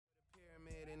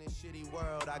Shitty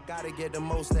world, I gotta get the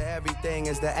most of everything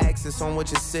as the axis on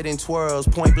which it's sitting twirls.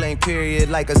 Point blank period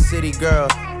like a city girl.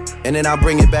 And then I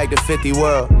bring it back to 50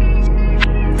 world.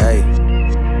 Hey.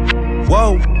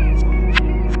 Whoa.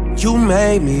 You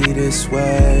made me this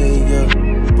way,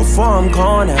 yeah. Before I'm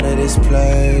gone out of this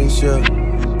place, yeah.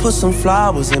 Put some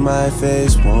flowers in my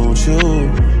face, won't you?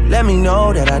 Let me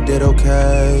know that I did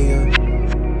okay,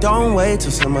 yeah. Don't wait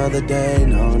till some other day,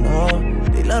 no.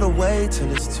 They let her wait till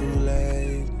it's too late.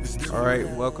 All right,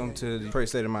 welcome to the Pretty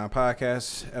State of Mind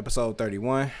podcast, episode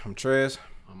 31. I'm Trez.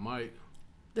 I'm Mike.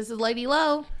 This is Lady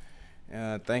Low.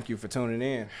 Thank you for tuning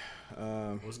in.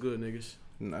 What's good, niggas?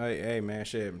 Hey, man,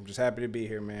 shit. I'm just happy to be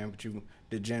here, man. But you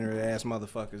degenerate ass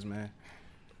motherfuckers, man.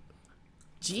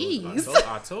 Jeez.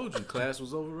 I told you, class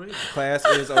was overrated.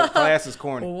 Class is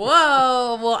corny.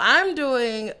 Whoa. Well, I'm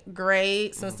doing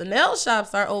great since the nail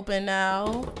shops are open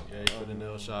now. Yay for the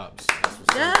nail shops. That's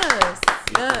what's Yes.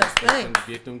 Yes. Thanks.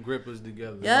 Get them grippers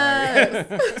together. Yes.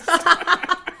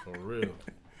 For real.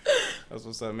 That's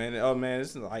what's up, man. Oh, man,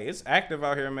 it's active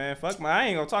out here, man. Fuck, I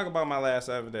ain't gonna talk about my last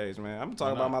 7 days, man. I'm gonna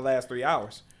talk about my last 3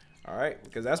 hours. All right,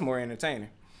 because that's more entertaining.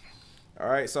 All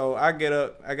right, so I get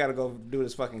up, I gotta go do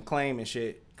this fucking claim and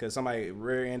shit because somebody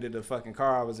rear-ended the fucking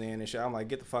car I was in and shit. I'm like,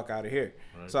 get the fuck out of here.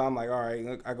 Right. So I'm like, all right,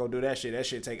 look, I go do that shit. That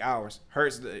shit take hours.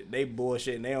 Hertz, they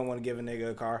bullshit and they don't want to give a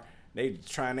nigga a car. They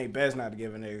trying their best not to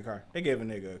give a nigga a car. They give a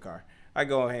nigga a car. I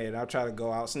go ahead. I'll try to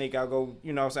go out, sneak. I'll go,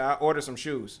 you know what I'm saying? I order some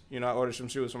shoes. You know, I ordered some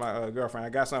shoes for my girlfriend. I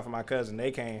got some for my cousin.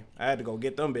 They came. I had to go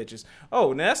get them bitches.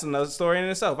 Oh, now that's another story in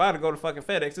itself. I had to go to fucking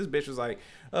FedEx. This bitch was like,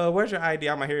 where's your ID?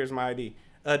 I'm like, here's my ID.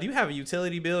 Do you have a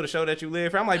utility bill to show that you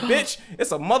live here? I'm like, bitch,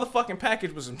 it's a motherfucking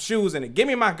package with some shoes in it. Give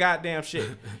me my goddamn shit.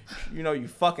 You know, you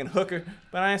fucking hooker.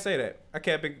 But I ain't say that. I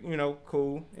kept it, you know,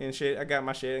 cool and shit. I got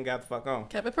my shit and got the fuck on.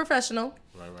 Kept it professional.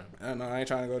 Right. No, I ain't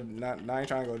trying to go. I ain't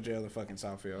trying to go to jail in fucking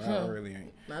Southfield. I really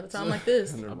ain't. Not a time like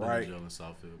this. I've been Right. in jail in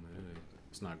Southfield, man.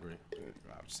 It's not great.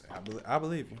 I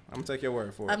believe you. I'm gonna take your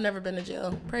word for it. I've never been to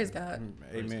jail. Praise God.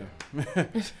 Amen.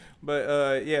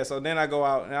 But yeah, so then I go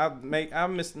out and I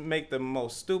make the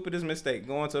most stupidest mistake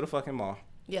going to the fucking mall.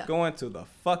 Yeah. Going to the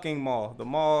fucking mall. The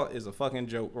mall is a fucking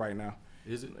joke right now.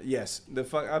 Is it? Yes.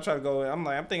 I try to go. I'm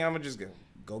thinking I'm gonna just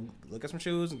go look at some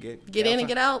shoes and get in and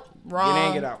get out. Wrong. Get in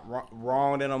and get out.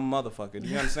 Wrong than a motherfucker. Do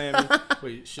you understand me?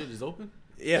 Wait, shit is open?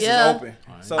 Yes, Yeah. it's open.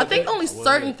 Right. So I think only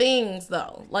certain things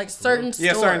though, like certain stores.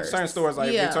 Yeah, certain stores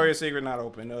like Yeah. Victoria's Secret not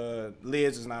open.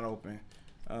 Lids is not open.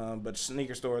 But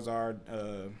sneaker stores are.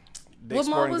 What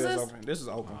mall was this? Open. This is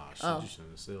open. You should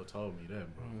have still told me that,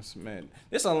 bro. Man,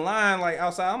 it's a line like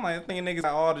outside. I'm like thinking niggas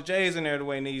got all the J's in there to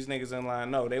waiting these niggas in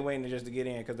line. No, they waiting just to get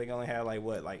in because they only have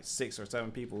like 6 or 7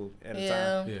 people at a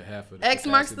time. Yeah, half of the X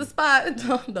marks the spot.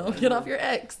 Don't get off your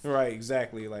X. Right,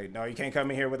 exactly. Like, no, you can't come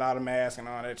in here without a mask and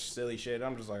all that silly shit.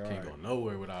 I'm just like, all Can't right. go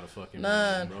nowhere without a fucking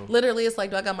None. mask, bro. Literally, it's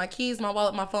like, do I got my keys, my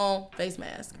wallet, my phone, face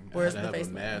mask? Where's the have face a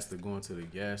mask? mask to go into the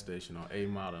gas station on 8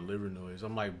 Mile and Livernois.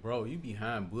 I'm like, bro, you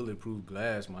behind bulletproof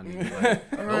glass, my nigga.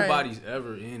 Like, Right. nobody's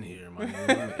ever in here, my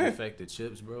nigga. You infected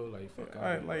chips, bro. Like, fuck All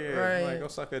right, out. like, yeah, Right. like, go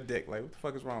suck a dick. Like, what the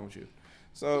fuck is wrong with you?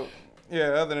 So,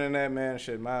 yeah, other than that, man,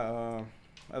 shit,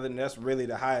 other than that's really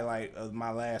the highlight of my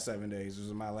last 7 days. This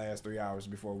was my last 3 hours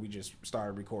before we just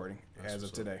started recording That's as of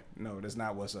what's today. No, that's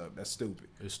not what's up. That's stupid.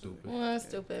 It's stupid. Well, that's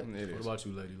stupid. It What is. about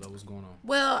you, Lady Love? What's going on?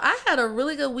 Well, I had a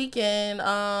really good weekend.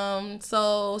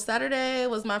 So Saturday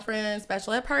was my friend's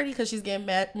bachelorette party because she's getting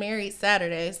married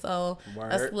Saturday. So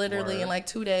that's literally in like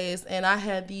 2 days. And I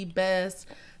had the best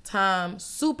time,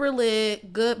 super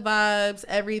lit, good vibes,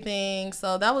 everything.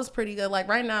 So that was pretty good. Like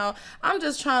right now, I'm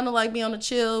just trying to like be on the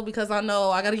chill because I know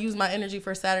I got to use my energy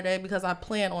for Saturday because I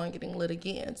plan on getting lit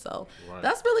again. So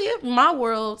that's really it in my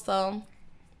world. So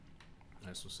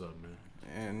That's what's up, man.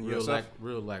 And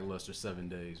Real lackluster 7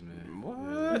 days, man.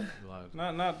 What?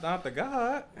 Yeah, Not the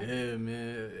God. yeah,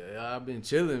 man. I've been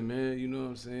chilling, man. You know what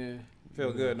I'm saying?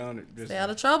 Feel good, don't it? Just, stay out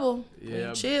of trouble. Yeah,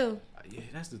 And chill. Yeah,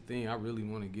 that's the thing. I really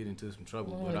want to get into some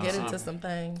trouble, I want but to get into some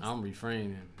things. I'm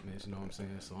refraining, man. You know what I'm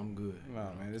saying? So I'm good. oh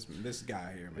man, this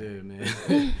guy here, man.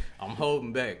 Yeah, man. I'm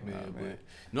holding back, man. But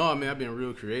no, I mean, I've been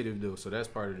real creative though, so that's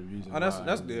part of the reason. Oh, that's why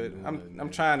that's I've been good. doing I'm that, I'm man.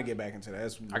 trying to get back into that.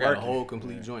 That's I got a working. whole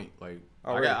complete joint. Like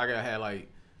Oh, I had like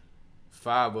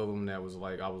 5 of them that was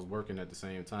like I was working at the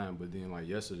same time, but then like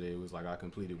yesterday it was like I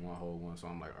completed one whole one, so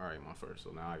I'm like, all right, my first. So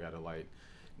now I gotta like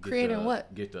Creating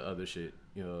what? Get the other shit,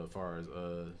 you know, as far as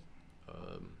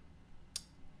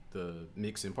the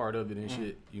mixing part of it and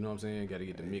shit. You know what I'm saying? Got to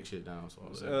get the mix shit down. So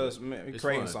it's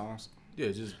creating fun. songs. Yeah,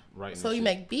 just writing. So that you shit.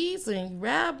 make beats and you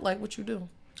rap? Like what you do?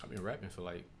 I've been rapping for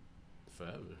like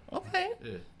forever. Okay.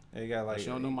 Yeah. They got like you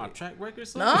don't know my track record.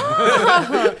 No,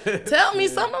 tell me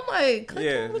something. I'm like,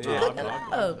 cooking, what you cooking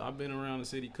up? I've been around the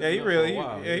city cooking Yeah, he up really, for a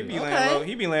while. he be laying low.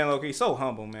 He be laying low. He's so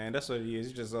humble, man. That's what he is.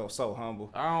 He's just so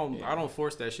humble. I don't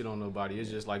force that shit on nobody. It's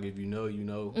just like if you know, you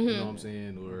know, you know what I'm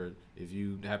saying, or if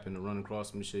you happen to run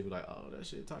across some shit, be like, oh, that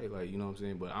shit tight, like, you know what I'm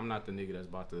saying. But I'm not the nigga that's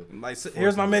about to like.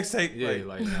 Here's my mixtape. Yeah,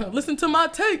 like listen to my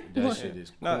tape. that shit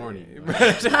is corny.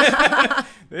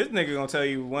 This nigga gonna tell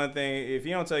you one thing. If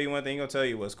he don't tell you one thing, he gonna tell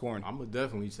you what's corny. I'm gonna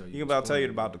definitely tell you. He about to tell you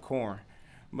about the corn.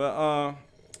 But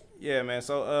yeah, man.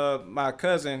 So my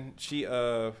cousin, she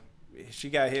got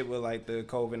hit with like the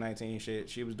COVID-19 shit.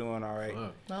 She was doing all right.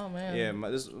 Oh man. Yeah,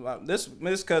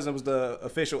 this cousin was the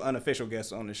unofficial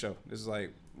guest on the show. This is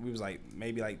like we was like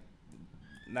maybe like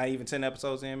not even 10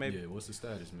 episodes in, maybe. Yeah, what's the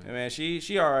status, man? And man,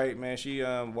 she all right, man. She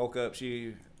woke up.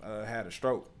 She had a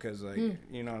stroke because like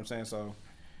you know what I'm saying. So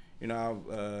you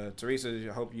know, Teresa,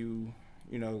 I hope you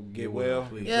get well.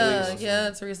 Please.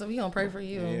 Yeah, Teresa, we gonna pray for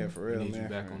you. Yeah, for real, need man. you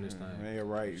back on this time. Man, you're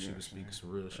right. She was speaking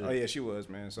some real shit. Oh yeah, she was,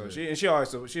 man. So she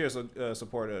always a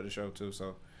supporter of the show too.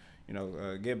 So you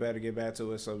know, get back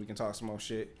to it so we can talk some more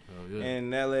shit. Oh, yeah.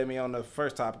 And that led me on the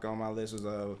first topic on my list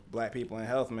was black people in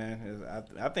health, man.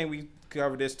 I think we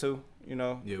covered this too. You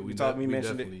know, Yeah, we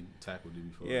mentioned definitely it. tackled it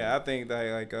before. Yeah, I think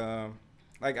that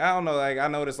like I don't know, like I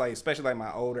noticed like especially like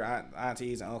my older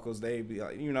aunties and uncles, they be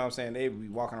like, you know what I'm saying, they be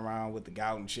walking around with the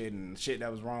gout and shit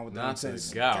that was wrong with them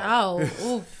since gout. Oh,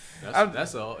 oof.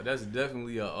 That's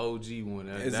definitely a OG one.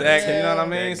 Exactly, you know what I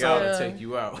mean. That gout take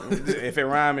you out. If it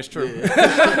rhyme, it's true.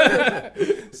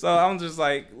 So I'm just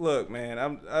like, look, man,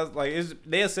 I was like,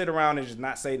 they'll sit around and just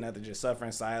not say nothing, just suffer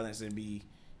in silence and be,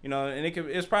 you know, and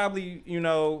it's probably, you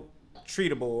know,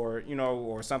 treatable or, you know,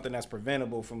 or something that's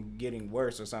preventable from getting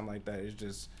worse or something like that. It's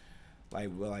just like,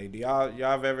 well, like, do y'all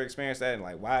have ever experienced that? And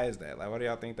like, why is that? Like, what do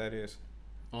y'all think that is?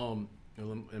 In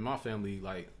my family,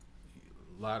 like,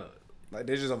 a lot of, like,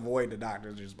 they just avoid the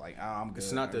doctors, just like, oh, I'm good.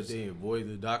 It's not that they avoid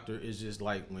the doctor. It's just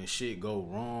like when shit go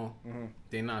wrong,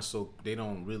 they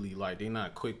don't really like, they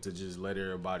not quick to just let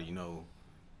everybody know,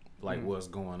 like, what's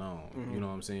going on. You know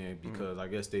what I'm saying? Because I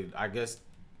guess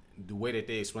the way that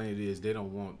they explain it is they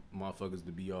don't want motherfuckers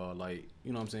to be all like,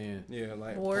 you know what I'm saying? Yeah,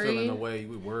 like feeling the way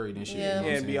we worried and shit. Yeah, you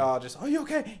know and be all just, oh, you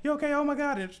okay? You okay? Oh my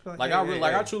God! And just like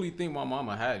I truly think my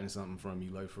mama hiding something from me,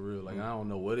 like for real. Like I don't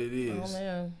know what it is,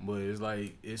 but it's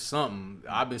like it's something.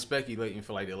 I've been speculating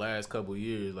for like the last couple of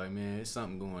years. Like man, it's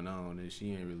something going on that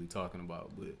she ain't really talking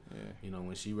about. But you know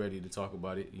when she ready to talk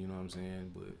about it, you know what I'm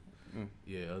saying. But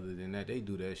yeah, other than that, they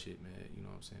do that shit, man. You know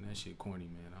what I'm saying? That shit corny,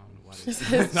 man. I don't know why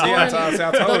they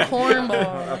I told you.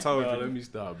 Cornball. I told you. Let me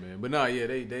stop, man. But no, yeah,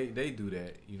 they do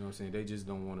that. You know what I'm saying? They just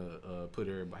don't want to put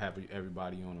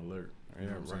everybody on alert. You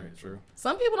know what I'm saying? True.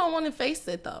 Some people don't want to face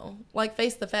it though, like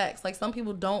face the facts. Like some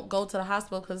people don't go to the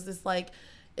hospital because it's like,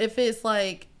 if it's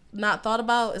like not thought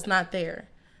about, it's not there.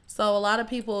 So a lot of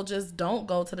people just don't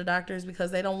go to the doctors because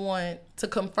they don't want to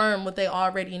confirm what they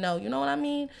already know. You know what I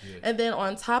mean? Yeah. And then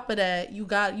on top of that,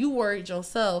 you worried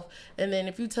yourself. And then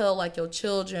if you tell like your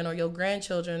children or your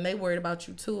grandchildren, they worried about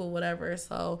you too or whatever.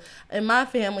 So in my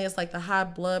family, it's like the high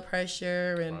blood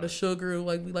pressure and the sugar,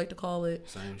 like we like to call it.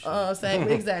 Same shit. Same,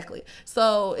 exactly.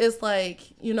 So it's like,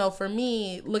 you know, for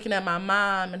me, looking at my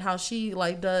mom and how she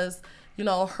like does, you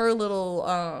know, her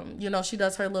little, you know, she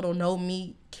does her little no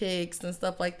meat kicks and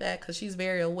stuff like that because she's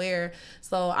very aware.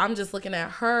 So I'm just looking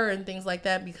at her and things like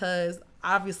that because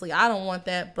obviously I don't want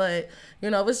that. But, you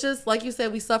know, it's just like you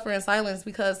said, we suffer in silence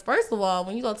because first of all,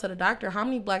 when you go to the doctor, how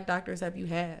many black doctors have you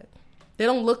had? They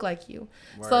don't look like you.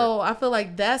 Right. So I feel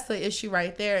like that's the issue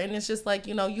right there. And it's just like,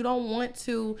 you know, you don't want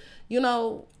to, you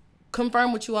know,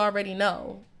 confirm what you already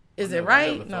know. Is it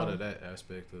right? I never thought of that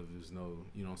aspect of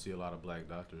you don't see a lot of black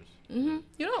doctors. Mm-hmm.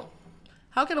 You don't.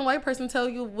 How can a white person tell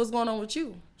you what's going on with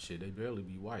you? Shit, they barely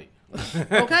be white.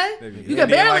 Okay? You can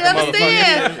barely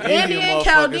understand. Indian,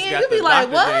 Chaldean, you be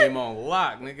like, what? Game on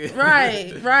lock, nigga.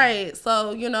 Right.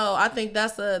 So, you know, I think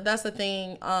that's a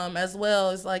thing as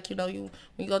well. It's like, you know, when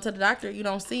you go to the doctor, you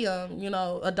don't see you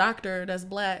know, a doctor that's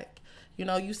black. You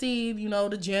know, you see, you know,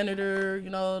 the janitor, you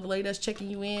know, the lady that's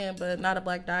checking you in, but not a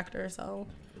black doctor. So.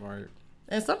 Right.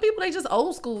 And some people, they just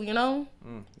old school, you know?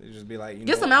 They just be like,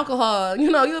 get some alcohol,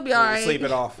 you know, you'll be all right. Sleep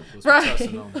it off. Right.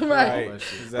 Exactly.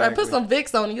 Right. Put some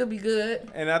Vicks on it, you'll be good.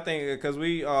 And I think because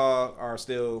we are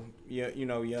still, you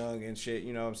know, young and shit,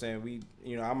 you know what I'm saying?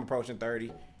 I'm approaching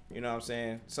 30, you know what I'm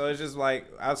saying? So it's just like,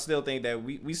 I still think that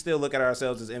we still look at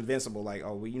ourselves as invincible. Like,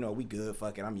 oh, we good,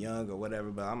 fuck it, I'm young or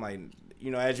whatever. But I'm like, you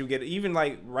know, as you get, even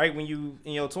like right when you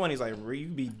in your 20s, like you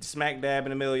be smack dab in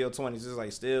the middle of your 20s, it's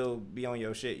like still be on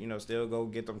your shit, you know, still go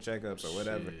get them checkups or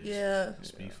whatever. Shit. Yeah.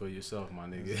 Speak for yourself, my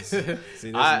nigga. See, this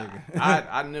nigga. nigga.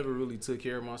 I never really took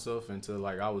care of myself until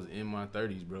like I was in my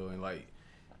 30s, bro, and like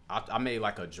I made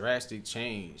like a drastic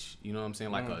change, you know what I'm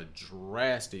saying? Like a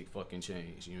drastic fucking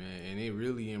change, you know, and it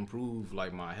really improved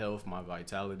like my health, my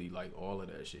vitality, like all of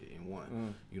that shit in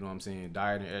one. You know what I'm saying?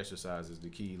 Diet and exercise is the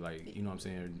key, like, you know what I'm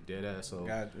saying? Dead ass. So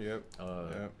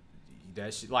Yep.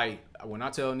 that shit, like when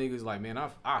I tell niggas like, man,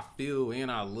 I feel and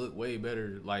I look way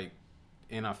better, like,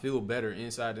 and I feel better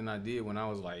inside than I did when I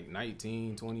was like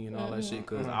 19, 20 and all that shit,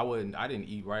 cause I didn't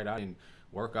eat right, I didn't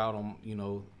work out on, you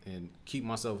know, and keep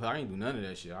myself. I ain't do none of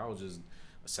that shit. I was just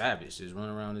a savage, just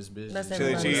running around this bitch. That's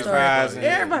chili cheese fries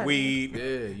and weed.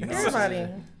 Yeah, you know. Everybody.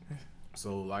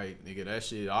 So like, nigga, that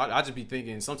shit. I just be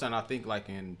thinking. Sometimes I think like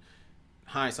in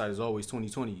hindsight is always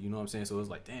 20/20. You know what I'm saying? So it's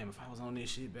like, damn, if I was on this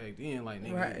shit back then, like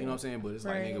nigga, right. you know what I'm saying? But it's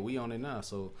like, nigga, we on it now.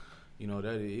 So you know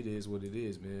that it is what it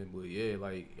is, man. But yeah,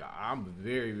 like I'm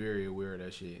very, very aware of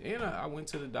that shit. And I went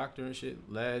to the doctor and shit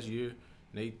last year.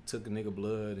 They took a nigga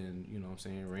blood and, you know what I'm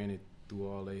saying, ran it through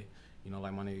all they, you know,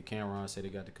 like my nigga Cameron said, they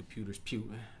got the computers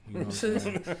pewing. You know what I'm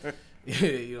saying? Yeah,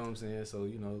 you know what I'm saying? So,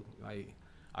 you know, like,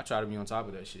 I try to be on top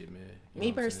of that shit, man.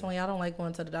 Me personally, I don't like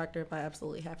going to the doctor if I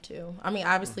absolutely have to. I mean,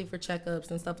 obviously for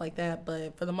checkups and stuff like that,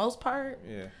 but for the most part,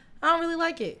 I don't really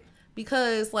like it.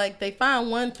 Because, like, they find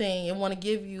one thing and want to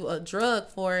give you a drug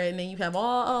for it, and then you have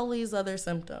all these other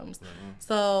symptoms. Mm-hmm.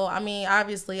 So, I mean,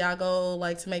 obviously, I go,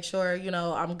 like, to make sure, you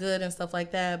know, I'm good and stuff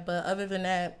like that. But other than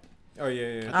that,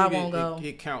 I won't go.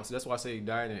 It counts. That's why I say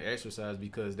diet and exercise,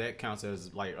 because that counts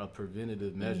as, like, a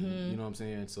preventative measure. You know what I'm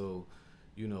saying? So,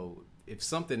 you know, if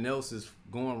something else is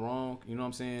going wrong, you know what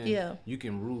I'm saying? Yeah. You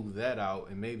can rule that out,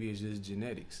 and maybe it's just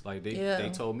genetics. Like they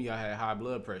told me I had high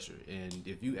blood pressure, and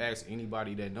if you ask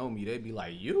anybody that know me, they'd be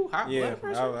like, "You high blood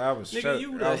pressure? I was nigga, shook.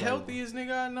 You the healthiest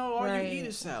nigga I know. All you eat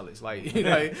is salads." Like,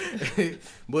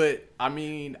 but I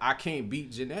mean, I can't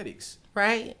beat genetics,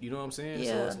 right? You know what I'm saying?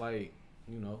 Yeah. So it's like,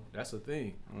 you know, that's a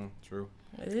thing. True.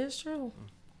 It is true.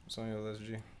 What's on your list,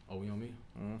 G? Oh, we on me?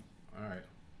 All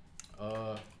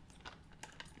right.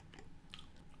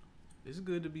 It's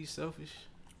good to be selfish.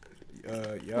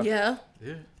 Yeah.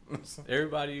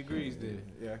 Everybody agrees then.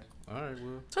 Yeah. All right,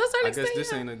 well. To a certain I extent, guess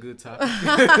this ain't a good topic.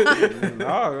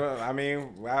 No, I mean,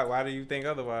 why do you think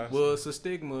otherwise? Well, it's a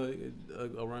stigma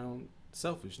around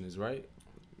selfishness, right?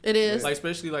 It is. Like,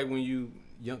 especially like when you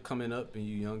coming up and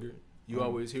you younger, you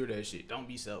always hear that shit. Don't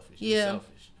be selfish. Yeah. You're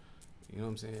selfish. You know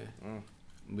what I'm saying?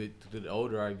 But the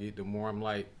older I get, the more I'm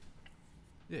like,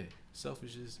 yeah,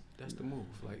 selfish is, that's the move.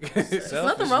 Like,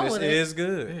 nothing wrong with it. Is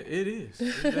good. Yeah, it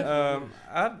is.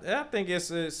 I think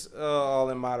it's all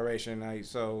in moderation. Like,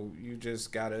 so you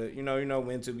just gotta, you know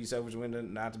when to be selfish, when to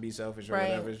not to be selfish or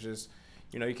whatever. It's just,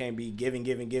 you know, you can't be giving,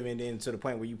 then to the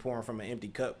point where you pouring from an empty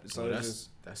cup. So that's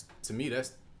to me,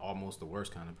 that's almost the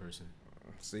worst kind of person.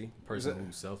 See, person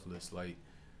who's selfless. Like,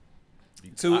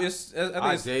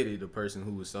 I dated a person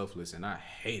who was selfless, and I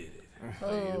hated it.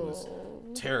 Like, it was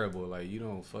terrible. Like, you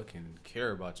don't fucking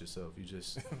care about yourself. You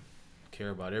just care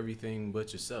about everything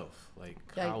but yourself. Like,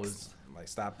 how is, like,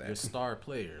 stop that. Your star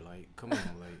player. Like, come on,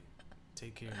 like,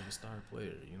 take care of your star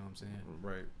player. You know what I'm saying?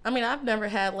 Right. I mean, I've never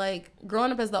had, like,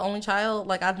 growing up as the only child,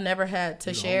 like, I've never had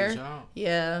to share. Only child?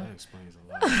 Yeah. That explains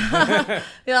a lot.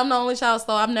 Yeah, I'm the only child,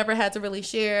 so I've never had to really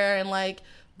share. And, like,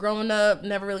 growing up,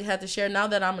 never really had to share. Now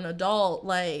that I'm an adult,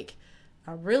 like,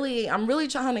 I'm really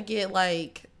trying to get,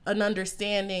 like, an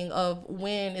understanding of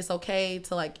when it's okay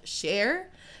to, like, share,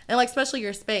 and, like, especially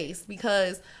your space,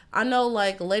 because I know,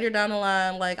 like, later down the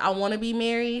line, like, I want to be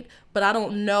married, but I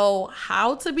don't know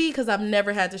how to be because I've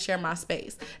never had to share my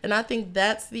space. And I think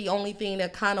that's the only thing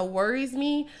that kind of worries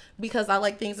me, because I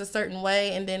like things a certain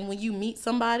way, and then when you meet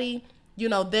somebody, you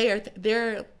know,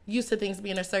 they're used to things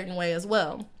being a certain way as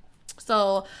well.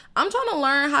 So I'm trying to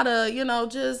learn how to, you know,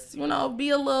 just, you know, be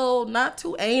a little not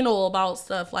too anal about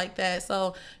stuff like that.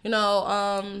 So, you know,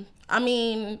 I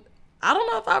mean, I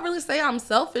don't know if I really say I'm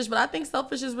selfish, but I think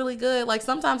selfish is really good. Like,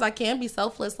 sometimes I can be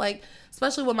selfless, like,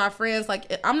 especially with my friends.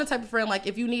 Like, I'm the type of friend, like,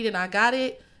 if you need it and I got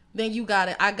it, then you got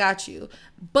it. I got you.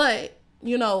 But,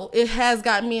 you know, it has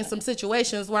gotten me in some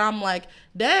situations where I'm like,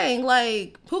 dang,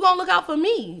 like, who gonna look out for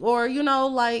me? Or, you know,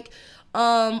 like,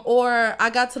 or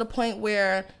I got to the point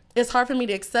where it's hard for me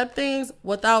to accept things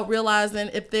without realizing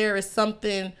if there is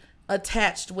something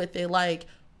attached with it. Like,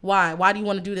 Why do you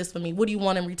want to do this for me? What do you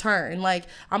want in return? Like,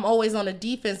 I'm always on the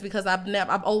defense because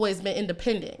I've always been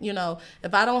independent. You know,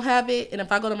 if I don't have it, and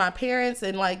if I go to my parents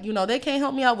and like, you know, they can't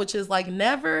help me out, which is like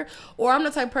never, or I'm the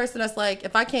type of person that's like,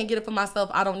 if I can't get it for myself,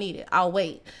 I don't need it. I'll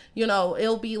wait. You know,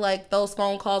 it'll be like those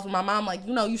phone calls with my mom, like,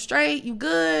 you know, you straight, you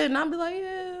good? And I'll be like,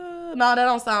 yeah, no, that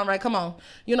don't sound right. Come on.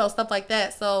 You know, stuff like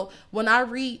that. So when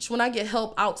I get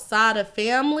help outside of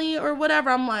family or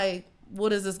whatever, I'm like,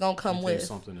 what is this gonna come with?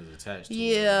 Something is attached to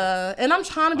it. And I'm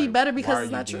trying to be better because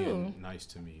it's not true. Nice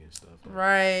to me and stuff.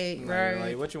 Right.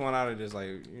 Like, what you want out of this?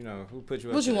 Like, you know, who put you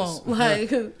up? What you want? Like,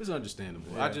 it's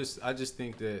understandable. Yeah. I just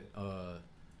think that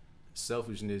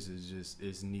selfishness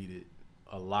is needed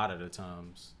a lot of the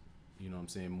times. You know what I'm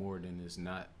saying? More than it's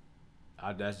not.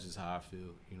 That's just how I feel. You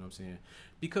know what I'm saying?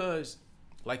 Because,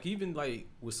 like, even like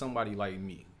with somebody like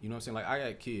me, you know what I'm saying? Like, I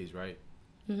got kids, right?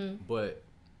 Mm-hmm. But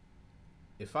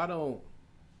if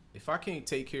I can't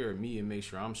take care of me and make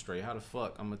sure I'm straight, how the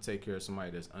fuck I'm gonna take care of somebody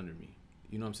that's under me?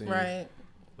 You know what I'm saying? Right.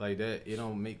 Like that,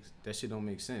 that shit don't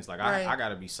make sense. Like I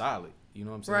gotta be solid. You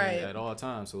know what I'm saying? At all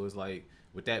times. So it's like,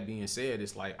 with that being said,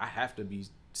 it's like I have to be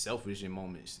selfish in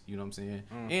moments. You know what I'm saying?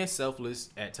 And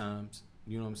selfless at times.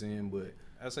 You know what I'm saying? But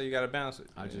that's how you gotta balance it.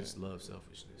 I just love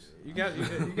selfishness. You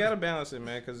gotta balance it,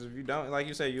 man. Because if you don't, like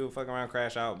you say, you'll fuck around,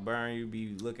 crash out, burn. You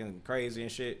be looking crazy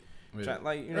and shit. Yeah.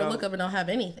 Like, you know, look up and don't have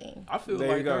anything. I feel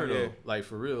like her though, like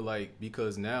for real, like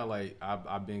because now like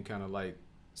I've been kind of like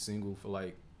single for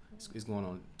like it's going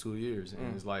on 2 years,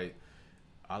 and it's like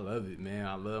I love it, man.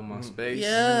 I love my space.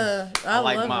 Yeah, I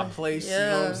like my place. Yeah.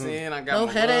 You know what I'm saying? I got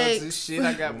my headaches and shit.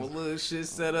 I got my little shit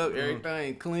set up.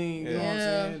 Everything clean. You know what I'm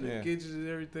saying? The kitchen and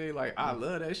everything. Like I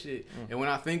love that shit. And when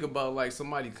I think about like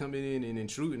somebody coming in and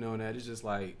intruding on that, it's just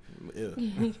like,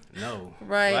 no.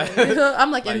 Right. Like,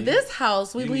 I'm like in this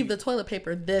house, we leave the toilet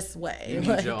paper this way. You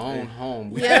need your own home.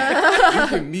 We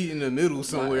can meet in the middle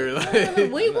somewhere. Like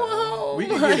we want home. We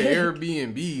can get an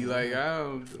Airbnb.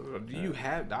 Like do you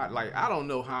have? Like I don't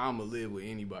know how I'm gonna live with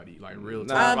anybody, like real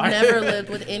time. I've never lived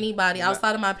with anybody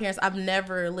outside of my parents. I've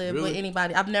never lived with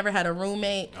anybody. I've never had a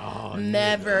roommate.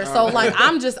 Never. So like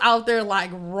I'm just out there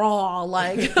like raw.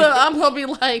 Like I'm gonna be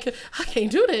like, I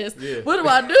can't do this. What do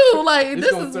I do? Like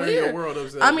this is weird. Your world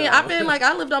I mean, I've been like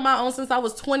I lived on my own since I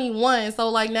was 21. So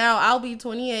like now I'll be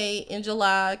 28 in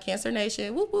July. Cancer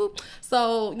Nation. Whoop whoop.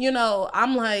 So you know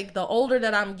I'm like the older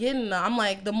that I'm getting, I'm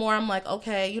like the more I'm like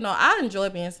okay, you know I enjoy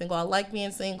being single. I like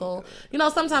being single. You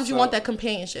know sometimes you want that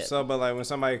companionship. So, but like when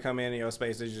somebody come in your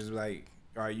space, it's just like,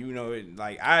 all right, you know,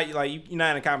 like you're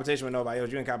not in competition with nobody else.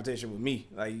 You're in competition with me.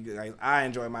 Like I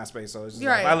enjoy my space, so it's just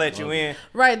like, if I let you in.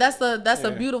 Right. That's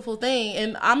a beautiful thing,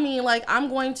 and I mean, like I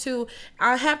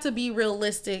have to be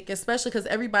realistic, especially because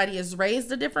everybody is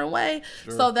raised a different way.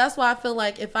 Sure. So that's why I feel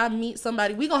like if I meet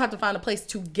somebody, we gonna have to find a place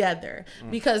together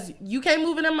because you can't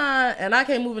move it in mine, and I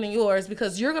can't move it in yours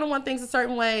because you're gonna want things a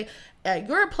certain way at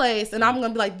your place and I'm gonna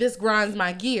be like this grinds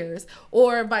my gears,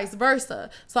 or vice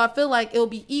versa. So I feel like it'll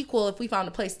be equal if we found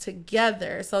a place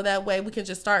together, so that way we can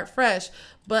just start fresh.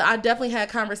 But I definitely had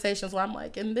conversations where I'm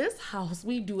like, in this house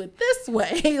we do it this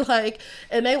way, like,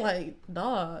 and they like,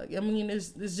 dog, I mean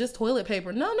it's just toilet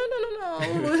paper. No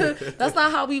that's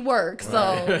not how we work.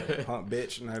 So pump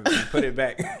bitch, and I put it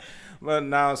back. But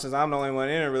now, since I'm the only one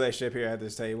in a relationship here at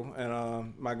this table,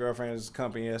 and my girlfriend is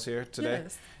accompanying us here today,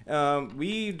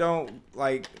 we don't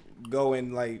like go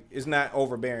in like it's not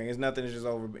overbearing. It's nothing. It's just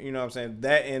over. You know what I'm saying?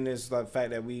 That and it's the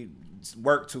fact that we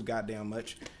work too goddamn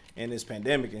much in this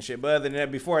pandemic and shit. But other than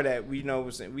that, before that, we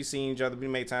seen each other. We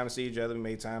made time to see each other. We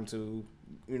made time to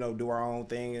do our own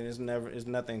thing, and it's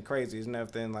nothing crazy. It's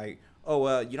nothing like, oh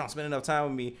well, you don't spend enough time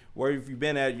with me. Where have you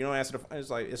been at? You don't answer the phone. It's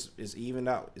like it's evened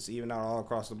out. It's evened out all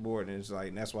across the board, and it's like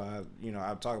and that's why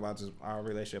I talk about our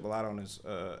relationship a lot on this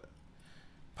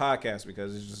podcast,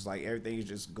 because it's just like everything is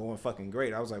just going fucking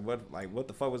great. I was like, what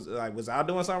the fuck was I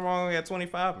doing something wrong at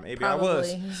 25? Maybe probably.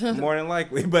 I was more than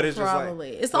likely, but it's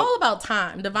probably. Just like it's all about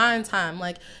time, divine time.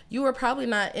 Like you were probably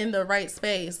not in the right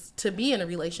space to be in a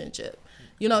relationship.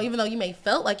 Even though you may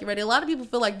felt like you're ready, a lot of people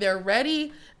feel like they're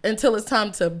ready until it's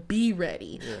time to be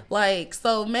ready. Yeah. Like,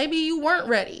 so maybe you weren't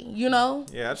ready,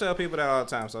 Yeah, I tell people that all the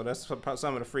time. So that's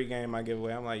some of the free game I give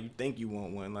away. I'm like, you think you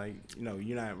want one. Like,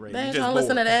 you're not ready. They ain't trying to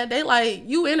listen to that. They like,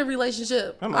 you in a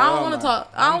relationship. I don't want to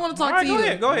talk. I don't want to talk to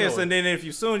you. Go ahead. So then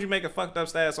if soon as you make a fucked up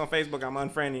status on Facebook, I'm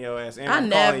unfriending your ass. And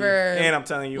I'm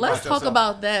telling you Let's about talk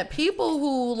about that. People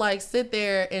who like sit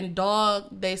there and dog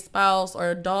their spouse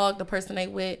or dog the person they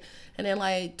with, and then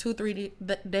like 2-3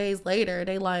 days later,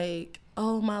 they like,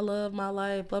 oh, my love, my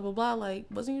life, blah, blah, blah. Like,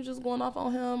 wasn't you just going off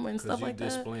on him and stuff like that?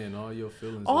 Because you're displaying all your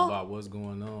feelings about what's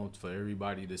going on for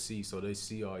everybody to see, so they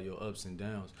see all your ups and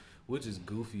downs. which is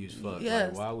goofy as fuck.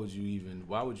 Yes. Like, why would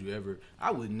you ever?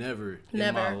 I would never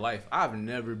in my life. I've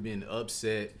never been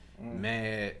upset,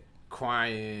 mad,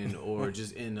 crying, or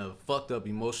just in a fucked up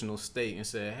emotional state and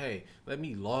said, hey, let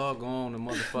me log on to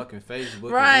motherfucking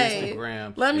Facebook and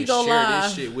Instagram let me go share live.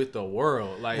 this shit with the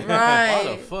world. Like, why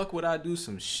the fuck would I do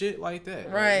some shit like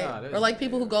that? Right. Like, or like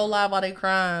people who go live while they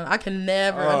crying. I can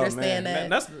never understand that.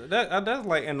 Man, that's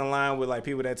like in the line with like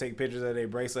people that take pictures of their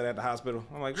bracelet at the hospital.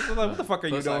 I'm like, what the fuck are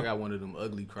you doing? I got one of them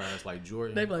ugly cries like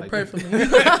Jordan. They be like, pray for me.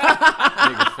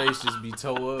 Nigga face just be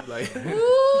toe up like.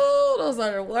 Ooh, those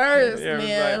are the worst,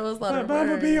 man. Those are the worst. I'm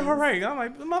gonna be all right. I'm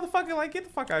like, motherfucker, like, get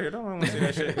the fuck out of here. Don't want to see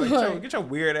that shit. Like, get your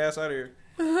weird ass out of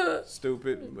here.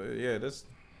 Stupid. But yeah, that's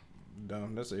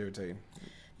dumb. That's irritating.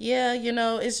 Yeah, you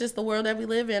know, it's just the world that we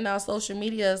live in now. Social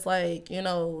media is like, you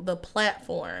know, the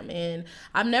platform. And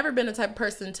I've never been the type of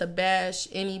person to bash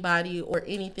anybody or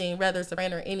anything, whether it's a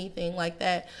friend or anything like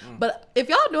that. But if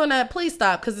y'all doing that, please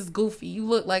stop, because it's goofy. You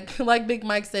look like Big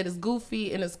Mike said, it's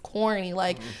goofy and it's corny.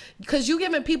 Like, because you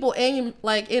giving people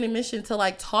ammunition to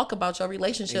like talk about your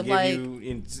relationship. Like,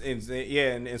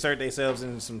 and insert themselves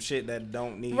in some shit that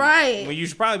don't need. Right. When you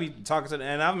should probably be talking to them.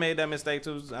 And I've made that mistake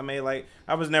too.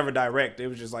 I was never direct. It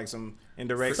was just like some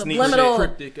indirect subliminal,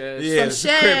 cryptic ass. Yeah, some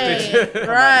shade.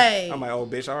 Right. I'm like, oh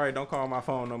bitch, all right, don't call my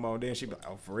phone no more. Then she be like,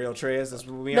 oh, for real, Trez, that's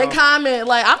what we They on? comment,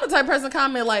 like, I'm the type of person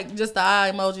comment like just the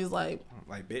eye emojis, like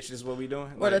bitch, this is what we doing?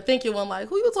 Or like, the thinking one, like,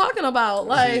 who you talking about?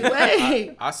 Like,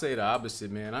 wait. I say the opposite,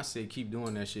 man. I say keep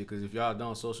doing that shit, because if y'all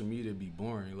don't, social media be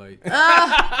boring. Like,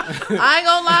 I ain't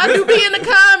gonna lie, you be in the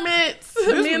comments.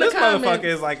 This motherfucker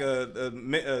is like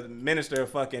a minister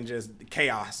of fucking just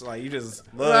chaos. Like, you just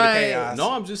love the chaos.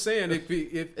 No, I'm just saying, if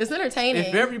it's entertaining.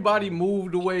 If everybody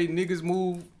moved the way niggas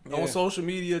move on social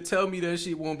media, tell me that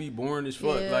shit won't be boring as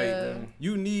fuck. Yeah. Like,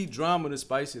 you need drama to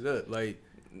spice it up. Like,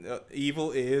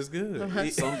 evil is good.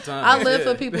 Sometimes I live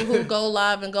for people who go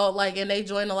live and go like, and they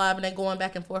join the live and they going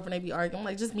back and forth and they be arguing. I'm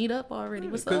like, just meet up already.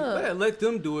 What's up? Man, let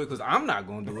them do it, because I'm not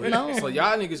gonna do it. No. So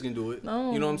y'all niggas can do it.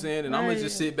 No. You know what I'm saying? And I'm gonna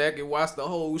just sit back and watch the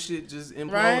whole shit just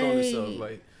implode on itself.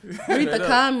 Like, read the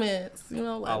comments. You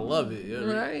know, like, I love it. Yeah,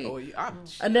 right. Oh, yeah,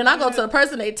 and then I go to the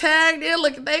person they tagged in,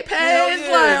 look at their page,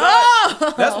 yeah,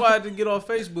 like, That's why I had to get off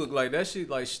Facebook. Like, that shit,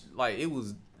 like it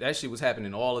was. That shit was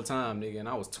happening all the time, nigga, and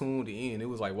I was tuned in. It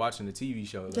was like watching a TV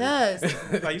show. Like,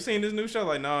 yes. Like, you seen this new show?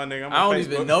 Like, nah, nigga, I'm on I don't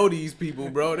Facebook. even know these people,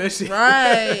 bro. That shit.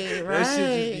 Right. That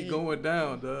shit just be going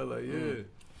down, dog. Like,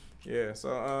 Yeah,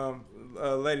 so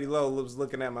Lady Low was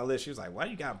looking at my list. She was like, why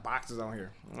you got boxes on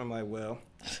here? I'm like, well,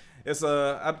 it's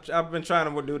I've been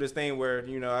trying to do this thing where,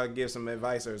 you know, I give some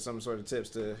advice or some sort of tips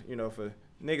to, you know, for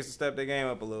niggas to step their game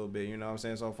up a little bit, you know what I'm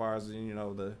saying, so far as, you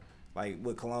know, the like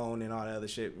with cologne and all that other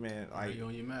shit, man. Like, you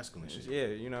on your masculine shit. Yeah,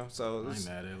 you know. So I ain't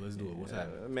mad at it. Let's do it. What's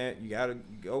happening? Man, you gotta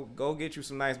go get you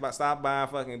some nice boxes. Stop buying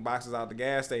fucking boxes out the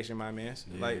gas station, my man.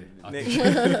 Yeah. Like,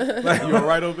 nigga, like, you all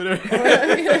right over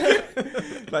there?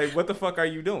 Like, what the fuck are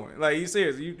you doing? Like, you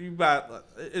serious? You buy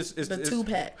it's the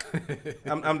 2-pack.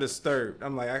 I'm disturbed.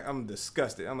 I'm like, I'm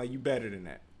disgusted. I'm like, you better than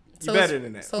that. So better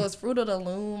than that. So is Fruit of the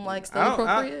Loom like still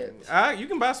appropriate? You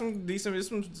can buy some nice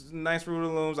Fruit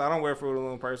of the Looms. I don't wear Fruit of the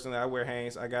Loom personally. I wear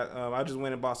Hanes. I got I just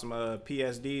went and bought some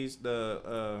PSDs.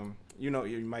 The you know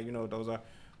what those are.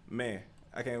 Man,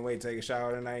 I can't wait to take a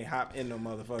shower tonight. Hop in them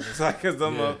motherfuckers, like,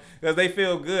 cause they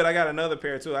feel good. I got another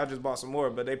pair too. I just bought some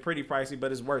more, but they pretty pricey,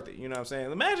 but it's worth it. You know what I'm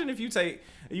saying? Imagine if you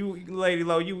Lady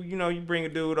Low, you bring a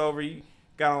dude over, you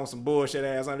got on some bullshit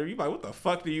ass underwear. You like, what the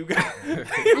fuck do you got?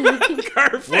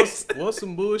 What's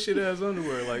some bullshit ass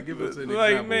underwear? Like, give us an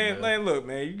like, example. Man, like, look,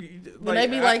 man. When they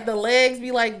be like the legs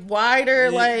be like wider,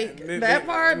 like that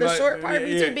part, the short part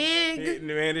be too big.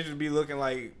 Man, they just be looking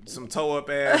like some toe up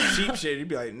ass sheep shit. You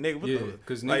be like, nigga, what the?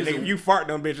 Because like, nigga, if you fart,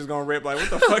 them bitches gonna rip. Like, what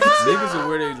the fuck? Niggas will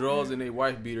wear their drawers and their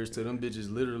wife beaters till them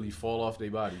bitches literally fall off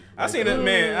their body. I seen it,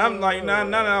 man. I'm like, now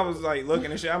that I was like looking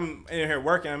and shit. I'm in here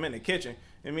working. I'm in the kitchen.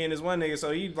 And me and this one nigga, so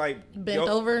he like bent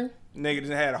over. Nigga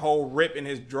just had a whole rip in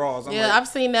his drawers. I'm like, I've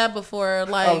seen that before.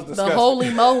 Like the holy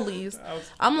molies.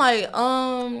 I'm like,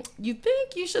 you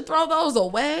think you should throw those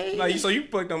away? Like, so you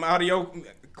put them out of your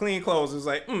clean clothes. It's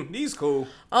like, these cool.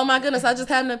 Oh my goodness, I just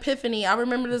had an epiphany. I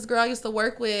remember this girl I used to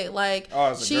work with. Like,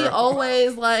 she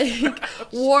always like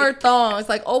wore thongs.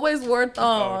 Like, always wore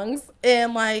thongs.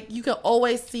 And like, you can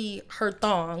always see her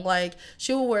thong. Like,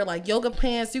 she would wear like yoga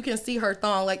pants. You can see her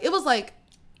thong. Like, it was like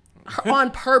on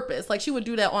purpose. Like, she would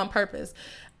do that on purpose.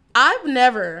 I've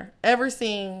never ever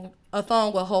seen a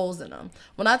thong with holes in them.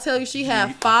 When I tell you she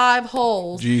had 5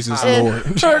 holes Jesus in Lord.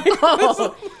 her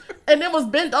thong. and then was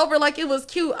bent over like it was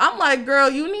cute. I'm like, girl,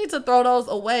 you need to throw those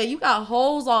away. You got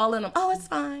holes all in them. Oh, it's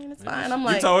fine. It's fine. I'm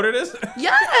like, you told her this?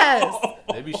 Yes.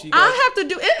 Maybe she. I have to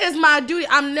do it. Is my duty.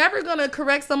 I'm never gonna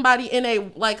correct somebody in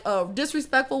a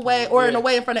disrespectful way or in a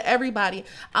way in front of everybody.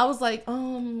 I was like,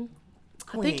 I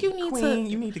think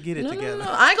you need to get it together. No.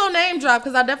 I ain't gonna name drop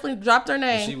because I definitely dropped her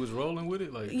name. And she was rolling with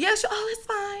it, like it's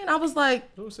fine. I was like,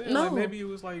 you know what I'm saying? No. Like maybe it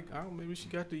was like I don't know, maybe she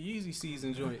got the Yeezy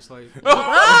season joints. Like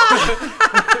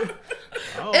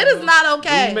it is not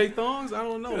okay. Do you make thongs? I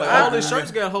don't know. Like all the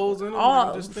shirts got holes in them.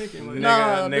 I'm just thinking, like,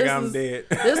 nigga, I'm dead.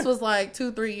 This was like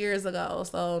 2-3 years ago.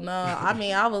 So no, I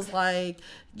mean I was like,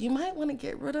 you might want to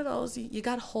get rid of those. You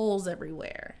got holes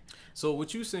everywhere. So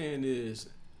what you saying is,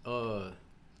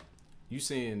 you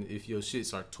saying if your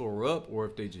shits are tore up or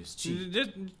if they just cheap?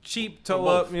 Just cheap, toe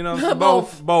up, you know.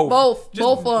 Both of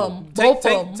them. Take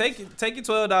your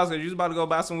 $12 because you was about to go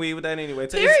buy some weed with that anyway.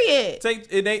 Period.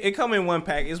 It come in one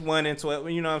pack. It's 1 and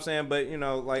 12. You know what I'm saying? But you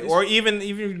know, like, or even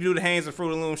if you do the Hanes and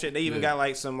Fruit of the Loom shit, they even got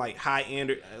like some like high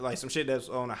end, like some shit that's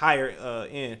on a higher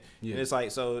end. Yeah. And it's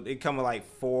like so it come with like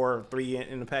 4 or 3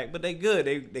 in the pack, but they good.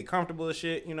 They comfortable as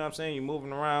shit. You know what I'm saying? You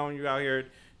moving around. You out here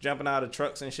jumping out of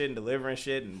trucks and shit and delivering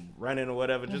shit and running or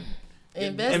whatever. Just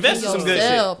invest in some good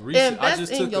shit.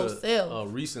 Invest in yourself.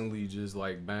 Recently just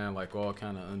like buying like all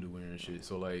kind of underwear and shit.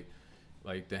 So like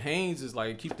the Hanes is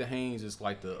like keep the Hanes is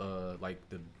like the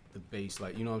base,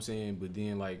 like, you know what I'm saying? But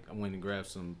then like I went and grabbed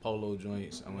some polo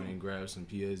joints. I went and grabbed some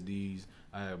PSDs.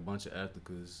 I had a bunch of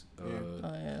Ethicas.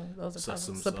 Those are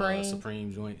some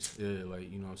Supreme joints. Yeah, like,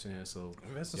 you know what I'm saying? So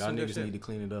y'all niggas need to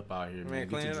clean it up out here, man.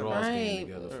 Get your drawers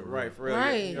together. For real.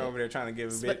 Right. You're over there trying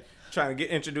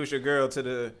to introduce your girl to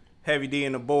the Heavy D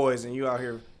and the boys, and you out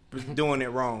here doing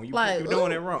it wrong. You're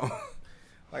doing it wrong.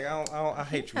 Like I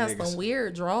hate you niggas. Has some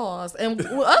weird draws, and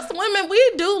us women,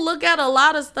 we do look at a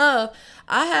lot of stuff.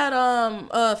 I had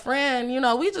a friend, you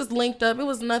know, we just linked up. It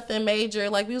was nothing major.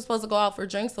 Like we were supposed to go out for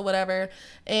drinks or whatever.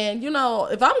 And you know,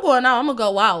 if I'm going out, I'm gonna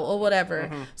go out or whatever.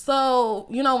 Mm-hmm. So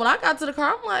you know, when I got to the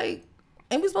car, I'm like,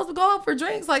 ain't we supposed to go out for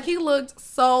drinks? Like he looked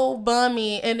so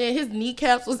bummy, and then his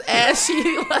kneecaps was ashy.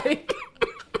 Like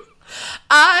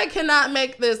I cannot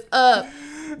make this up.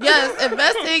 Yes,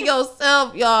 invest in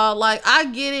yourself, y'all. Like, I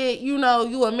get it, you know,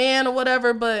 you a man or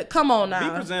whatever, but come on now.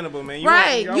 Be presentable, man.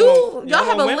 Y'all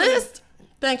have a list?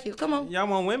 Thank you. Come on. Y'all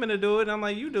want women to do it? I'm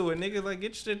like, you do it, nigga. Like,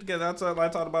 get your shit together. I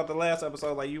talked about the last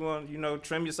episode. Like, you want, you know,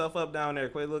 trim yourself up down there.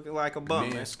 Quit looking like a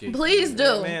bum. Manscaped. Please do.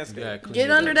 Manscaped.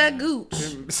 Get under that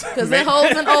gooch. Because it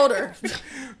holds an odor.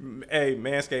 Hey,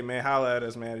 Manscaped, man. Holla at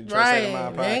us, man. Right. You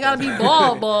ain't got to be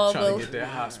bald. Trying to get that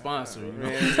hot sponsor. You know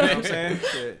what I'm saying?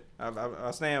 Shit. I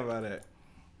stand by that.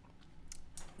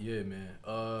 Yeah, man.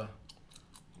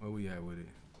 Where we at with it?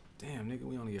 Damn, nigga,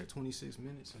 we only got 26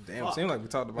 minutes. Damn, it seemed like we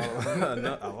talked about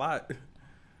a lot.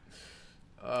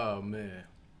 Oh, man.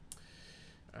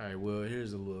 All right, well,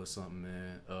 here's a little something,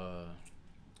 man.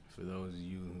 For those of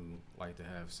you who like to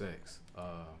have sex,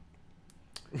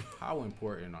 how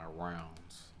important are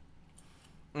rounds?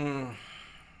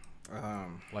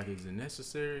 Like, is it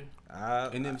necessary?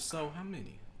 And if so, how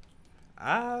many?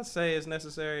 I say it's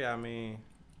necessary. I mean,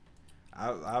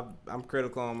 I'm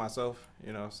critical on myself,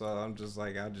 you know, so I'm just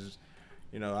like,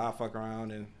 you know, I'll fuck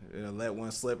around and let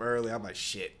one slip early. I'm like,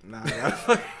 shit, nah. It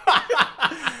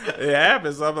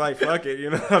happens. So I'm like, fuck it, you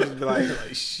know. I'm just be like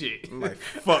shit. I'm like,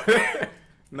 fuck.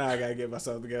 Now I gotta get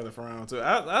myself together for round 2.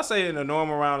 I say in a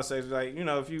normal round of sex, like, you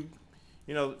know, if you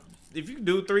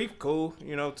do 3, cool.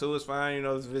 You know, 2 is fine. You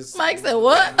know, if it's, Mike said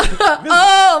what?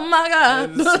 Oh my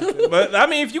god! But I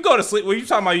mean, if you go to sleep, were you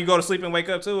talking about you go to sleep and wake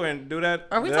up too and do that?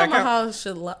 Are we talking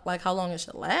about how long it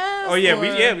should last? Oh yeah,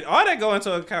 all that go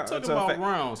into account. Talking about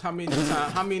rounds. How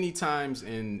many times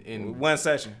in one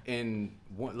session? In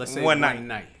one, let's say one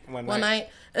night. One night.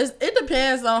 It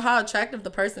depends on how attractive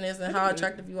the person is and how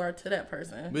attractive you are to that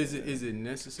person. But is it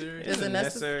necessary? Is it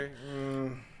necessary?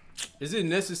 Is it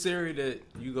necessary that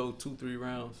you go 2-3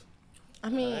 rounds? I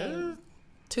mean,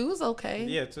 2 is okay.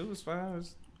 Yeah, 2 is fine.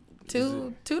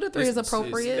 2 to 3 is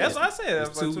appropriate. That's what I said.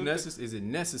 Is it necessary? Is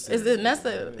it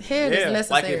necessary? Head is necessary.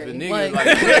 Like if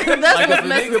a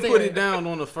nigga put it down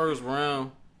on the first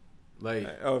round, like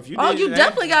you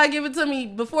definitely gotta give it to me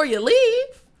before you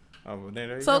leave. Oh, well, then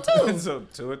there you go. 2. So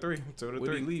 2 or 3. 2 to 3.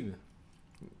 When you leaving?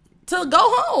 To go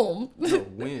home. No,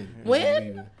 when?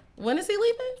 When? When is he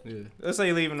leaving? Yeah. Let's say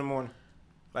you leave in the morning.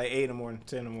 Like 8 in the morning,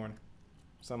 10 in the morning.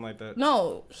 Something like that.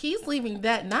 No, he's leaving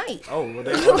that night. Oh, well,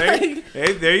 there you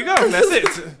go. That's it.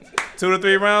 2 to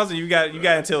 3 rounds, and you got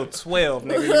until 12,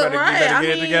 nigga. You better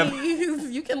get it together.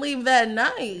 you can leave that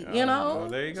night. You know. Well,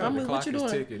 there you go. I mean, The clock what you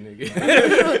is doing? ticking,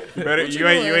 nigga. you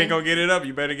ain't gonna get it up.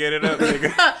 You better get it up,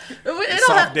 nigga.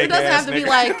 It doesn't have to be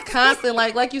like constant.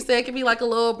 Like you said, it can be like a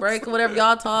little break or whatever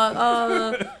y'all talk.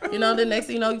 You know, the next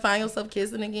thing you know, you find yourself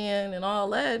kissing again and all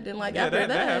that. Then like after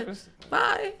that happens.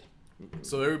 bye.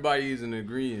 So everybody is in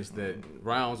agreement that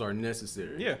rounds are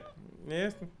necessary. Yeah.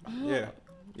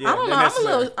 I don't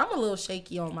know. I'm a little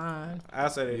shaky on mine. I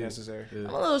say they're necessary. Yeah.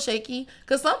 I'm a little shaky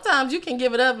because sometimes you can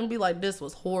give it up and be like, "This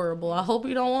was horrible. I hope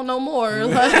you don't want no more."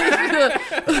 Like,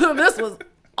 this was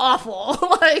awful.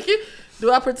 Like,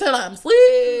 do I pretend I'm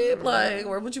asleep? Like,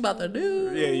 or what you about to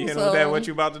do? Yeah, you hit them with that. What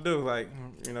you about to do? Like,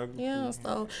 you know. Yeah.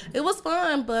 So it was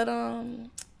fun, but I'm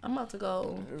about to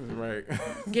go Right.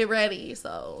 get ready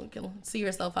so you can see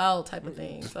yourself out type of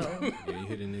thing. So Yeah, you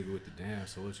hit a nigga with the damn.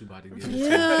 So what you about to get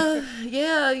into?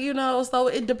 yeah, you know. So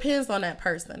it depends on that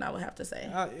person. I would have to say.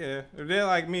 Yeah, if they're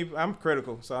like me, I'm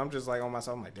critical, so I'm just like on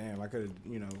myself. I'm like, damn, I could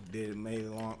have, made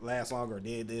it last longer, or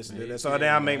did this and did that. So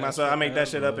then I make that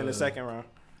shit up in the second round.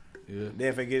 Yeah. Then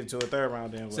if it get to a third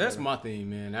round, then So that's my thing,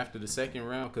 man. After the second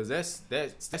round, because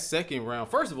that second round.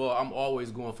 First of all, I'm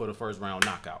always going for the first round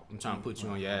knockout. I'm trying to put you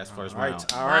on your ass first round.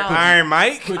 All right, Iron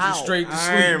Mike. Put you straight to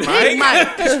Iron sleep. Big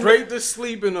Mike. Straight to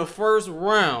sleep in the first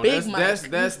round. Big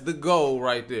That's the goal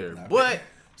right there. But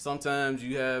sometimes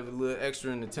you have a little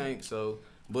extra in the tank, so.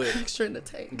 But Extra in the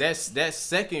tank. that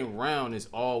second round is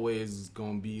always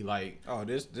gonna be like, Oh,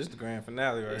 this the grand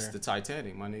finale right it's here. the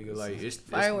Titanic, my nigga. Like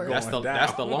Fireworks.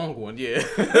 that's the long one, yeah.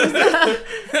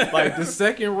 Like the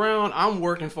second round, I'm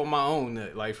working for my own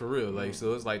nut, like for real. Like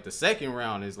so, it's like the second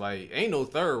round is like ain't no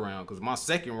third round because my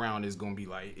second round is gonna be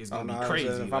like it's gonna be crazy.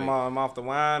 If like, I'm off the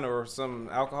wine or some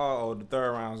alcohol, the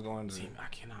third round is going to. I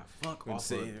cannot fuck off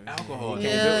see, of alcohol. I can't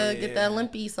Yeah, do it. get that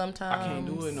limpy sometimes. I can't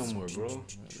do it no more, bro.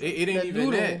 It ain't That even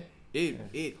noodle. that.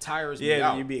 It tires me Yeah,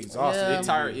 out. you be exhausted.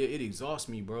 Yeah. It exhausts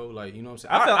me, bro. Like you know what I'm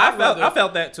saying. I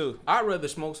felt that too. I'd rather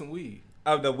smoke some weed.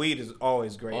 The weed is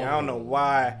always great. I don't know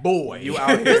why Boy. you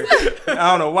out here. I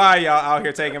don't know why y'all out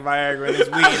here taking Viagra and this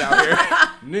weed out here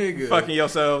Nigga. fucking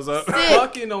yourselves up.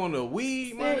 Fucking on the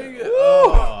weed, my nigga.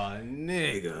 Oh,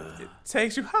 nigga.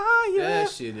 Takes you higher. That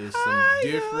shit is some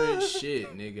different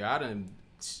shit, nigga.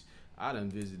 I done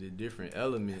visited different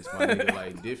elements, my nigga,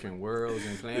 like different worlds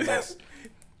and planets.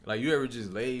 Like, you ever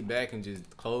just lay back and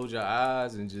just close your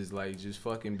eyes and just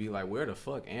fucking be like, where the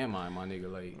fuck am I, my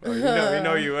nigga? Like, Oh, you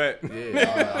know you at.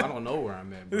 yeah, I don't know where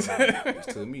I'm at, bro. It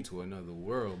took me to another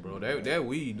world, bro. That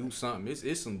weed do something.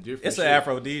 It's some different It's shit. an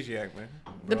aphrodisiac, man.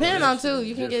 Depending on too, shit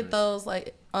you can different. get those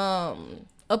like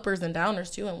uppers and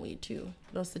downers too in weed too.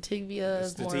 Those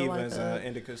sativias, more like Sativas,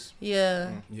 indicas.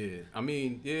 yeah. Yeah, I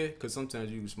mean, yeah, because sometimes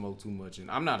you can smoke too much,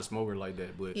 and I'm not a smoker like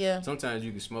that, but Yeah. sometimes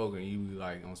you can smoke and you be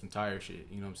like on some tired shit,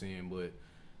 you know what I'm saying? But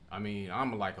I mean,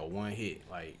 I'm like a one hit,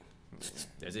 like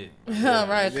that's it.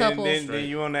 Right, a couple. Then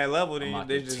you on that level, I'm then about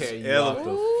they to just tear you ele- out the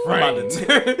I'm about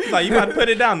frame. to like you about to put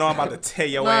it down. No, I'm about to tear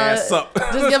your ass up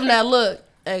Just give them that look.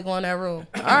 Hey, go in that room.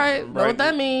 All right, know what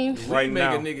that means. right Make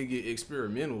now. a nigga get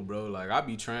experimental, bro. Like I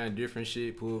be trying different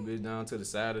shit, pull a bitch down to the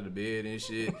side of the bed and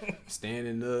shit,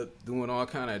 standing up, doing all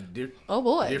kind of Oh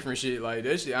boy. different shit. Like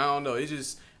that shit, I don't know. It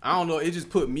just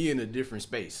put me in a different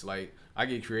space. Like I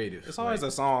get creative. It's always like,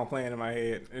 a song playing in my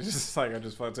head. It's just like I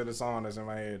just fuck to the song that's in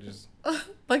my head. Just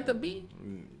Like the beat.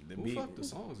 the who beat. fuck the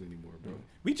songs anymore, bro?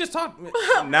 We just talked.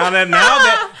 now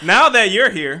that you're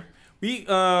here, we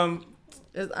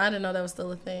I didn't know that was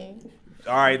still a thing.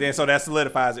 All right, then so that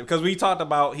solidifies it because we talked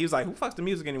about. He was like, "Who fucks the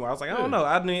music anymore?" I was like, "I don't know.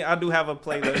 I do have a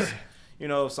playlist,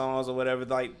 of songs or whatever.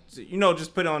 Like,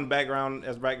 just put it on background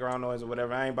as background noise or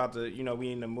whatever. I ain't about to,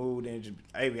 we in the mood and just,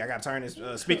 hey, I gotta turn this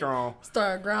speaker on."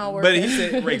 Start groundwork. But he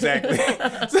said exactly.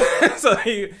 so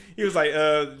he was like,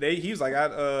 he was like,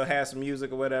 I had some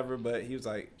music or whatever, but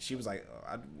she was like,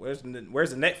 where's the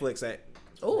Netflix at?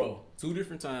 Ooh. Bro, 2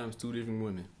 different times, 2 different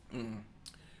women.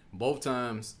 Both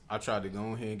times I tried to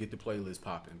go ahead and get the playlist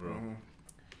popping, bro.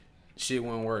 Shit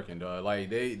wasn't working, dog. Like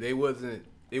they wasn't.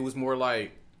 It was more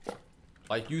like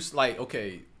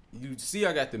okay. You see,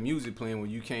 I got the music playing when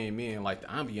you came in, like the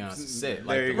ambiance is set.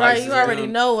 Like the Right, lights you is already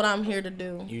dim. know what I'm here to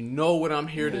do. You know what I'm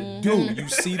here to do. You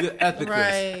see the ethicals.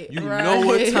 Right, you right. know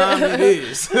what time it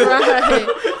is.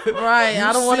 Right.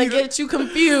 I don't want to see get you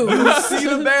confused. You see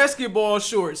the basketball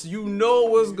shorts. You know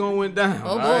what's going down.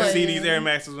 Oh, all I boy. see these Air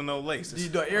Maxes with no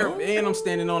laces. And I'm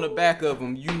standing on the back of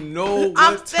them. You know what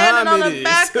I'm standing time on it the is.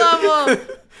 back of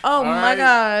them. Oh my right.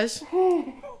 gosh.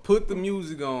 Put the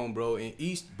music on, bro. And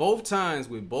both times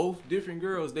with both different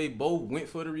girls, they both went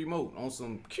for the remote on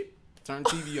some. turn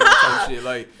TV on type shit.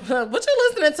 Like, what you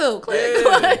listening to? Click.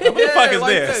 What the fuck is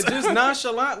this? That, just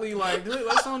nonchalantly, like,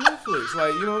 that's on Netflix.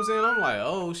 Like, you know what I'm saying? I'm like,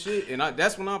 oh shit, and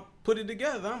that's when I put it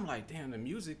together. I'm like, damn, the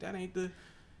music that ain't the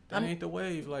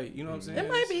wave. Like, you know what I'm saying? It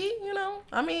might be, you know.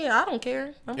 I mean, I don't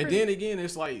care. Then again,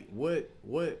 it's like what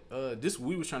this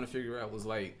we was trying to figure out was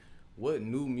like what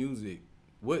new music.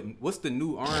 What's the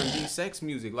new R&B sex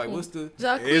music? Like, what's the...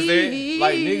 Is it?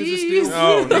 Like, niggas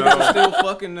are still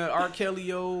fucking the R.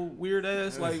 Kelly old weird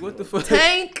ass. Like, what the fuck?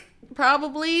 Tank,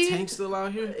 probably. Tank still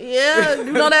out here? Yeah,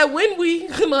 you know that when we,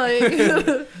 like...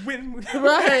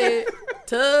 Right.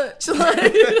 Touch,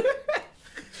 like...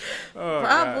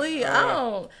 probably.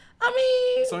 I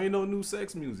mean... So ain't no new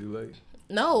sex music, like...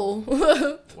 No.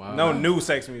 Wow. No new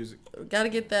sex music. Gotta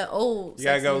get that old. You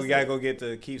gotta go get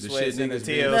the Keep Sweats and the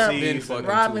TLC,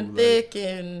 Robin Thicke,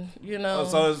 and you know.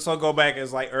 So go back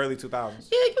as like early 2000s.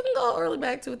 Yeah, you can go early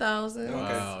back 2000.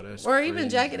 Wow, that's or crazy. even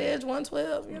Jagged Edge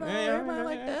 112. You know, everybody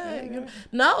like that. You know?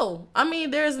 No, I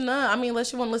mean there's none. I mean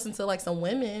unless you want to listen to like some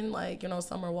women, like you know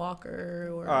Summer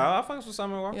Walker or. I fucks with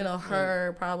Summer Walker. You know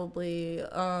her probably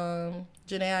Janae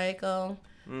Aiko.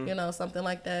 You know something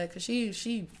like that because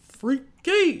she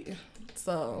freaky.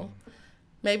 So.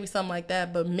 Maybe something like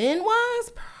that, but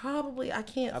men-wise, probably I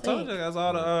can't. I told you that's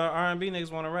all the R&B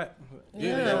niggas want to rap.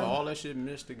 Yeah, all that shit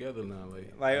meshed together now.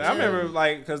 Like I remember,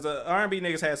 like, because the R&B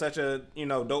niggas had such a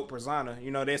dope persona.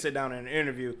 You know, they sit down in an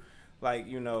interview, like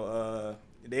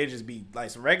they just be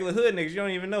like some regular hood niggas. You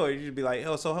don't even know it. You just be like,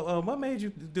 oh, so what made you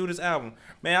do this album?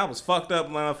 Man, I was fucked up,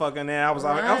 motherfucker. And I was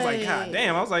like, God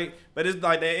damn. I was like, but it's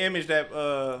like that image that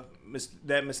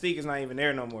that Mystique is not even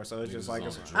there no more. So it's just like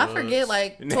I forget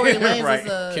like Tory Lanez right.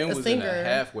 is Kim a was singer. In a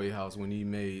halfway house when he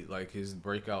made like his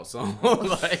breakout song.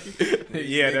 Like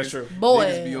yeah, that's true.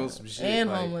 Boy, be on some shit, and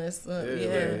like, homeless. Yeah,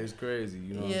 it's crazy.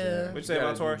 You know. What I'm saying? What you say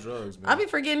about Tory? Drugs, I be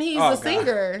forgetting he's a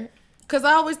singer. Cause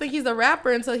I always think he's a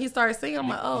rapper until he started singing. I'm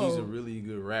like, oh, he's a really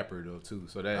good rapper though too.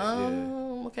 So that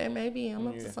okay, maybe I'm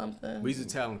up to something. But he's a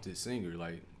talented singer.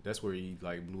 Like that's where he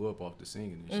like blew up off the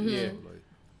singing and shit. Mm-hmm. So, like,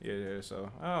 yeah. So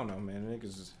I don't know, man.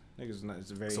 Niggas not.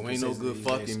 It's very. So ain't no good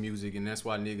fucking music, and that's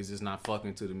why niggas is not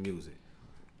fucking to the music.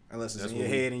 Unless it's in your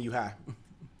head and you high.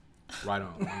 Right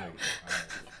on. Right.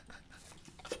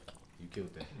 You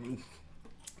killed that.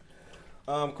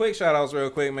 Quick shout outs real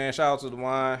quick, man. Shout out to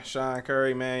Dwan, Sean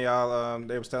Curry, man. Y'all,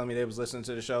 they was telling me they was listening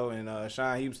to the show, and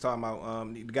Sean, he was talking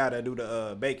about the guy that do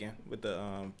the bacon with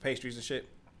the pastries and shit.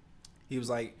 He was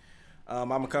like, I'm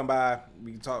gonna come by,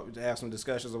 we can talk, have some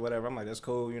discussions or whatever. I'm like, that's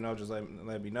cool, you know, just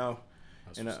let me know.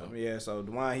 And yeah, so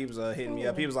Dwan, he was hitting me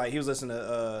up. He was like, he was listening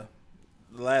to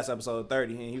the last episode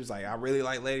 30, and he was like, I really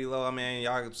like Lady Low. I mean,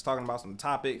 y'all was talking about some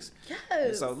topics.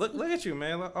 Yes. So look at you,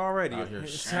 man. Already.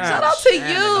 Shout out to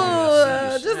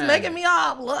you. Just making me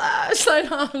all blush. Like,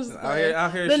 out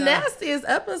here the nastiest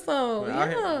episode.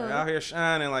 Out here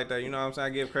shining like that. You know what I'm saying? I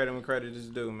give credit when credit is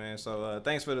due, man. So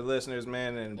thanks for the listeners,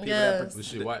 man, and people that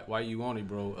shit, why you on it,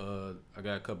 bro? I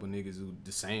got a couple niggas who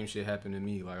the same shit happened to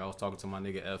me. Like I was talking to my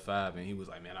nigga F5, and he was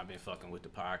like, man, I've been fucking with the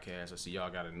podcast. I see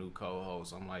y'all got a new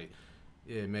co-host. I'm like,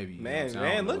 yeah, maybe. Man,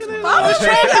 look at that. All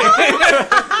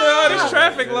this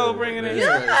traffic low bringing in.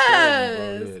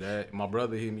 Yes. Yeah, my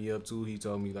brother hit me up too. He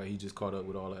told me like he just caught up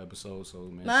with all the episodes. So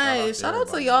man, nice. Shout out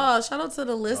to y'all. Shout out to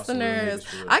the listeners.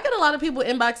 I get a lot of people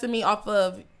inboxing me off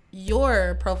of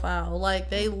your profile.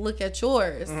 Like they look at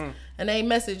yours and they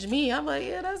message me. I'm like,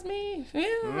 yeah, that's me.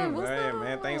 Yeah, what's up?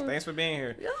 Man, thanks for being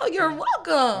here. Yo, you're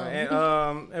welcome.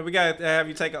 And we got to have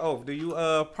you take an oath. Do you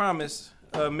promise?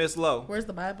 Miss Low. Where's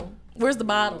the Bible? Where's the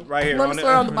bottle? Right here. Let me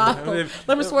swear on the bottle.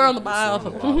 Let me swear on the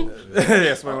bottle.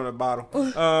 Yeah, swear on the bottle.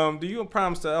 Do you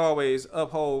promise to always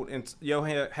uphold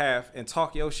your half and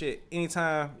talk your shit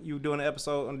anytime you doing an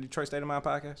episode on the Detroit State of Mind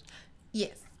podcast?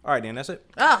 Yes. All right, then. That's it.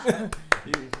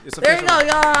 It's there you go,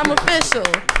 y'all. I'm official.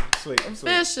 Sweet. I'm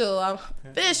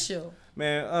official.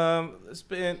 Man,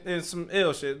 it's some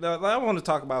ill shit. Like, I want to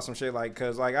talk about some shit, like,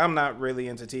 because, like, I'm not really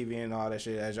into TV and all that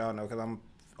shit, as y'all know, because I'm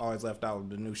always left out of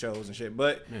the new shows and shit.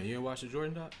 But man, you didn't watch the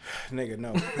Jordan doc? Nigga,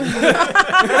 no.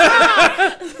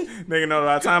 Nigga, no.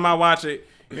 By the time I watch it,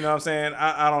 you know what I'm saying?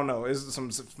 I don't know. It's some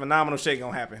phenomenal shit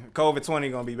gonna happen.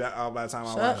 COVID-20 gonna be out by the time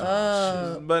I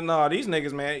watch it. But no, these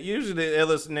niggas, man. Usually the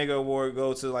illest nigga award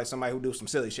goes to like somebody who do some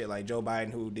silly shit, like Joe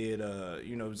Biden, who did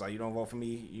it's like, you don't vote for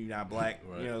me, you not black.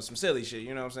 Right. You know, some silly shit.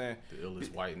 You know what I'm saying? The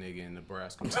illest white nigga in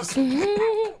Nebraska. so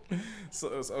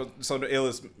the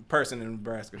illest person in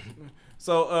Nebraska.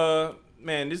 So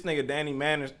man, this nigga Danny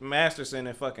Masterson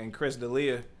and fucking Chris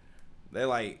D'Elia. They're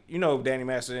like, you know, Danny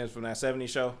Masterson is from that 70s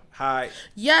show, Hyde.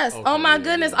 Yes. Okay, oh my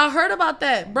goodness, I heard about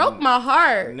that. Broke my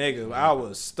heart. Nigga, I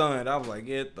was stunned. I was like,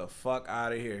 get the fuck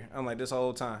out of here. I'm like, this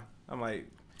whole time. I'm like,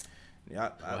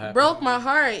 yeah, broke my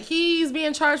heart. He's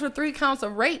being charged with 3 counts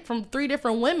of rape from 3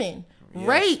 different women. Yes.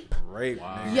 Rape.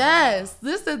 Wow. Yes,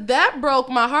 that broke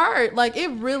my heart. Like, it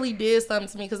really did something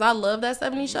to me because I love that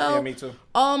 70s show. Yeah, me too.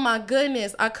 Oh my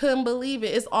goodness, I couldn't believe it.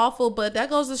 It's awful, but that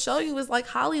goes to show you it's like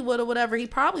Hollywood or whatever. He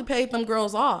probably paid them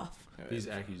girls off. These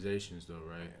accusations, though,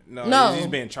 right? No, he's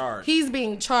being charged. He's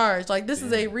being charged. Like, this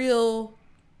is a real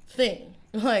thing.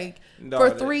 Like, for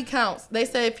 3 counts. They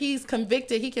say if he's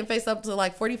convicted, he can face up to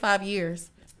like 45 years.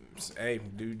 Hey,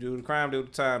 do the crime, do the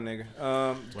time,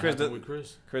 nigga.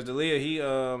 Chris D'Elia, he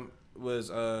was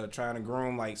trying to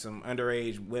groom like some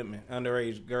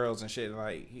underage girls and shit.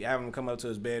 Like, he having them come up to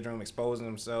his bedroom, exposing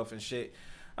himself and shit.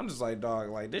 I'm just like, dog,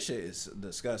 like, this shit is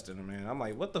disgusting, man. I'm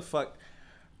like, what the fuck?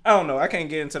 I don't know. I can't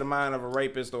get into the mind of a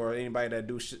rapist or anybody that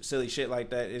do silly shit like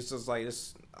that. It's just like,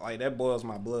 it's like that boils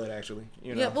my blood, actually.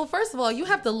 You know? Yeah, well, first of all, you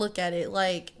have to look at it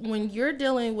like when you're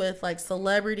dealing with like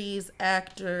celebrities,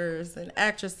 actors, and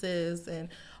actresses, and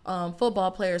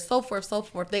football players, so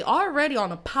forth. They already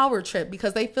on a power trip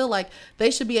because they feel like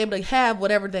they should be able to have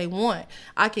whatever they want.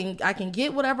 I can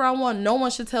get whatever I want. No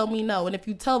one should tell me no. And if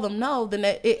you tell them no, then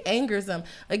it angers them.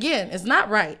 Again, it's not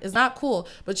right. It's not cool.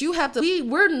 But you have to.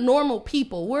 We're normal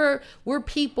people. We're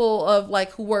people of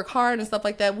like who work hard and stuff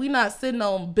like that. We're not sitting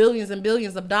on billions and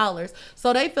billions of dollars.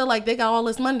 So they feel like they got all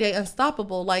this money. They're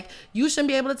unstoppable. Like, you shouldn't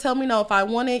be able to tell me no. If I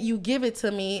want it, you give it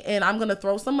to me, and I'm gonna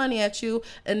throw some money at you,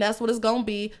 and that's what it's gonna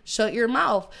be. Shut your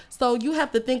mouth. So you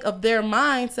have to think of their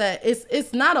mindset.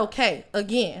 It's not okay,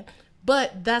 again,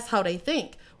 but that's how they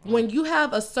think. When you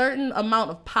have a certain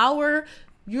amount of power,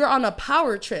 you're on a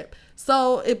power trip.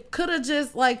 So it could have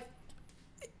just like,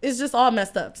 it's just all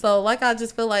messed up. So like, I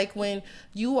just feel like when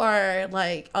you are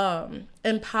like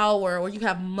in power or you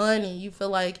have money, you feel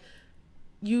like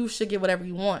you should get whatever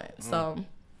you want. So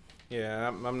yeah,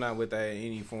 I'm not with that in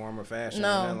any form or fashion. No,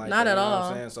 or nothing like not that, at you know all.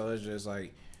 What I'm saying? So it's just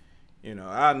like, you know,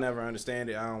 I'll never understand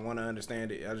it. I don't want to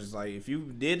understand it. I just like, if you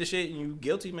did the shit and you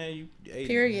guilty, man,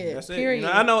 period. That's it. Period.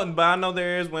 You know, but I know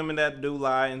there is women that do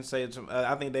lie and say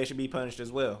I think they should be punished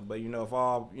as well. But you know, if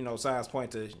all signs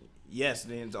point to yes,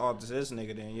 then it's all to this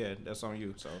nigga, then yeah, that's on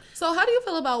you. So how do you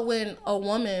feel about when a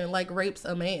woman like rapes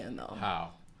a man though?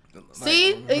 How?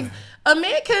 See, a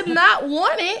man could not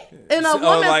want it, and a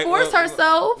woman forced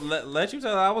herself. Let you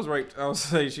tell her I was raped. I was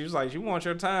say she was like, you want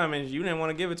your time, and you didn't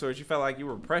want to give it to her. She felt like you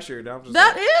were pressured.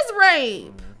 That is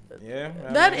rape. Yeah,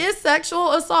 that is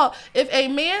sexual assault. If a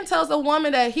man tells a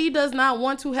woman that he does not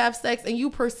want to have sex, and you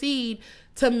proceed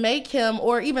to make him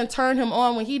or even turn him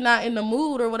on when he's not in the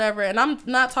mood or whatever, and I'm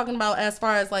not talking about as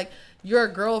far as like your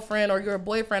girlfriend or your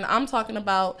boyfriend. I'm talking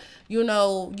about, you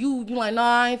like, no,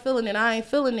 I ain't feeling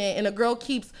it. And a girl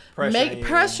keeps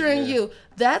pressuring you.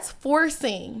 That's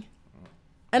forcing.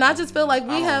 And I just feel like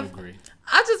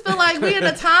I just feel like we in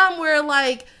a time where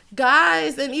like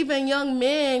guys and even young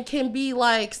men can be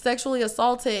like sexually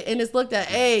assaulted, and it's looked at,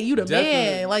 hey, you the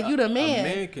man. Like, you the man.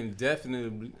 A man can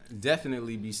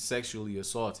definitely be sexually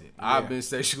assaulted. Yeah. I've been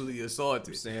sexually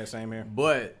assaulted. Same here.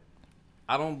 But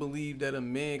I don't believe that a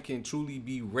man can truly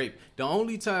be raped. The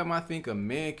only time I think a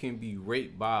man can be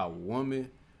raped by a woman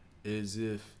is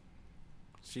if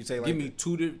she say like, give me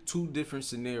two different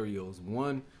scenarios.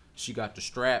 One, she got the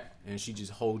strap and she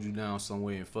just hold you down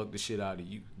somewhere and fuck the shit out of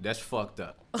you. That's fucked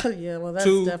up. Oh yeah, well that's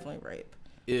definitely rape.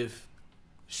 If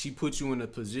she puts you in a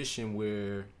position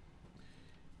where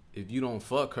if you don't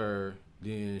fuck her,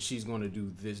 then she's gonna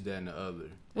do this, that, and the other.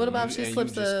 What about if she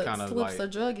slips a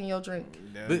drug in your drink?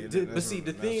 But see,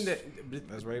 the thing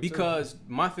because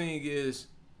my thing is,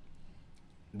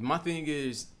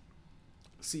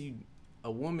 see,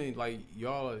 a woman like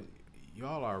y'all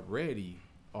are ready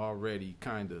already,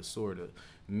 kind of, sort of.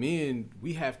 Men,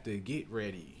 we have to get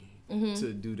ready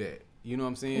to do that. You know what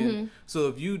I'm saying? Mm-hmm. So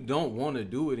if you don't want to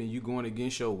do it and you going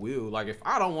against your will, like if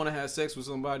I don't want to have sex with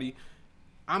somebody,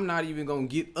 I'm not even gonna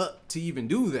get up to even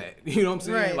do that. You know what I'm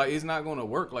saying? Right. Like, it's not gonna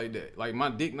work like that. Like, my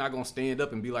dick not gonna stand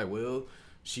up and be like, well,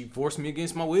 she forced me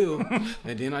against my will,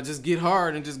 and then I just get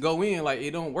hard and just go in. Like,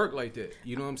 it don't work like that.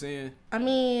 You know what I'm saying? I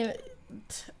mean,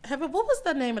 what was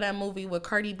the name of that movie with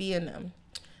Cardi B in them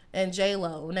and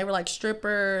J-Lo, and they were like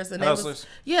strippers, and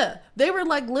they were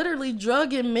like literally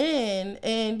drugging men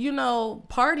and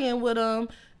partying with them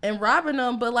and robbing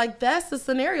them. But like, that's the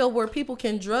scenario where people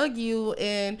can drug you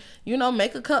and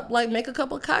make a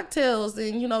couple cocktails,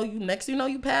 and next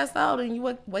you pass out and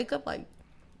you wake up like,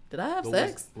 did I have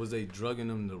sex? Was they drugging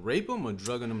them to rape them or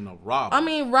drugging them to rob them? I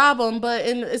mean, rob them, but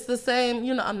it's the same.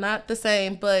 You know, I'm not the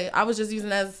same, but I was just using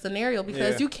that as a scenario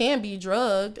because you can be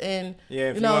drugged and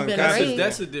been raped.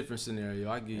 That's a different scenario.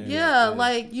 I get you. Yeah,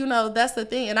 like that's the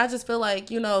thing, and I just feel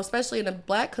like especially in the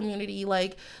Black community,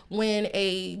 like when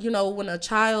a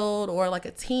child or like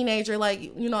a teenager,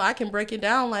 like I can break it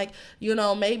down, like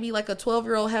maybe like a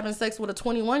 12-year-old having sex with a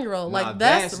 21-year-old, like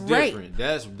that's rape. Different.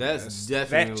 That's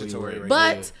definitely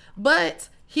rape. But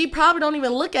he probably don't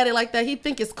even look at it like that. He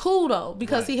think it's cool though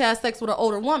because he has sex with an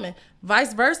older woman.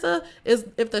 Vice versa is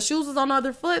if the shoes is on the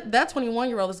other foot, that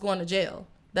 21-year-old is going to jail.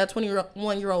 That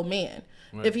 21-year-old man.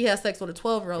 Right. If he has sex with a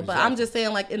 12-year-old. Exactly. But I'm just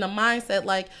saying, like, in the mindset,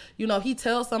 like, he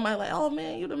tells somebody, like, oh,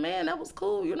 man, you the man. That was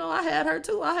cool. I had her,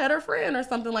 too. I had her friend or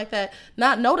something like that.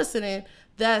 Not noticing it,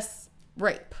 that's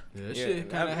rape. Yeah, that shit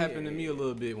kind of happened to me a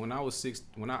little bit when I was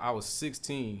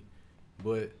 16.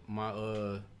 But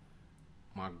my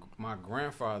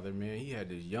grandfather, man, he had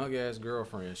this young-ass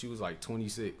girlfriend. She was, like,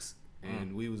 26.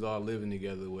 And we was all living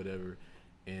together or whatever.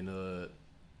 And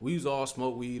we was all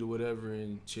smoke weed or whatever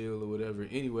and chill or whatever.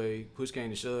 Anyway, push came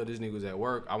to shove. This nigga was at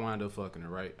work. I wound up fucking her,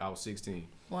 right? I was 16.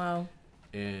 Wow.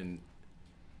 And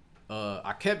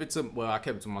I kept it to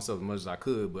myself as much as I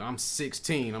could, but I'm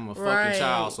 16. I'm a fucking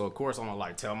child. So, of course, I'm going to,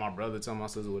 like, tell my brother, tell my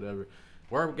sister, whatever.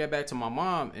 Word got back to my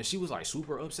mom, and she was, like,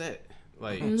 super upset.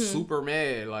 Like, super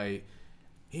mad. Like,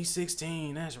 he's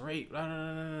 16. That's rape. Blah, blah,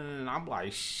 blah, blah. And I'm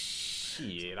like,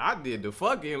 shit, I did the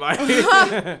fucking, like,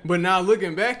 but now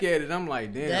looking back at it, I'm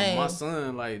like, damn, my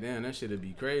son, like, damn, that shit'd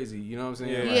be crazy. You know what I'm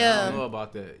saying? Like, I don't know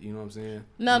about that. You know what I'm saying?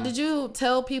 Now, did you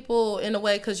tell people in a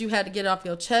way because you had to get it off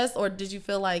your chest, or did you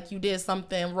feel like you did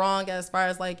something wrong as far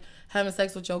as, like, having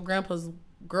sex with your grandpa's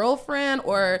girlfriend,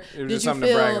 or did you something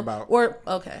feel to brag about? Or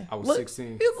okay, I was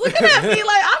 16. He's looking at me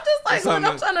like I'm just like, look,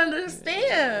 I'm trying to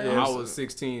understand. Yeah, I was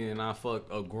 16 and I fucked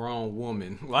a grown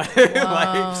woman. Like,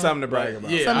 like something to brag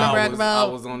about. Yeah, something to brag about.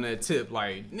 I was on that tip,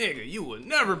 like, nigga, you would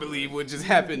never believe what just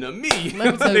happened to me.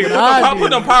 Nigga, I'll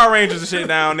put them Power Rangers and shit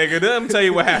down, nigga. Let me tell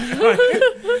you what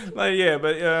happened. Like yeah,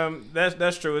 but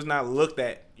that's true. It's not looked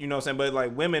at. You know what I'm saying? But,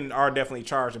 like, women are definitely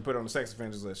charged and put on the sex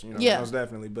offenders list. Most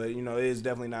definitely. But, it is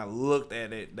definitely not looked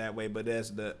at it that way. But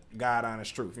that's the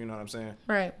God-honest truth. You know what I'm saying?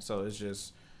 Right. So, it's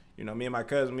just, me and my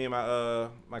cousin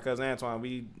Antoine,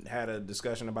 we had a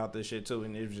discussion about this shit, too.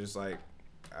 And it was just, like,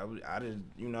 I did,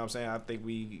 you know what I'm saying? I think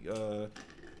we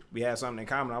had something in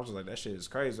common. I was like, that shit is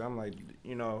crazy. I'm like,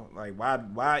 like,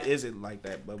 why is it like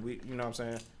that? But we, you know what I'm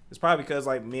saying? It's probably because,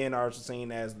 like, men are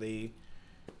seen as the...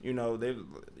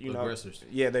 aggressors.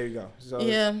 Yeah, there you go.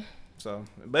 So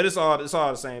but it's all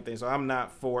the same thing. So I'm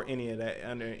not for any of that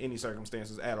under any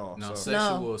circumstances at all. No,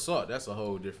 sexual assault, that's a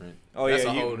whole different. That's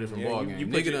a whole different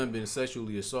ballgame. Nigga done been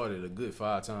sexually assaulted a good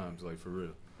 5 times, like for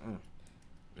real.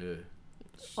 Yeah.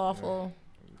 Awful.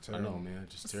 I know, man.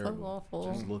 Just terrible. So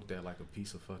awful. Just looked at like a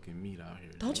piece of fucking meat out here.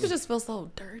 Don't you just feel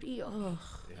so dirty? Ugh.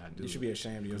 Yeah, I do. You should be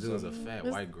ashamed of yourself. It was a fat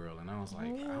white girl, and I was like,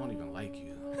 I don't even like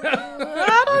you.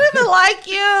 I don't even like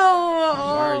you.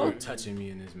 Why are you touching me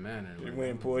in this manner? You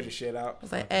went and poured your shit out. I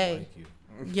was like, hey,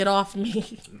 get off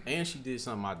me. And she did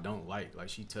something I don't like. Like,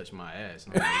 she touched my ass.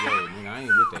 And I'm like, yo, nigga, I ain't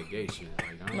with that gay shit.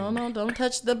 Like, no, don't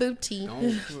touch the booty.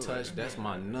 Don't touch. That's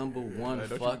my number one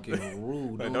fucking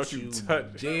rule. Don't you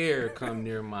dare come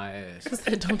near my ass. I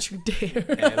said, don't you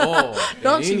dare. At all.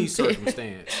 In any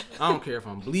circumstance. I don't care if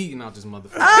I'm bleeding out this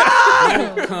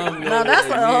motherfucker. Don't come near now that's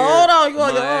hold on, you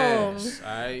on your own.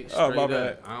 Alright, straight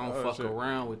up. I don't fuck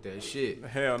around with that shit.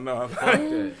 Hell no. Fuck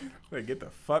that. Wait, get the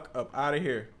fuck up out of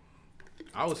here.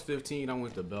 I was 15. I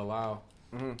went to Belle Isle,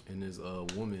 and this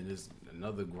woman, this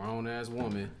another grown ass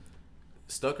woman,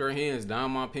 stuck her hands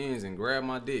down my pants and grabbed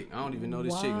my dick. I don't even know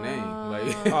this chick name.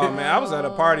 Like, oh man, I was at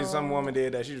a party. Some woman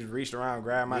did that. She just reached around,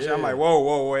 grabbed my shit. I'm like,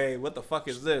 whoa, wait, what the fuck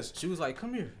is this? She was like,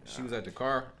 come here. She was at the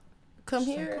car. Come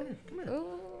here.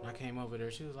 I came over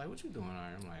there. She was like, what you doing out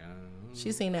here? I'm like,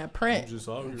 she seen that print. I'm just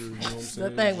out here, you know what I'm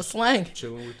saying? That thing was slang.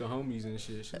 Chilling with the homies and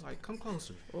shit. She was like, come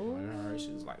closer. Like, all right.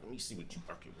 She was like, let me see what you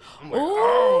fucking with. I'm like,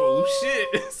 oh,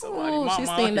 shit. Somebody,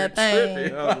 she's seen that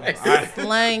thing. Like,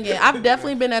 slanging. I've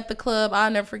definitely been at the club.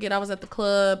 I'll never forget. I was at the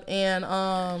club and,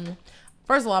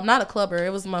 first of all, I'm not a clubber.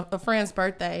 It was a friend's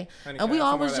birthday, and we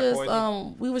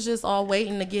was just all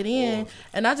waiting to get in,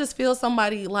 and I just feel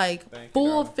somebody like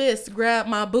full fist grab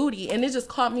my booty, and it just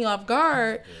caught me off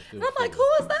guard, and I'm like, who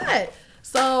is that?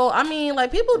 So I mean,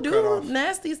 like people do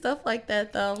nasty stuff like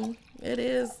that though. It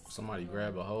is. Somebody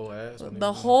grabbed a whole ass.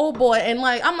 The whole boy, and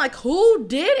like I'm like, who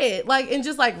did it? Like and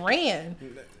just like ran.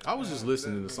 I was just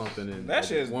listening to something, and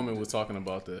that woman was talking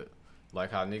about that. Like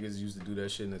how niggas used to do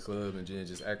that shit in the club and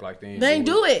just act like they ain't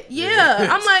do it. Yeah.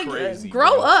 I'm like, crazy,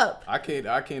 grow up. I can't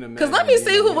imagine. Because let me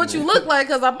see what you look like,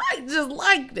 because I might just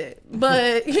like it.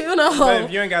 But, you know. But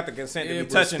if you ain't got the consent to be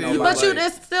touching nobody. But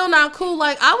it's still not cool.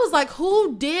 Like, I was like,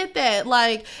 who did that?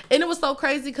 Like, and it was so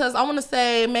crazy because I want to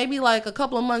say maybe like a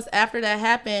couple of months after that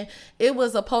happened, it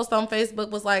was a post on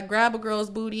Facebook was like, grab a girl's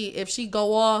booty. If she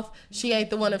go off, she ain't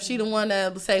the one. If she the one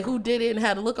that say who did it and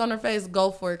had a look on her face, go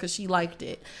for it because she liked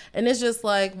it. And it's just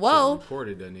like, whoa.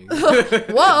 Reported that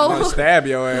nigga. Whoa. I'm gonna stab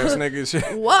your ass,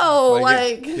 nigga. Whoa,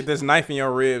 like get this knife in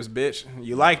your ribs, bitch.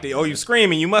 You liked it. Oh, you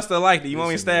screaming. You must have liked it. You want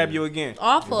me to stab you again.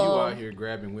 Awful. If you out here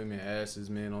grabbing women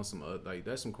asses, man, on some like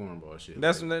that's some cornball shit.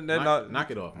 That's like, knock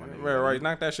it off, my nigga. Right.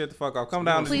 Knock that shit the fuck off. Come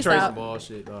down to Detroit.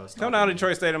 Come down to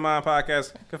Detroit State of Mind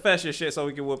podcast. Confess your shit so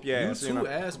we can whoop your ass. You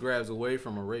ass grabs away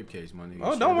from a rape case, my nigga.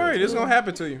 Oh, don't worry. This is gonna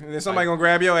happen to you. And then somebody gonna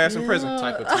grab your ass in prison.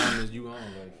 Type of time is you on?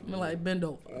 Like bend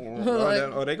over.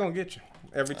 Oh, they gonna get you.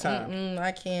 Every time.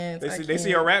 I can't. They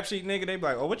see a rap sheet, nigga. They be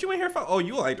like, "Oh, what you in here for? Oh,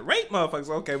 you like to rape motherfuckers?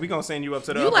 Okay, we gonna send you up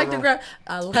to the. You like room. To grab?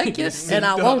 I like it, and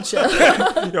I want you.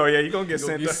 Oh yeah, you gonna get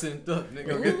sent up,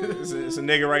 nigga. It's a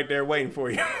nigga right there waiting for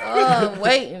you.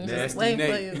 Waiting, just waiting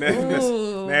for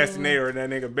you. Nasty Nate or that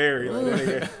nigga Barry. Like,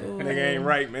 that nigga ain't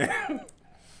right, man.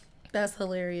 That's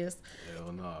hilarious.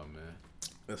 Hell no, man.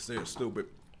 That's still stupid.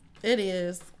 It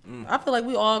is. I feel like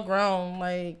we all grown.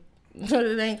 Like.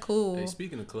 It ain't cool. Hey,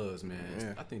 speaking of clubs,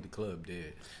 man, I think the club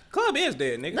dead. Club is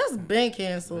dead, nigga. That's been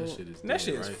canceled. That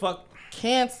shit is fucked.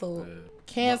 Canceled.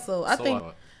 Canceled. I think.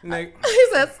 Nigga. He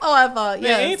said, so I thought,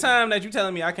 yeah. Anytime that you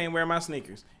telling me I can't wear my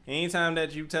sneakers, anytime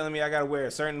that you telling me I gotta wear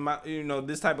a certain,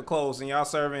 this type of clothes, and y'all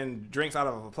serving drinks out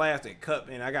of a plastic cup,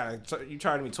 and you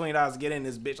charging me $20 to get in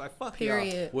this bitch, like fuck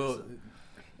period. Y'all. Well,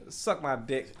 suck my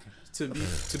dick. To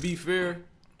be fair,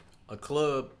 a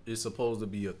club is supposed to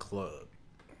be a club.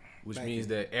 Which means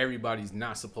that everybody's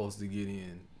not supposed to get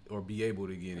in or be able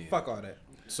to get in. Fuck all that.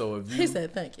 So if you, he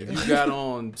said thank you. If you got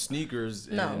on sneakers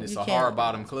and it's a hard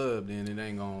bottom club, then it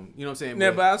ain't gonna, you know what I'm saying? Yeah,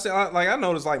 but I say I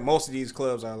noticed like most of these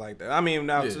clubs are like that. I mean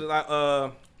now,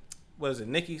 what is it,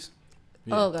 Nicky's?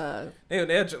 Yeah. Oh God.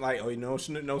 They're just like, no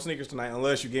sneakers tonight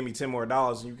unless you give me $10 more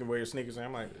and you can wear your sneakers. And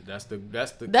I'm like, that's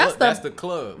the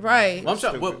club, right? I'm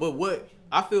trying, but what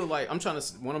I feel like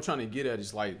what I'm trying to get at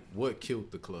is like what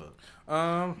killed the club.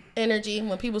 Energy,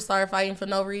 when people start fighting for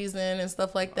no reason and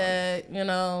stuff like that,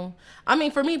 I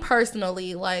mean, for me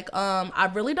personally, like,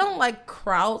 I really don't like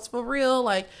crowds for real.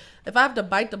 Like, if I have to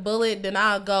bite the bullet, then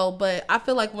I'll go. But I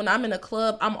feel like when I'm in a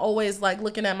club, I'm always like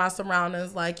looking at my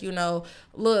surroundings, like,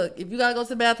 look, if you gotta go to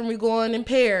the bathroom, we going in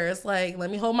pairs. Like,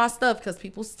 let me hold my stuff because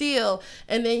people steal.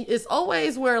 And then it's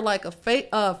always where like a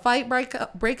fight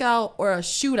breakout or a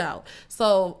shootout.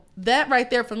 So that right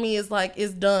there for me is like,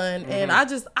 it's done. Mm-hmm. And I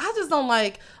just don't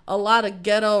like a lot of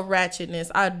ghetto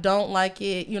ratchetness. I don't like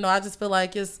it. I just feel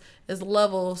like it's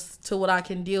levels to what I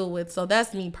can deal with. So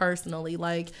that's me personally.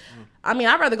 Like, I mean,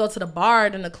 I'd rather go to the bar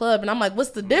than the club. And I'm like, what's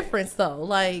the difference though?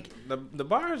 Like, the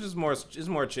bar is just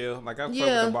more chill. Like, I fuck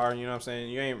with the bar, you know what I'm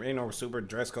saying? You ain't no super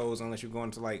dress codes unless you're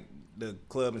going to like the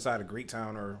club inside of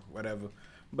Greektown or whatever.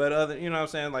 But other, you know what I'm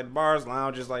saying? Like bars,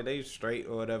 lounges, like they straight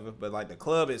or whatever. But like the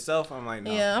club itself, I'm like,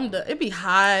 no. Yeah, I'm done. It be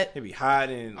hot.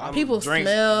 And people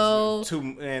smell.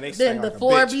 They then the like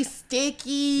floor be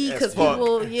sticky because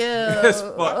people,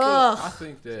 I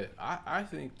think that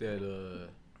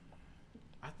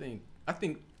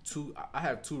I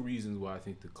have two reasons why I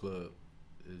think the club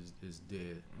is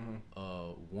dead.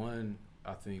 Mm-hmm. One,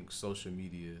 I think social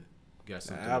media.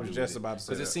 I was just about to say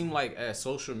that. Because it seemed like as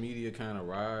social media kind of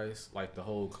rise, like the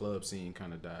whole club scene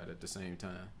kind of died at the same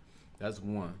time. That's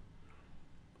one.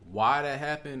 Why that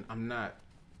happened, I'm not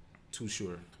too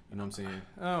sure. You know what I'm saying?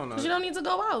 I don't know. Because you don't need to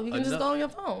go out. You can just go on your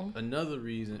phone. Another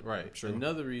reason, right. True.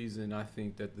 Another reason I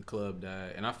think that the club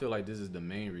died, and I feel like this is the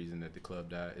main reason that the club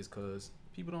died, is because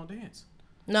people don't dance.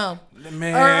 No.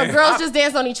 Man. Or girls just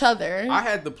dance on each other. I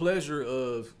had the pleasure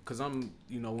of, because I'm,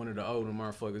 one of the older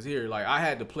motherfuckers here, like, I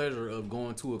had the pleasure of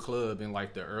going to a club in,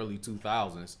 like, the early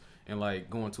 2000s. And like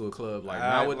going to a club like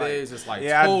nowadays, it's like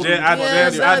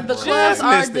the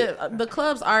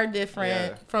clubs are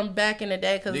different from back in the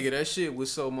day. Cause nigga, that shit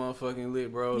was so motherfucking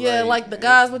lit, bro. Yeah, like the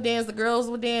guys would dance, the girls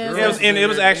would dance. It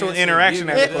was actual interaction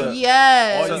at the club.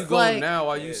 Yes. All you go now,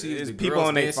 all you see is the people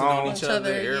on their phone, on each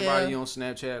other. Everybody on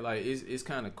Snapchat, like it's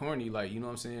kind of corny, like you know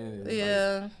what I'm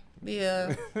saying?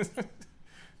 Yeah.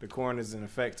 The corn is in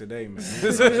effect today, man.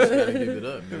 Just gotta give it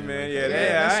up, man.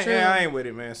 I ain't with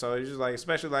it, man. So it's just like,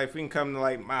 especially like if we can come to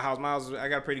like my house, I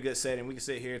got a pretty good setting. We can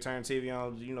sit here, turn TV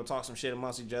on, talk some shit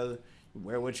amongst each other,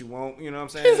 wear what you want. You know what I'm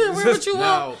saying? Wear what you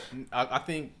want. Now, I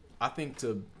think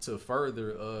to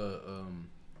further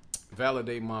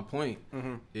validate my point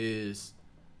is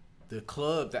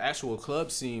the actual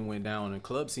club scene went down and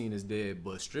club scene is dead,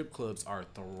 but strip clubs are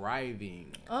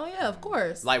thriving. Oh yeah, of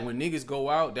course. Like when niggas go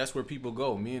out, that's where people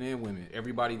go, men and women.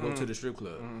 Everybody go to the strip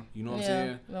club. You know what I'm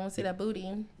saying? I want to see that booty.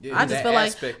 Yeah, I just feel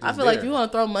like you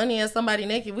want to throw money at somebody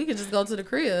naked, we could just go to the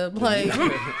crib. Like,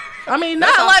 I mean,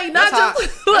 not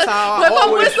just if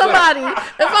I'm with somebody.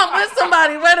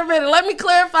 Wait a minute, let me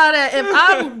clarify that. If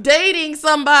I'm dating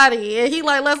somebody and he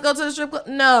like, let's go to the strip club,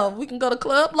 no, we can go to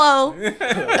Club Low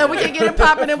and we can get it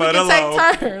popping and we can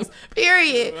take turns.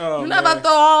 Period. You're not about to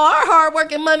throw all our hard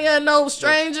working money at no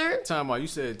stranger. Time out, you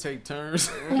said take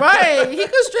turns. Right, he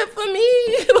could strip for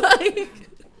me. Like.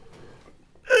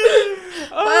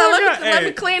 Let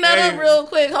me clean that up real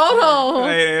quick. Hold on.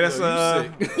 Hey,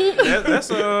 that's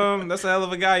a hell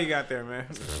of a guy you got there, man.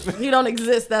 He don't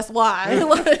exist. That's why.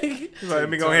 Let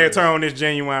me go ahead and turn on this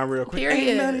Genuine real quick. Period.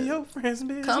 Ain't none of your friends'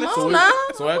 business. Come on now.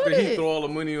 So after he throw all the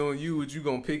money on you, you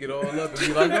gonna pick it all up and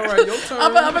be like, all right, your turn.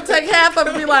 I'm gonna take half of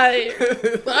it and be like,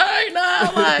 all right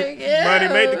now, like, yeah.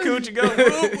 Money made the coochie go.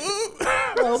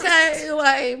 Okay,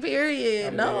 like,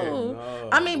 period. No.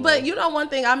 I mean, but you know one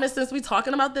thing I miss since we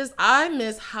talking about this, I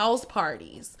miss house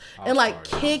parties and like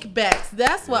kickbacks.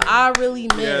 That's what I really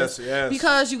miss. Yes.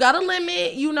 Because you got a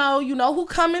limit, you know who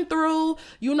coming through,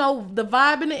 you know the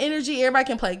vibe and the energy. Everybody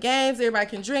can play games, everybody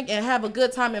can drink and have a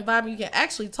good time and vibe. And you can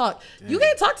actually talk. Damn. You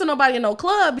can't talk to nobody in no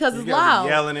club because it's loud.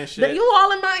 Yelling and shit. You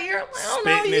all in my ear. Like, I don't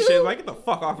know you. And shit. Like, get the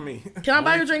fuck off me. Can I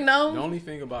buy you a drink? No. The only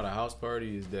thing about a house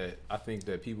party is that I think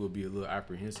that people would be a little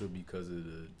apprehensive because of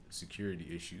the security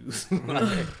issues.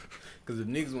 Because if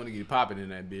niggas want to get popping in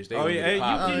that bitch, they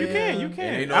you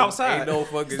can. Ain't outside. No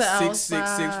fucking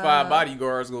 6'6", 6'5"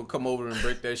 bodyguards gonna come over and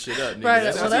break that shit up. Nigga. Right.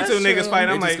 That's two niggas fighting.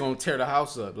 I'm just like, gonna tear the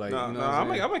house up. Like, I'm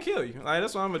gonna kill you. Like,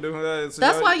 that's what I'm gonna do.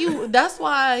 That's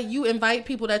why you invite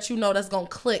people that you know that's gonna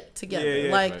click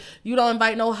together. You don't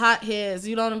invite no hotheads.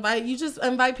 You just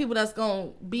invite people that's gonna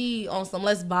be on some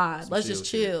let's vibe. Let's just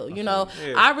chill. You know,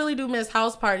 I really do miss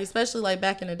house parties, especially like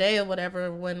back in the day or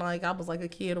whatever when like I was like a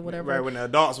kid or whatever. Right, when the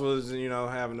adults was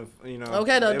having the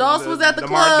Okay, the adults was at the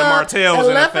club. The Martells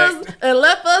and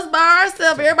left us by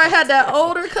ourselves. Everybody had that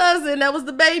older cousin that was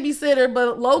the babysitter,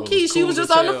 but low key she was just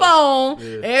on the phone.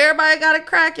 Yeah. Everybody got it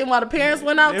cracking while the parents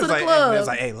went out to the club. It was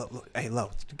like, hey,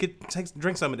 look,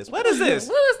 drink some of this. What is this?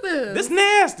 What is this? This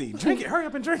nasty. Drink it. Hurry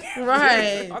up and drink it.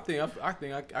 Right. I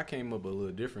think I came up a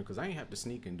little different because I ain't have to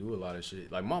sneak and do a lot of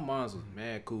shit. Like my mom's was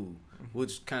mad cool,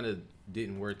 which kind of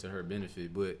didn't work to her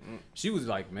benefit, but she was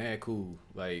like mad cool.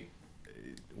 Like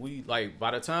we like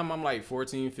by the time I'm like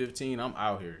 14, 15, I'm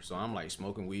out here. So I'm like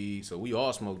smoking weed. So we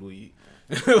all smoked weed.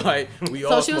 Like we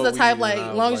all. So she was the type like,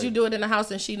 as long as you do it in the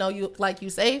house and she know you like you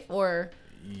safe or.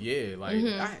 Yeah, like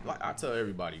I tell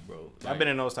everybody, bro. Like, I've been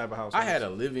in those type of houses. I had a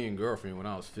live-in girlfriend when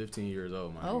I was 15 years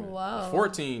old. Wow.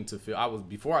 14 to I was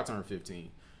before I turned 15.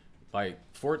 Like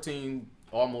 14.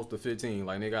 Almost to 15,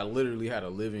 like nigga, I literally had a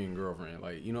living girlfriend.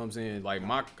 Like, you know what I'm saying? Like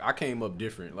I came up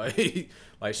different. Like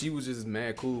she was just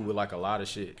mad cool with like a lot of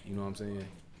shit. You know what I'm saying?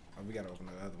 Oh, we gotta open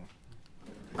the other one.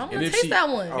 I'm gonna taste that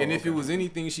one. And if it was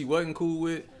anything she wasn't cool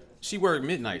with, she worked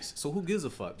midnights. So who gives a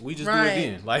fuck? We just do it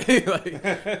again. Like.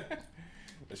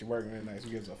 She working midnights. Who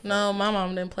gives a fuck? No, my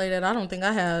mom didn't play that. I don't think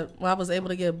I was able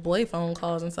to get boy phone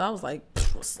calls, and so I was like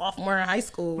sophomore in high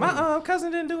school. My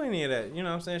cousin didn't do any of that. You know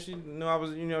what I'm saying? She knew I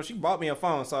was. She bought me a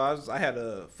phone, so I had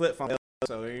a flip phone.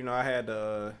 So I had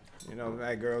I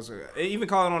had girls even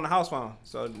calling on the house phone.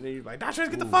 So they like, Dr.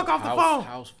 get the fuck off the phone.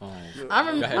 House phone.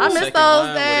 I miss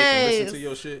those days. Listen to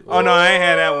your shit. Oh no, I ain't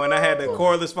had that one. I had the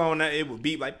cordless phone that it would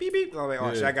beep like beep beep. I was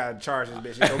like, shit, I gotta charge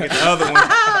this bitch. Go get the other one.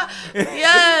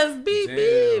 Yes, beep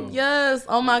beep. Yes.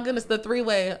 Oh my goodness, the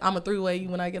 3-way. I'm a 3-way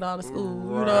when I get out of school.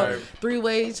 Right.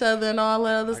 3-way each other and all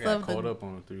that other stuff. I got caught up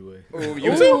on a 3-way. Oh,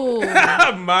 you too?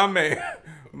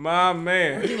 My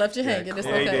man. You left your hanging. It's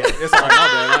okay. It's all right.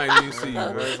 I ain't even see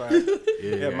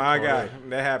you, bro. My guy.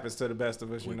 That happens to the best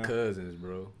of us, With cousins,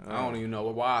 bro. I don't even know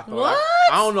why I thought. What?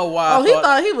 I don't know why. He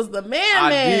thought he was the man. I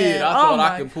did. I thought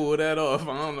I could pull that off.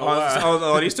 I don't know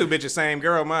why. These two bitches, same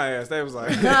girl, my ass. They was like.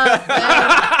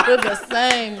 They're the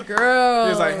same girl.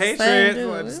 It was like, hey,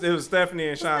 Trez. It was Stephanie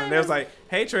and Sean. They was like,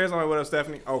 hey, Trez. I'm like, what up,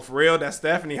 Stephanie? Oh, for real? That's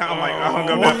Stephanie. I'm like, I hung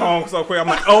up that phone so quick. I'm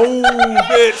like, oh,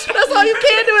 bitch. That's all you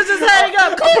can do is just hang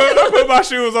up. I put my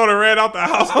shoes on and ran out the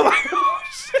house. I'm like, oh,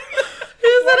 shit. He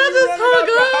said, I just hung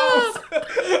up.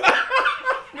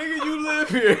 Nigga, you live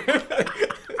here.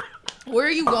 Where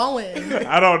are you going?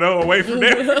 I don't know. Away from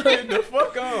there. Get the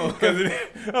fuck on.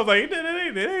 I was like,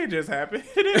 it ain't just happened.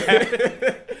 It didn't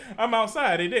happen. I'm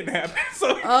outside. It didn't happen.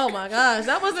 So. Oh my gosh,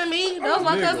 that wasn't me. That was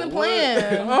my cousin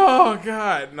playing. Oh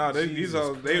God, no, they did.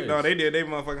 They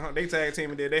motherfucking they tag team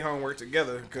and did their homework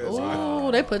together.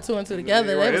 Ooh, they put 2 and 2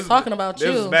 together. They was talking about you.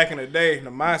 This was back in the day, the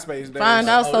MySpace days. Find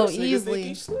out so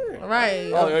easily,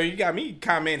 right? Oh, you got me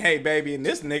comment, hey baby, and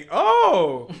this nigga.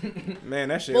 Oh, man,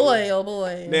 that shit. Boy.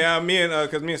 Yeah,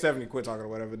 cause me and Stephanie quit talking or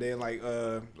whatever. Then like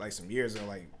some years ago,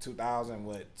 like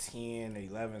 2010,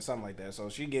 11, something like that. So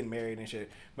she getting married and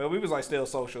shit. But we was like still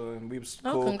social and we was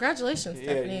cool. Oh, congratulations,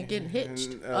 Stephanie, getting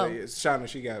hitched. Shauna,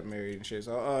 she got married and shit.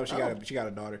 So she got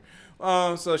a daughter.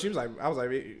 So she was like, I was like,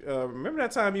 remember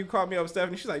that time you called me up,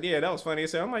 Stephanie? She's like, yeah, that was funny. I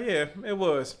said, I'm like, yeah, it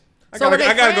was. Were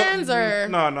they friends or?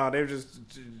 No, they were just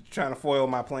trying to foil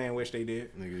my plan, which they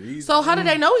did. So how did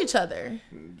they know each other?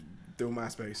 Through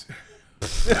MySpace.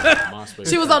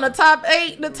 She was on the top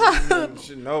 8, the top.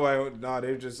 Nobody, no,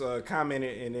 they just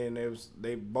commented, and then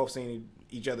they both seen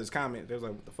each other's comment. They was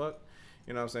like, what the fuck?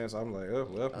 You know what I'm saying? So I'm like, oh,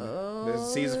 well, there's the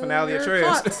season finale of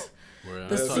Trez.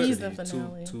 The season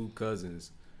finale. Two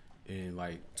cousins and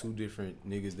like 2 different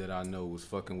niggas that I know was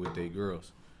fucking with their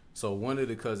girls. So one of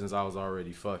the cousins I was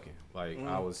already fucking. Like,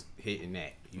 I was hitting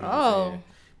that. You know what I'm saying?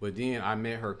 But then I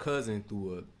met her cousin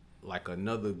through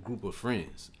another group of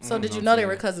friends. So did you know they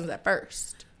were cousins at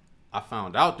first? I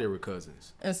found out they were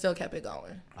cousins. And still kept it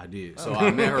going. I did. So I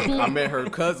met her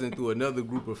cousin through another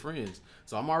group of friends.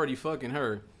 So I'm already fucking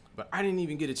her, but I didn't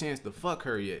even get a chance to fuck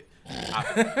her yet.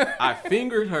 I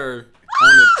fingered her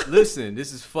on the listen,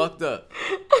 this is fucked up.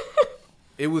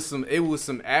 It was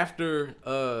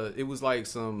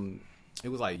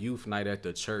like youth night at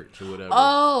the church or whatever.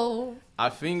 Oh. I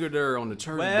fingered her on the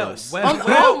church bus. On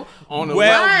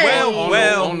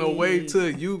the way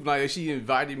to youth night. She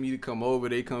invited me to come over.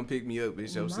 They come pick me up,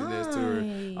 bitch. I'm sitting next to her.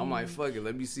 I'm like, fuck it,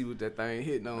 let me see what that thing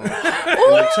hitting on. On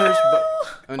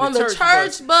the church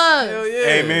bus. Hell yeah.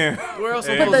 Hey man. Where else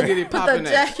am I supposed to get it popping at? Put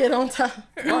the jacket on top.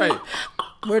 Right.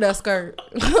 Wear that skirt.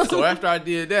 So after I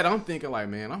did that, I'm thinking like,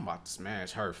 man, I'm about to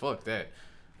smash her. Fuck that.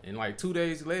 And like 2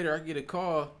 days later, I get a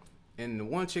call. And the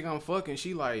one chick I'm fucking,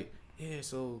 she like, yeah,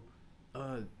 so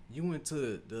you went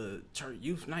to the church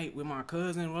youth night with my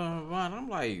cousin, blah, blah, blah. And I'm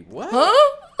like, what? Huh?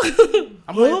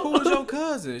 I'm like, who was your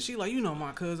cousin? She like, you know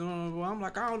my cousin, blah, blah, blah. I'm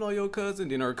like, I don't know your cousin.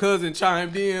 Then her cousin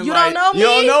chimed in. You like, don't know me? You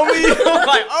don't know me? I'm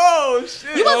like, oh,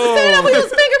 shit. You must have seen that when you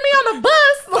was fingering me on the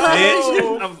bus.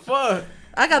 Oh, fuck.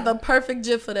 I got the perfect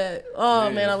gif for that.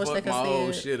 Oh, man, I wish they could see it. my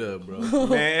whole shit up, bro.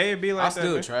 Man, it'd be like I that.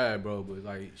 still tried, bro, but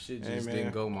like shit just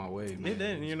didn't go my way, man. It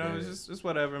didn't, you know. It's just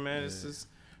whatever, man. It's just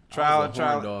trial.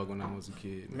 Dog when I was a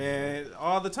kid, man.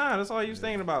 All the time. That's all you was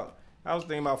thinking about. I was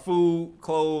thinking about food,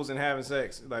 clothes, and having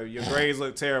sex. Like your grades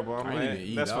look terrible. I'm I like, didn't even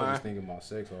eat. that's I fine. was just thinking about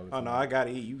sex all the time. Oh no, I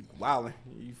gotta eat. You wildin'.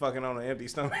 You fucking on an empty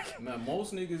stomach. Man,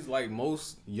 most niggas, like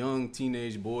most young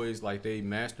teenage boys, like they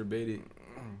masturbated.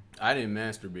 I didn't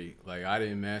masturbate. Like I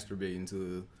didn't masturbate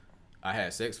until I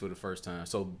had sex for the first time.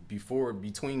 So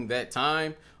between that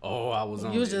time, I was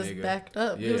on it, nigga. You just backed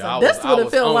up. Yeah, you was like, this would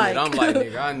it feel like. I'm like,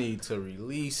 nigga, I need to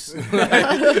release. You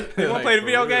wanna play the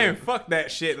video game? Fuck that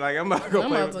shit. Like I'm about to go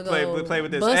play with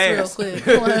this ass. Real quick.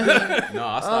 No,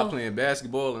 I stopped playing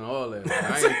basketball and all that. Like,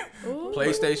 I ain't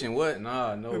PlayStation what?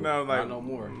 Nah, no, like, no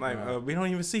more. Like we don't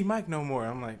even see Mike no more.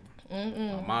 I'm like,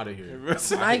 I'm out of here.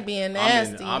 Mike being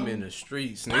nasty. I'm in the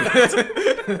streets,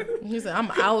 nigga. He said, I'm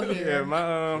out here.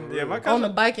 My cousin on the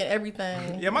bike and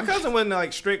everything. Yeah, my cousin wasn't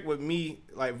like strict with me,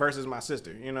 like versus my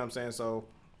sister. You know what I'm saying? So,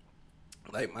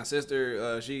 like my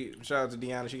sister, she shout out to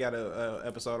Deanna. She got a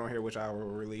episode on here which I will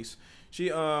release.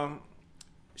 She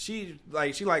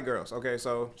liked girls. Okay,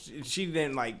 so she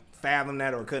didn't like fathom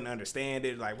that or couldn't understand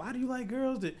it. Like, why do you like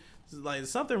girls? Like,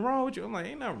 is something wrong with you? I'm like,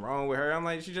 ain't nothing wrong with her. I'm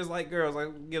like, she just like girls. Like,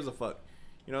 who gives a fuck?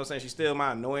 You know what I'm saying? She's still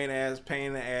my annoying ass, pain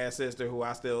in the ass sister who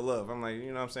I still love. I'm like, you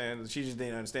know what I'm saying? She just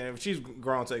didn't understand it. She's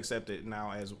grown to accept it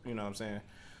now, as you know what I'm saying?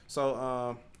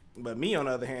 So, but me on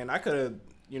the other hand, I could have,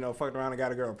 you know, fucked around and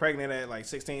got a girl pregnant at like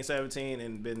 16, 17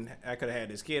 and I could have had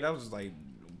this kid. I was just like,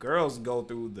 girls go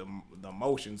through the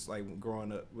motions like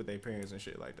growing up with their parents and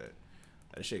shit like that.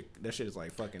 That shit is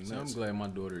like fucking nuts. So I'm glad my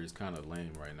daughter is kind of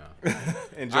lame right now.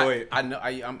 Enjoy it. I know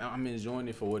I'm enjoying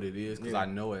it for what it is because I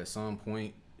know at some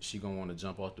point she gonna want to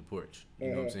jump off the porch. You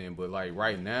know what I'm saying? But like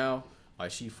right now,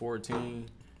 like she 14,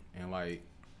 and like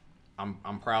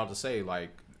I'm proud to say like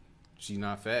she's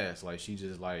not fast. Like she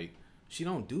just like she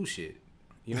don't do shit.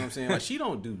 You know what I'm saying? Like she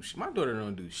don't do shit. My daughter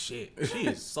don't do shit. She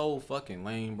is so fucking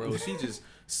lame, bro. She just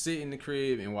sit in the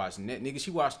crib and watch nigga.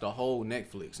 She watched the whole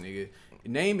Netflix, nigga.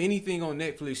 Name anything on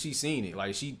Netflix, she seen it.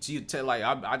 Like she tell like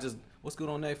I just what's good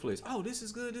on Netflix? Oh, this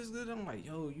is good. I'm like,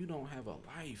 yo, you don't have a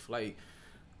life. Like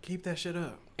Keep that shit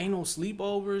up. Ain't no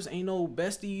sleepovers, ain't no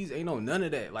besties, ain't no none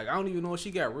of that. Like, I don't even know if she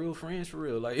got real friends for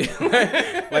real. Like,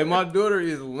 like my daughter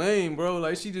is lame, bro.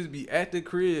 Like, she just be at the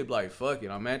crib, like, fuck it,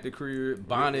 I'm at the crib,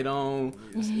 bonnet on,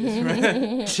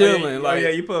 chilling. Like, yeah,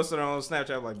 you posted on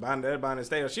Snapchat like bonnet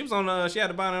stay. She was on. She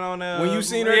had a bonnet on. When you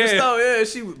seen her in the store, yeah,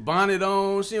 she was bonnet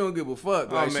on. She don't give a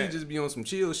fuck. Like, she just be on some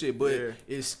chill shit. But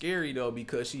it's scary though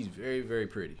because she's very, very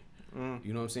pretty. You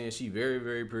know what I'm saying? She's very,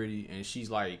 very pretty, and she's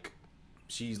like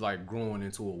growing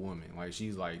into a woman. Like,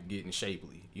 she's like getting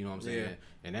shapely. You know what I'm saying? Yeah.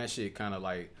 And that shit kind of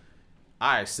like,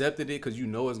 I accepted it because you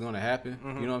know it's gonna happen.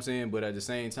 You know what I'm saying? But at the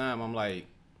same time, I'm like,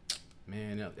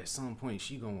 man, at some point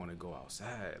she gonna want to go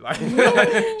outside. Like,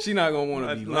 she not gonna want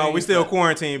to be lame. No, we still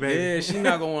quarantined, baby. Yeah, she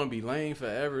not gonna want to be lame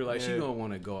forever. Like, she gonna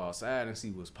want to go outside and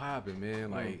see what's popping,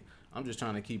 man. Like, I'm just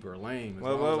trying to keep her lame.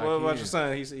 What about your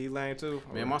son? He lame too?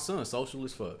 Man, my son's social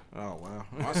as fuck. Oh wow.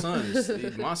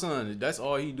 My son. That's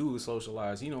all he do is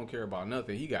socialize. He don't care about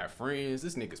nothing. He got friends.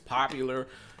 This nigga's popular.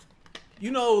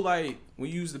 You know, like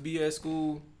when you used to be at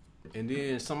school, and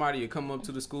then somebody would come up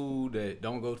to the school that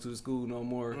don't go to the school no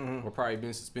more, or probably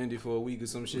been suspended for a week or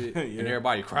some shit, and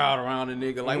everybody crowd around the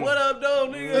nigga like, "What up, though,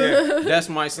 nigga?" Yeah. That's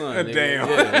my son. Nigga. Damn.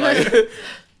 Yeah, like,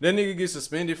 that nigga gets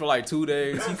suspended for like 2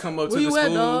 days. He come up to the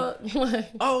school. Dog?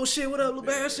 Oh shit, what up,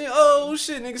 Sebastian? Oh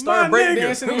shit, nigga start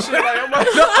breakdancing and shit. Like, I'm like,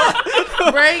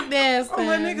 break dancing. I'm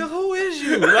like, nigga, who is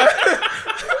you?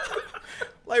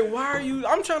 Like, why are you?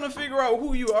 I'm trying to figure out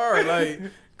who you are. Like,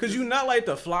 cause you not like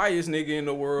the flyest nigga in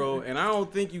the world, and I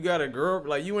don't think you got a girl.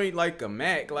 Like, you ain't like a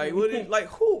Mac. Like, like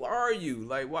who are you?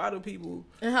 Like, why do people?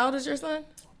 And how old is your son?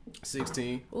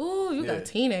 16. Ooh, you got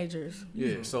teenagers.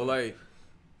 Yeah, so like,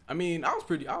 I mean, I was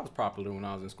popular when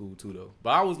I was in school too, though.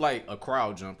 But I was like a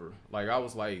crowd jumper. Like, I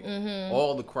was like,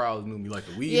 all the crowds knew me. Like,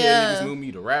 the weed niggas knew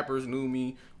me, the rappers knew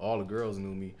me, all the girls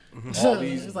knew me. All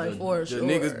these, like, the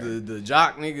niggas, the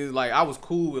jock niggas, like, I was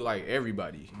cool with like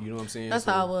everybody. You know what I'm saying? That's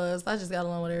how I was. I just got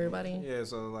along with everybody. Yeah,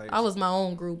 so like, I was my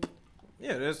own group.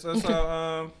 Yeah, that's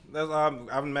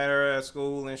I've met her at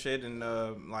school and shit, and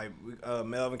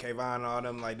Melvin, Kayvon, and all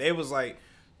them. Like, they was like.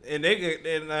 And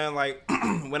like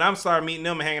when I started meeting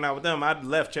them and hanging out with them, I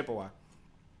left Chippewa.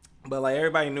 But like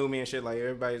everybody knew me and shit. Like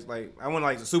everybody's like, I wasn't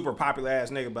like a super popular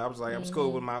ass nigga, but I was like, I was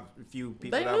cool with my few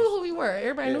people. They knew who we were.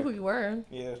 Everybody knew who you were.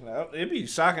 Yeah, it'd be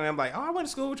shocking. I'm like, oh, I went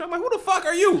to school with you. I'm like, who the fuck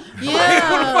are you?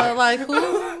 Yeah, like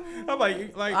who? I'm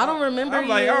like I don't remember. I'm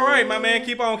like, all right, my man,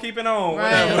 keep on keeping on.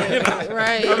 Right,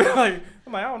 right.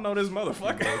 I'm like, I don't know this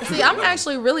motherfucker. See, I'm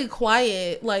actually really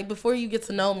quiet, like, before you get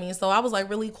to know me. So I was, like,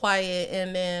 really quiet.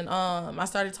 And then I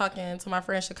started talking to my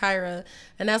friend Shakira.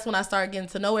 And that's when I started getting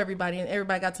to know everybody. And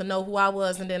everybody got to know who I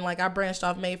was. And then, like, I branched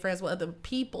off, made friends with other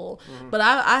people. But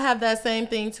I have that same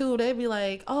thing, too. They'd be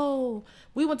like, oh,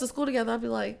 we went to school together. I'd be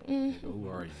like, who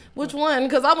are you? Which one?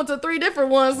 Because I went to 3 different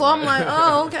ones. So I'm like,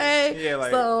 oh, okay. Yeah,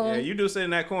 like, yeah, you do sit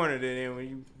in that corner then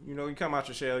when you know, you come out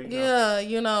your shell. You know. Yeah,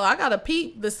 you know, I gotta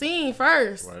peep the scene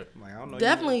first. Right. Like, I don't know.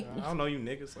 Definitely. I don't know you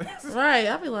niggas. Right.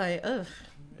 I'll be like, ugh.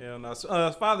 Yeah, no.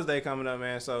 Father's Day coming up,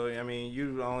 man. So I mean,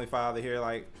 you the only father here.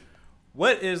 Like,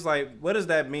 what does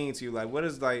that mean to you? Like, what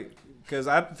is like? Because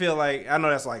I feel like I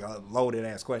know that's like a loaded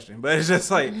ass question, but it's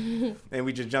just like, and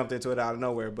we just jumped into it out of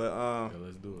nowhere. But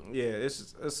let's do it. Yeah,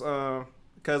 it's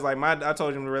because like I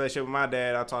told you in the relationship with my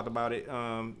dad, I talked about it.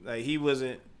 Like he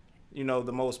wasn't, you know,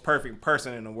 the most perfect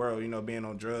person in the world, you know, being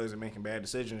on drugs and making bad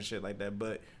decisions and shit like that.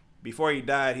 But before he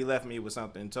died, he left me with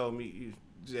something and told me,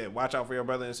 watch out for your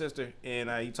brother and sister. And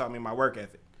he taught me my work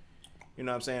ethic. You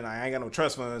know what I'm saying? I ain't got no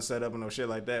trust fund set up and no shit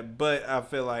like that. But I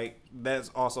feel like that's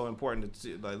also important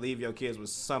to like leave your kids with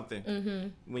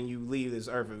something when you leave this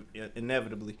earth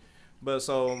inevitably. But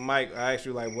so, Mike, I asked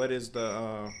you, like, what is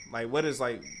the, did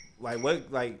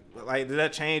that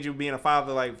change you being a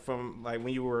father, like, from, like,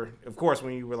 when you were, of course,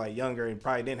 when you were, like, younger and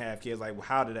probably didn't have kids, like,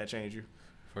 how did that change you?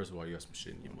 First of all, you got some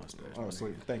shit in your mustache. Oh,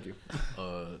 sweet. Thank you.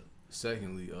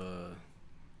 Secondly,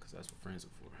 because that's what friends are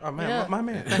for. Oh, man, yeah. my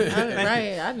man.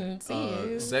 Right, I didn't see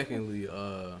you. Secondly,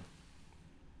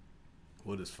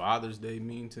 what does Father's Day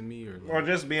mean to me? Or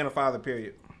just being a father,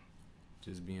 period.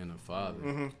 Just being a father.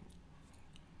 Mm-hmm.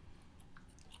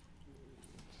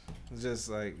 Just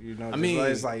like, you know,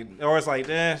 it's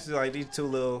like these 2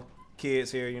 little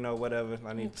kids here, you know, whatever.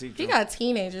 I need to teach them. He got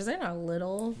teenagers. They're not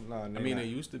little. No, they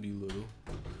used to be little.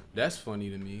 That's funny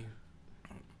to me.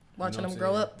 Watching them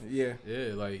grow up. Yeah.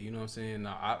 Yeah, like, you know what I'm saying?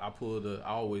 I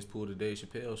always pull the Dave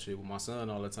Chappelle shit with my son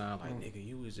all the time. Like, nigga,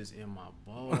 you was just in my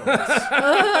balls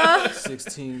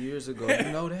 16 years ago.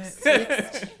 You know that?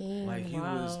 16. Like, you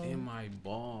was in my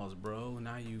balls, bro.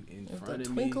 Now you in with front of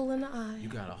me. Twinkle in the eye. You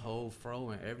got a whole fro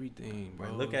and everything, bro.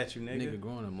 Right, look at you, nigga. Nigga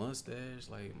growing a mustache.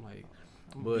 Like, I'm like,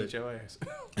 But beat your ass.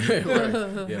 Right.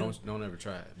 Yeah, don't ever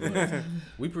try it. But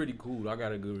we pretty cool. I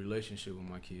got a good relationship with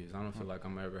my kids. I don't feel like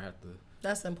I'm ever have to.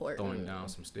 That's important. Throwing down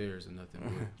some stairs or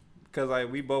nothing. Because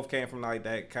like we both came from like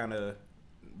that kind of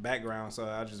background, so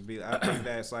I think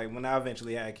that's like when I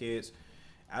eventually had kids,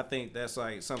 I think that's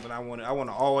like something I want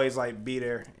to always like be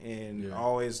there and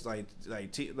always like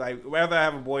whether I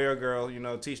have a boy or a girl, you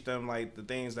know, teach them like the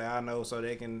things that I know so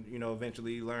they can, you know,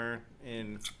 eventually learn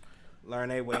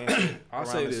their way into I'll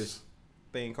say this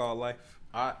thing called life.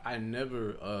 I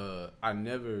never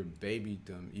babied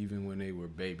them even when they were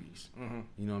babies. Mm-hmm.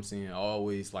 You know what I'm saying? I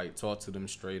always like talked to them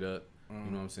straight up. Mm-hmm.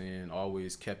 You know what I'm saying?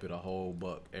 Always kept it a whole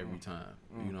buck every time.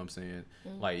 Mm-hmm. You know what I'm saying?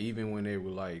 Mm-hmm. Like even when they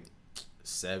were like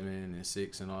 7 and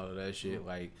 6 and all of that shit,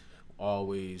 like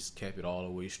always kept it all the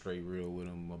way straight real with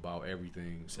them about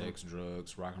everything: sex,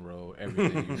 drugs, rock and roll,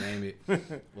 everything, you name it.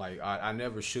 Like I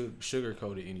never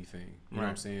sugarcoated anything. You know what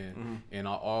I'm saying? Mm-hmm. And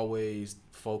I always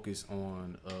focus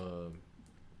on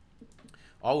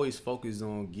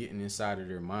getting inside of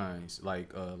their minds,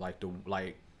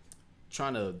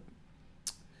 trying to.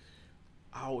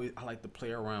 I like to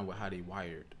play around with how they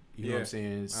wired. You know what I'm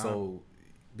saying? So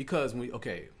because when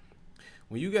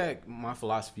you got my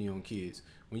philosophy on kids,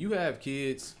 when you have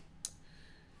kids,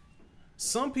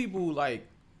 some people like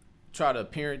try to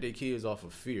parent their kids off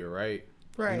of fear, right?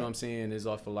 Right. You know what I'm saying? It's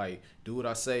off of like, do what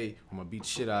I say, I'm gonna beat the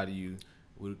shit out of you.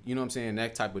 You know what I'm saying?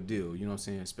 That type of deal. You know what I'm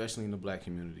saying? Especially in the black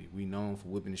community, we known for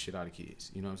whipping the shit out of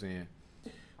kids. You know what I'm saying?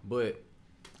 But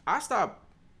I stopped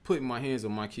putting my hands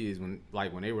on my kids when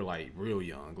they were like real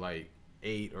young, like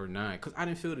 8 or 9, because I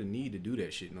didn't feel the need to do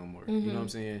that shit no more. Mm-hmm. You know what I'm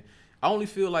saying? I only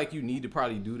feel like you need to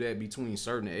probably do that between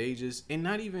certain ages, and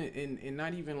not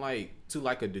even like to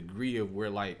like a degree of where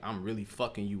like I'm really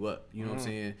fucking you up. You know what I'm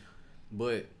saying?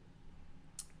 But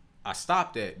I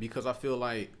stopped that because I feel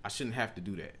like I shouldn't have to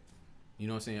do that. You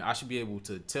know what I'm saying? I should be able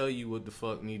to tell you what the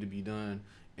fuck need to be done,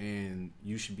 and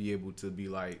you should be able to be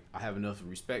like, I have enough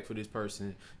respect for this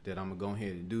person that I'm gonna go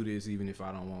ahead and do this even if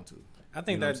I don't want to. I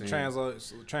think that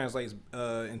translates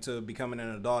into becoming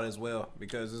an adult as well,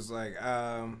 because it's like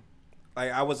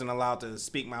I wasn't allowed to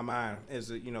speak my mind as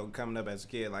a, you know, coming up as a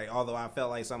kid. Like although I felt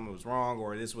like something was wrong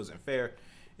or this wasn't fair,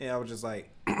 and I was just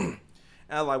like, and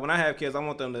I was like, when I have kids, I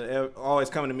want them to always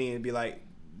come to me and be like,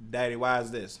 Daddy, why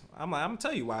is this? I'm like, I'm gonna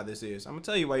tell you why this is. I'm gonna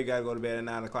tell you why you gotta go to bed at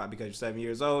 9 o'clock, because you're 7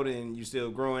 years old and you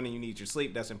still growing and you need your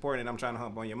sleep. That's important. And I'm trying to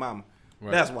hump on your mama.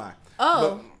 Right. That's why.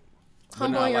 Oh.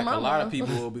 Hump on your mama. A lot of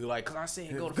people will be like, "Cause I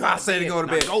said go to bed. I said go to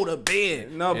bed. Go to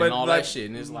bed." No, but all that shit.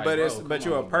 And it's like, but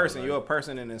you're a person. You're a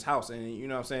person in this house, and you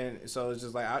know what I'm saying. So it's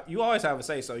just like you always have a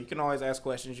say. So you can always ask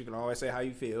questions. You can always say how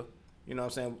you feel. You know what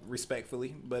I'm saying,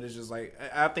 respectfully. But it's just like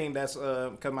I think that's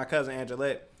because my cousin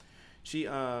Angelette, she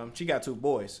got 2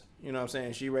 boys. You know what I'm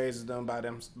saying? She raises them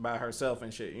by herself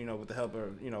and shit, you know, with the help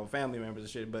of, you know, family members and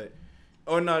shit. But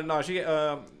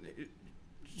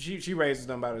she raises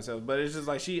them by herself. But it's just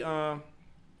like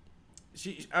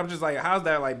I'm just like, how's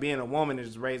that like being a woman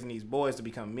is raising these boys to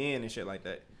become men and shit like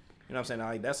that? You know what I'm saying?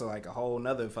 Like that's like a whole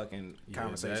nother fucking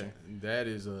conversation.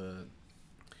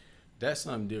 That's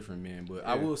something different, man. But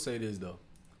I will say this though.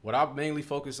 What I mainly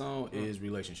focus on is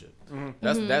relationship.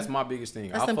 Mm-hmm. That's my biggest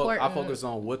thing. I focus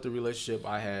on what the relationship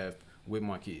I have with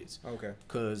my kids. Okay.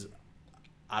 Because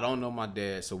I don't know my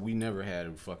dad, so we never had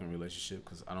a fucking relationship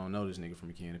because I don't know this nigga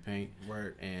from a can of paint.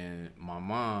 Right. And my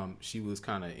mom, she was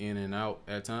kind of in and out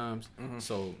at times. Mm-hmm.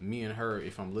 So me and her,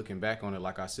 if I'm looking back on it,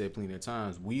 like I said plenty of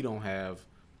times, we don't have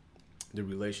the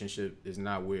relationship is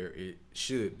not where it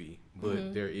should be,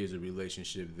 but there is a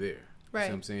relationship there. Right. You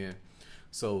see what I'm saying?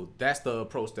 So that's the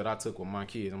approach that I took with my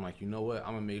kids. I'm like, you know what?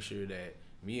 I'm gonna make sure that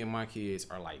me and my kids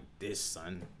are like this,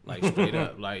 son. Like straight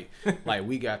up, like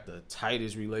we got the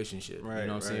tightest relationship. Right, you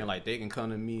know what I'm saying? Like they can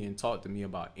come to me and talk to me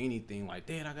about anything. Like,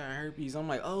 Dad, I got herpes. I'm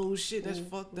like, oh shit, that's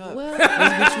fucked up. Let's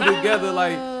get you together.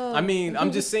 Like, I mean,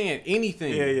 I'm just saying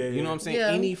anything. Yeah. You know what I'm saying?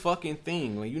 Yeah. Any fucking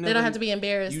thing. Like, they don't have to be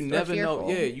embarrassed. You never know.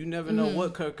 Yeah, you never know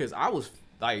what. Because I was.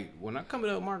 Like, when I coming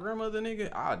up with my grandmother,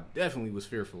 nigga, I definitely was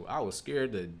fearful. I was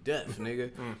scared to death,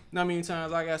 nigga. Know how many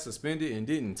times I got suspended and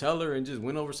didn't tell her and just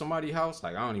went over somebody's house?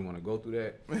 Like, I don't even want to go through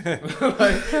that.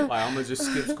 like, I'm going to just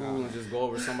skip school and just go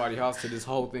over somebody's house till this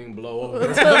whole thing blow over.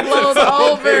 Until it blows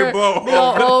over.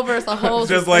 blow over. It's a whole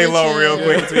just lay low real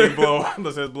quick until you blow.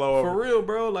 Let's just blow over. For real,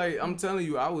 bro. Like, I'm telling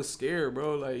you, I was scared,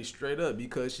 bro. Like, straight up,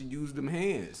 because she used them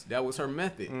hands. That was her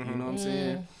method. You know what I'm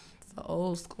saying? The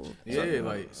old school. Yeah,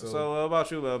 like so. What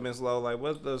about you, Miss Lowe? Like,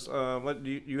 what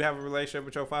do you have a relationship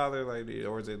with your father, like,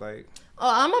 or is it like? Oh,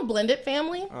 I'm a blended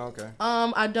family. Oh, okay.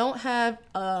 I don't have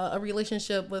a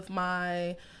relationship with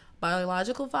my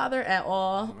biological father at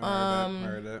all. I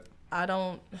heard that. I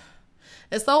don't.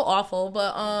 It's so awful,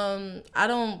 but I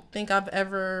don't think I've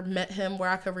ever met him where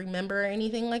I could remember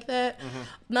anything like that.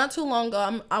 Not too long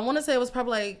ago, I want to say it was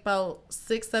probably like about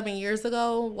 6-7 years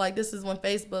ago. Like, this is when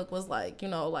Facebook was like, you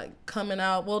know, like coming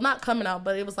out. Well, not coming out,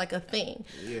 but it was like a thing.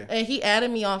 Yeah. And he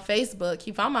added me on Facebook.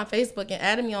 He found my Facebook and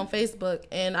added me on Facebook,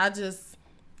 and I just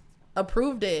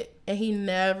approved it, and he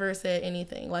never said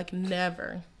anything. Like,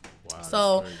 never.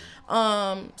 Wow.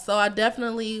 So I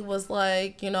definitely was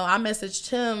like, you know, I messaged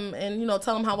him and, you know,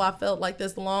 tell him how I felt, like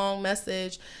this long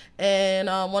message. And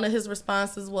one of his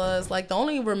responses was like, the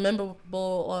only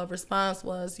rememberable response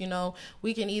was, you know,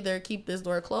 we can either keep this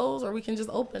door closed or we can just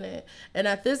open it. And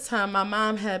at this time, my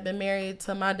mom had been married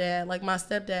to my dad, like my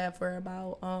stepdad, for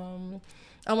about,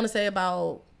 I want to say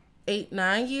about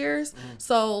 8-9 years.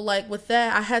 So like with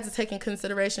that, I had to take in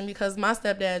consideration because my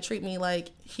stepdad treat me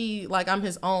like I'm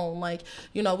his own. Like,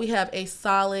 you know, we have a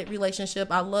solid relationship.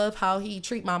 I love how he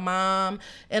treat my mom,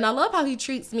 and I love how he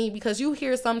treats me, because you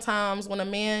hear sometimes when a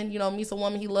man, you know, meets a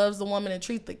woman, he loves the woman and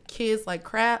treat the kids like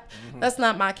crap. That's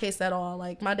not my case at all.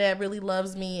 Like, my dad really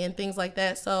loves me and things like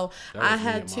that. So I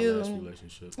had to.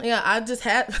 Yeah, I just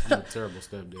had. I'm a terrible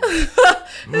stepdad.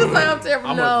 It's like I'm terrible.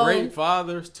 I'm a great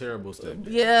father, terrible stepdad.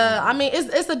 Yeah, I mean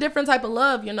it's a different type of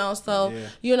love, you know. So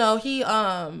you know,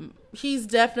 he's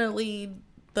definitely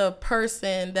the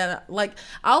person that, like,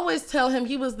 I always tell him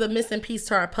he was the missing piece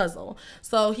to our puzzle.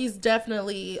 So he's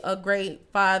definitely a great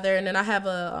father. And then I have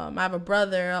a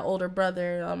brother, an older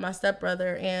brother, my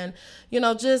stepbrother, and, you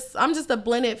know, I'm just a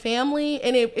blended family,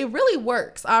 and it really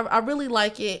works. I really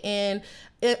like it, and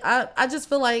I just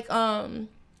feel like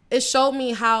it showed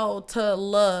me how to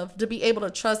love, to be able to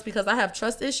trust, because I have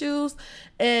trust issues.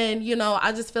 And, you know,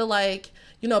 I just feel like,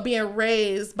 you know, being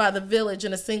raised by the village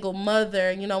and a single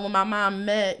mother, you know, when my mom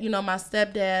met, you know, my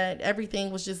stepdad,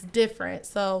 everything was just different.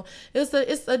 So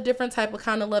it's a different type of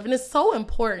kind of love. And it's so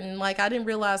important. Like, I didn't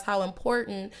realize how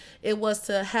important it was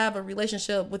to have a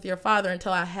relationship with your father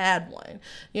until I had one,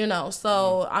 you know.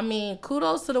 So, I mean,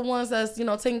 kudos to the ones that's, you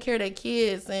know, taking care of their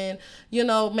kids, and, you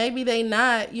know, maybe they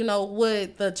not, you know,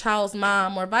 with the child's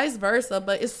mom or vice versa,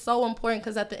 but it's so important,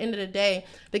 because at the end of the day,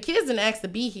 the kids didn't ask to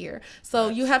be here. So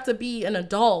you have to be an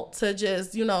adult to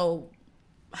just, you know,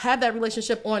 have that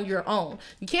relationship on your own.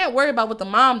 You can't worry about what the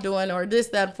mom doing or this,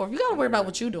 that, and fourth. You got to worry about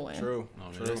what you doing. True.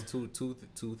 That's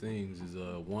two things. Is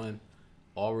one,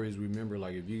 always remember,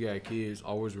 like, if you got kids,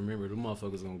 always remember the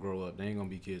motherfuckers gonna grow up. They ain't gonna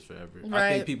be kids forever. Right.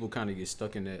 I think people kind of get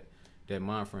stuck in that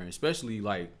mind frame, especially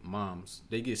like moms.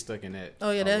 They get stuck in that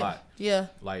a lot. Yeah.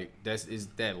 Like, is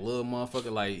that little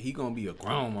motherfucker, like, he gonna be a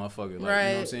grown motherfucker. Like, right. You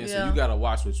know what I'm saying? Yeah. So you gotta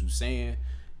watch what you saying,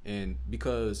 and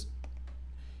because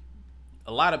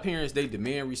a lot of parents, they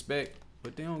demand respect,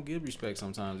 but they don't give respect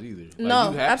sometimes either. Like,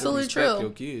 no, you have absolutely to respect true.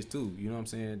 your kids too. You know what I'm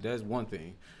saying? That's one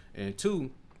thing. And two,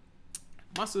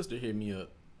 my sister hit me up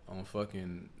on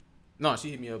she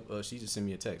hit me up. She just sent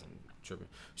me a text. I'm tripping.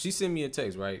 She sent me a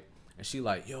text, right? And she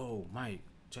like, yo, Mike,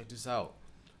 check this out.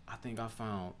 I think I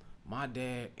found my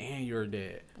dad and your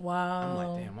dad. Wow. I'm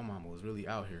like, damn, my mama was really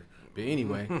out here. But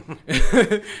anyway,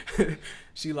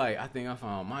 she like, I think I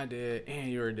found my dad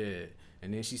and your dad.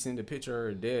 And then she sent a picture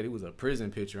of her dad. It was a prison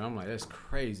picture. I'm like, that's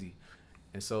crazy.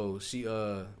 And so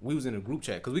we was in a group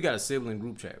chat, because we got a sibling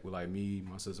group chat with like me,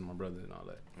 my sister, my brother, and all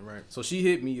that. Right. So she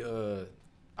hit me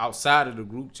outside of the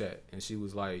group chat, and she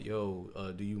was like,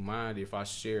 yo, do you mind if I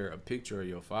share a picture of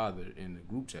your father in the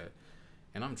group chat?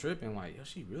 And I'm tripping, like, yo,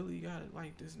 she really got it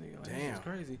like this nigga. Like, damn. This is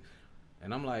crazy.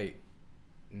 And I'm like,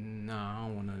 nah, I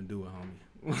don't want nothing to do with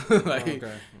homie. Like,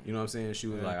 okay. You know what I'm saying? She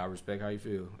was like, I respect how you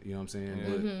feel. You know what I'm saying? Yeah.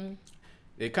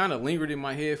 But it kind of lingered in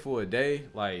my head for a day,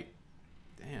 like,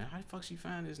 damn, how the fuck she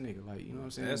find this nigga? Like, you know what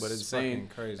I'm saying? That's but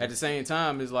crazy. At the same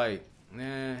time, it's like,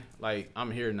 nah, like, I'm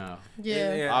here now.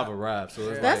 Yeah. I've arrived. So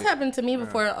it's that's like, happened to me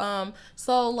before.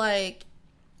 So like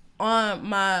on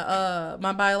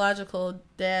my biological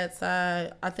dad's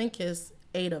side, I think it's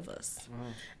 8 of us.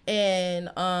 And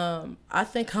I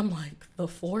think I'm like the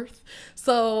 4th.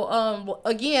 So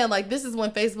again, like, this is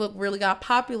when Facebook really got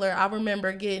popular. I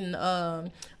remember getting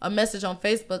a message on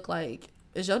Facebook like,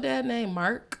 is your dad named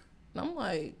Mark? And I'm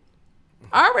like,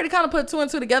 I already kind of put 2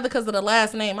 and 2 together because of the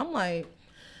last name. I'm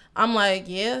like,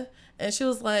 yeah. And she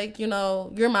was like, you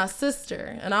know, you're my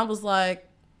sister. And I was like,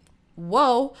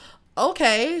 whoa,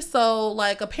 okay. So,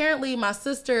 like, apparently my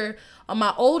sister,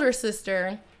 my older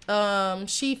sister,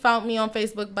 she found me on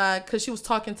Facebook because she was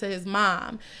talking to his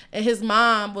mom. And his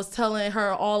mom was telling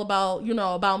her all about, you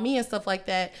know, about me and stuff like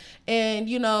that. And,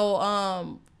 you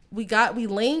know, we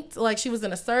linked, like she was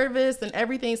in a service and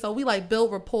everything, so we like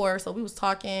built rapport. So we was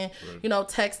talking, you know,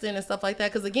 texting and stuff like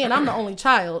that, because again, I'm the only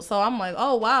child, so I'm like,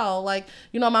 oh wow, like,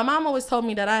 you know, my mom always told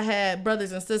me that I had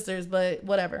brothers and sisters, but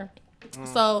whatever.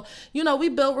 So, you know, we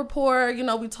built rapport, you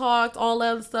know, we talked, all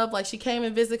that other stuff. Like, she came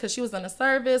and visited because she was in a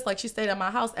service. Like, she stayed at my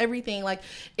house, everything. Like,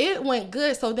 it went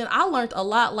good. So then I learned a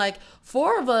lot. Like,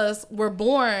 4 of us were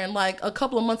born, like, a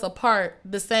couple of months apart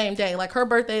the same day. Like, her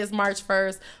birthday is March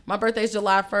 1st. My birthday is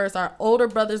July 1st. Our older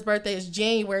brother's birthday is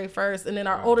January 1st. And then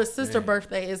our older sister's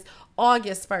birthday is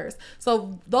August 1st.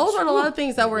 So those are a lot of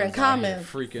things that were in common.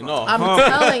 Freaking off.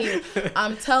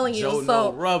 I'm telling you. Joe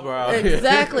so no rubber out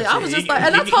exactly. I was just like,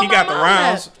 and I told my mom that.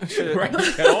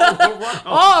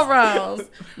 All rounds,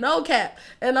 no cap,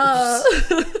 and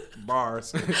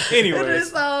bars.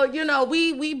 Anyways, so you know,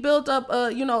 we built up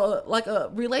you know, like a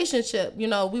relationship. You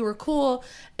know, we were cool,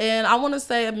 and I want to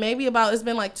say maybe it's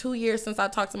been like 2 years since I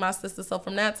talked to my sister. So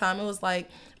from that time, it was like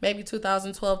maybe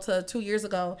 2012 to 2 years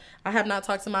ago, I have not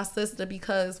talked to my sister,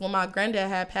 because when my granddad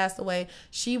had passed away,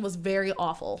 she was very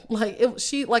awful. Like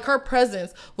her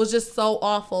presence was just so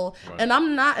awful. Right. And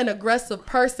I'm not an aggressive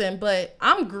person, but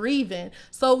I'm grieving.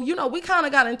 So, you know, we kind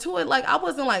of got into it. Like, I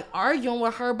wasn't like arguing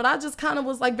with her, but I just kind of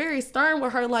was like very stern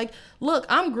with her. Like, look,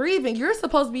 I'm grieving. You're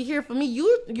supposed to be here for me.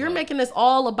 You're making this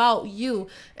all about you.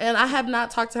 And I have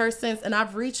not talked to her since. And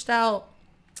I've reached out,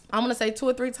 I'm going to say 2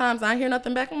 or 3 times. I hear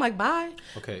nothing back. I'm like, bye.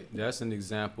 Okay, that's an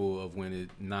example of when it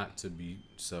not to be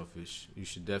selfish. You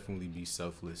should definitely be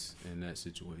selfless in that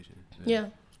situation. Yeah.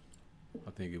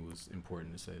 I think it was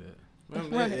important to say that. Well,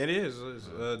 right. It is. It's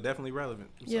definitely relevant.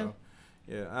 So,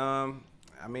 yeah.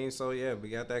 I mean, so yeah, we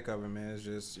got that covered, man. It's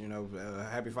just, you know,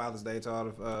 happy Father's Day to all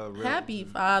the happy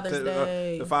Father's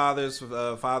Day. The fathers,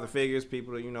 father figures,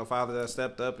 people, you know, fathers that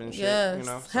stepped up and shit. Yes. You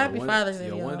know, happy Father's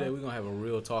Day. One day we're gonna have a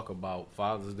real talk about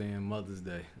Father's Day and Mother's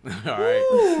Day. All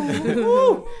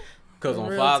right. Because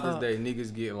on Father's Day,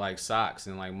 niggas get like socks,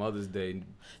 and like Mother's Day,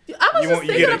 I was just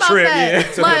thinking about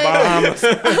that. To like, the Bahamas.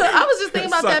 I was just thinking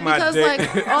about that because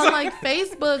like on like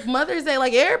Facebook, Mother's Day,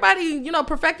 like everybody, you know,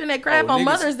 perfecting their craft on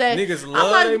Mother's Day. Niggas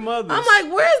love their mothers. I'm like,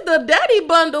 where's the daddy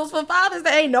bundles for Father's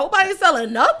Day? Ain't nobody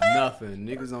selling nothing. Nothing.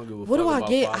 Niggas don't give a fuck. What do I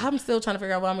get? Father's. I'm still trying to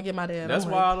figure out what I'm gonna get my dad. That's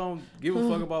why I don't give a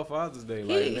fuck about Father's Day.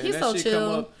 Like, man, he's that so shit chill.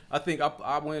 come up. I think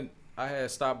I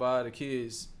had stopped by the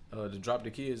kids to drop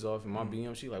the kids off, and my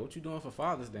BM, she like, what you doing for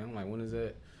Father's Day? I'm like, when is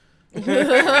that?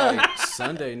 Like,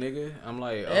 Sunday, nigga. I'm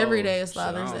like, every day is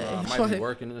Father's Day. I might be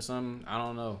working or something. I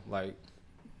don't know. Like,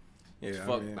 yeah,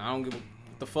 fuck. I don't give what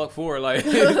the fuck for. Like,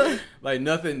 like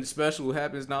nothing special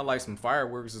happens. Not like some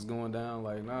fireworks is going down.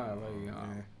 Like, nah, like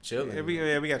chilling.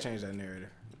 Yeah, we gotta change that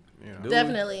narrative. You know.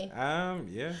 Definitely.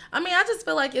 Yeah. I mean, I just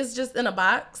feel like it's just in a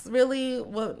box, really,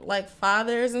 with like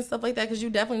fathers and stuff like that, because you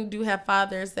definitely do have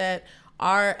fathers that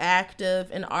are active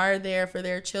and are there for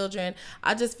their children.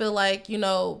 I just feel like, you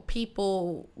know,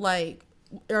 people like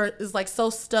is like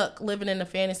so stuck living in the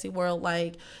fantasy world,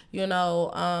 like, you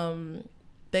know,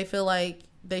 they feel like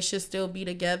they should still be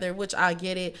together, which I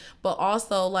get it, but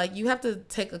also like you have to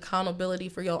take accountability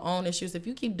for your own issues. If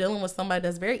you keep dealing with somebody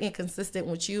that's very inconsistent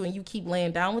with you and you keep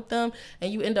laying down with them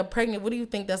and you end up pregnant, what do you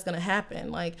think that's going to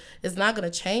happen? Like, it's not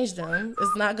going to change them.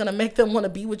 It's not going to make them want to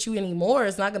be with you anymore.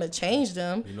 It's not going to change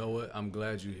them. You know what? I'm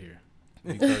glad you're here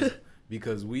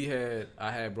because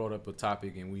I had brought up a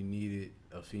topic and we needed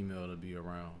a female to be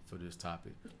around for this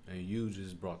topic, and you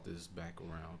just brought this back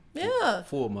around. Yeah,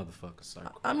 full motherfucking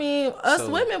circle. I mean, us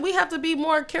women, we have to be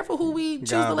more careful who we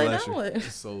choose to lay down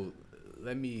with. So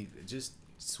let me just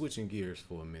switching gears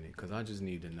for a minute, because I just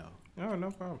need to know. Oh,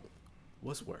 no problem.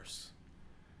 What's worse,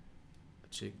 a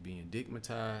chick being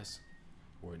dickmatized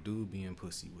or a dude being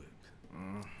pussy whipped?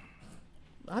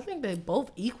 I think they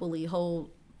both equally hold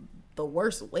the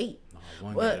worst weight. No,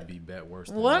 one gotta be worse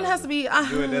than one has to be.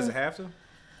 Does it have to?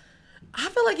 I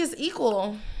feel like it's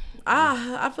equal.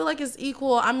 I feel like it's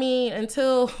equal. I mean,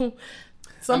 until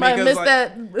somebody missed like,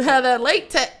 that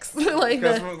latex. Like,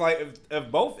 because like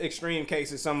if both extreme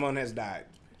cases, someone has died.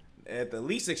 At the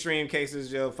least extreme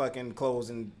cases, your fucking clothes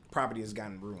and property has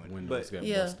gotten ruined. Windows got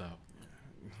bust out.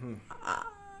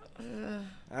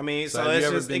 I mean, so have it's you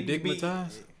ever just been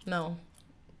dickmatized? No.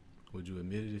 Would you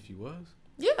admit it if you was?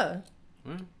 Yeah.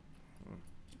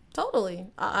 Totally.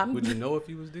 Would you know if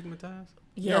you was dickmatized?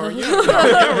 Yeah. You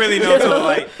don't really know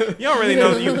till you don't really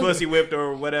know if you pussy whipped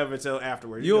or whatever till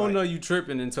afterwards. You don't know you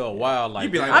tripping until a while. Like, you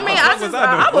be like, I mean, I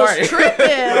was tripping.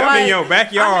 I'm in your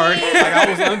backyard. I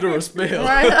was under a spell.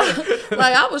 Right.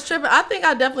 Like, I was tripping. I think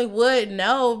I definitely would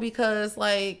know because,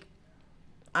 like,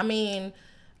 I mean,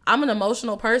 I'm an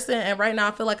emotional person, and right now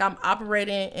I feel like I'm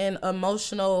operating in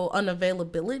emotional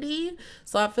unavailability.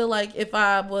 So I feel like if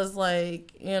I was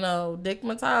like,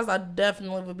 digmatized, I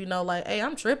definitely would be like, hey,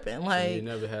 I'm tripping. Like, so you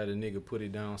never had a nigga put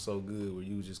it down so good where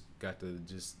you just got to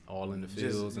just all in the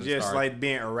fields and just start, like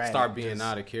being erratic, start being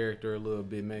out of character a little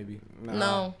bit, maybe.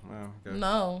 No.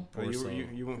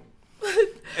 You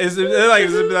is it like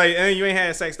you ain't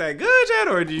had sex that good yet,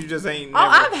 or you just ain't? Never...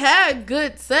 I've had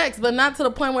good sex, but not to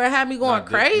the point where it had me going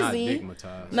crazy.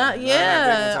 Not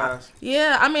digmatized.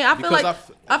 Yeah. I mean, I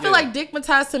feel like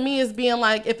digmatized to me is being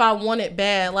like, if I want it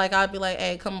bad, like I'd be like,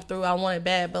 hey, come through, I want it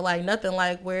bad, but like nothing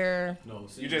like where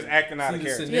you just acting out of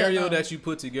character. The scenario that you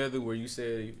put together where you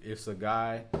said it's a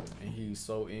guy and he's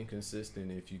so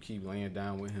inconsistent, if you keep laying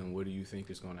down with him, what do you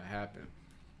think is going to happen?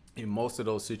 In most of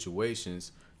those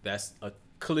situations, that's a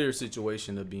clear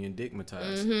situation of being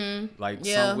digmatized. Mm-hmm. Like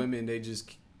some women, they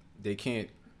can't,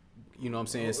 you know what I'm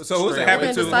saying? So who's it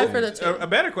happen to? A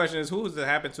better question is, who's it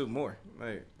happen to more?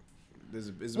 Like,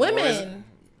 is women.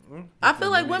 I feel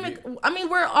like women. I mean,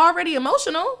 we're already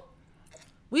emotional.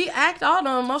 We act out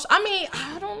on emotion. I mean,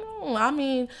 I don't know. I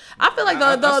mean, I feel like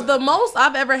the most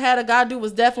I've ever had a guy do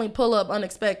was definitely pull up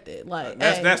unexpected. Like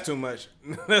that's too much.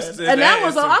 That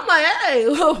was I'm like, hey,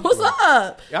 what's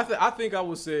up? I think I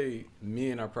would say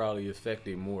men are probably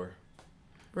affected more.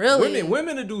 Really?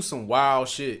 Women to do some wild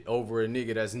shit over a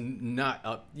nigga that's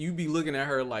not you be looking at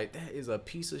her like, that is a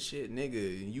piece of shit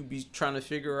nigga, and you be trying to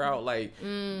figure out like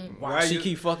why she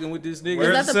keep fucking with this nigga.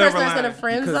 Is that the person that's in a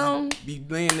friend zone? Be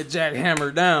laying the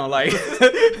jackhammer down like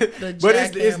but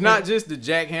it's not just the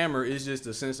jackhammer, it's just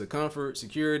a sense of comfort,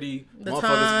 security.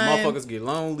 Motherfuckers get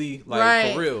lonely,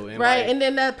 like, for real. And and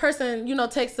then that person,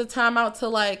 takes the time out to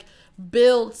like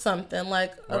build something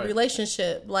like a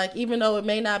relationship, like even though it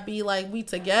may not be like we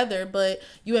together, but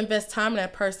you invest time in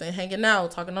that person, hanging out,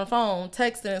 talking on the phone,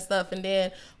 texting and stuff, and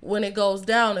then when it goes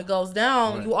down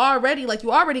you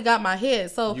already got my head,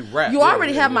 so you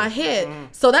already have my head,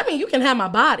 so that means you can have my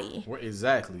body.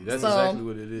 Exactly, that's exactly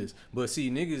what it is. But see,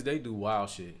 niggas, they do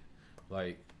wild shit.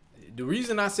 Like, the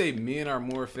reason I say men are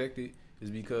more affected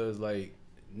is because like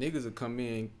niggas will come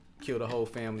in, kill the whole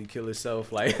family, kill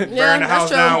himself, like burn the house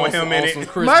down with him in it.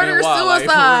 Murder,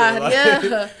 suicide,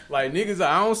 like, like niggas,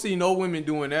 I don't see no women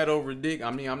doing that over dick. I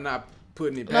mean, I'm not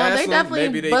putting it past them. They definitely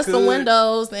maybe bust the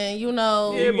windows and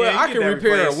Yeah, but I can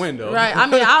repair a window. Right. I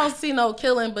mean, I don't see no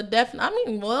killing, but definitely. I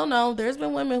mean, no, there's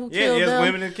been women who killed them.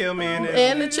 women that kill men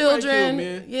and the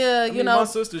children. Yeah, I mean, my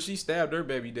sister, she stabbed her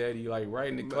baby daddy like right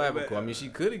in the clavicle. I mean, she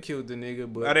could have killed the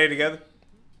nigga, but are they together?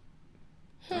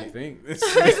 I think.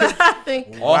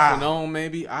 Off and on,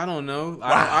 maybe. I don't know.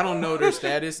 I don't know their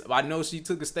status. I know she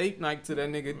took a steak knife to that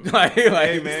nigga. like,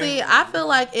 man. See, I feel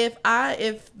like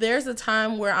if there's a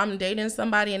time where I'm dating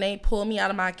somebody and they pull me out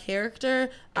of my character,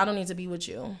 I don't need to be with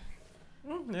you.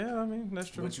 Yeah, I mean, that's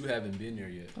true. But you haven't been there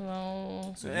yet.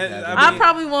 No. So I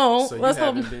probably won't. So you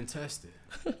haven't been tested.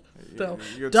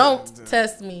 Don't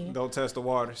test me. Don't test the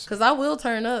waters. Because I will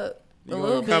turn up.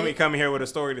 You come here with a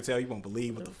story to tell, you won't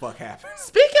believe what the fuck happened.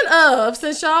 Speaking of,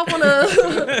 since y'all wanna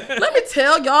let me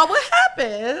tell y'all what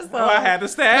happened. So, I had to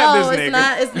stab this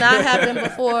nigga. It's not happened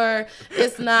before.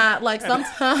 It's not like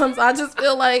sometimes I just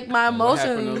feel like my emotions.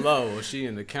 What happened to Lo? She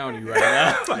in the county right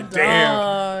now. Like,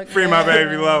 damn, free my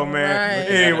baby Lo, man. Right.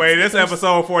 Anyway, this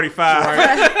episode 45.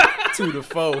 Right. 2 to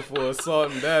 4 for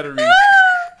assault and battery.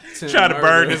 Try to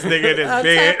burn this nigga in his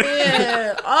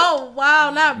bed. Oh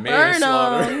wow, not burn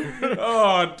him.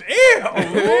 Oh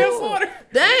damn, manslaughter.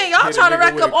 Dang, y'all trying to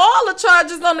rack up all the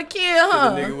charges on the kid,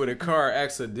 huh? Hit a nigga with a car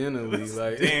accidentally,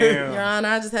 like damn. Your Honor,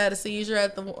 I just had a seizure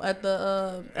at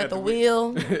the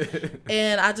wheel,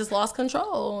 and I just lost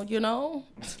control.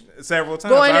 Several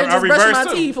times. Going there, just brushing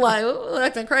my teeth, like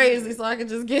acting crazy, so I could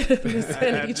just get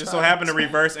I just so happened to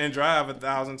reverse and drive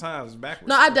 1,000 times backwards.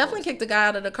 No, I definitely kicked the guy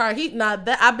out of the car.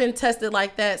 I've been tested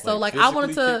like that. So like I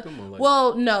wanted to.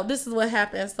 Well, no, this is what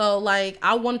happened. So like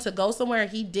I wanted to go somewhere,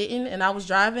 he didn't, and I was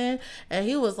driving, and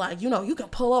he was like, you can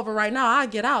pull over right now. I'll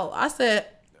get out. I said.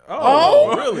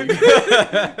 Oh, really?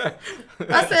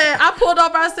 I pulled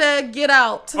over. I said, get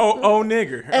out. Oh,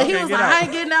 nigger. And he was like, I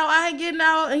ain't getting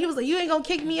out. And he was like, you ain't gonna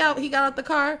kick me out. He got out the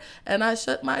car, and I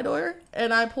shut my door,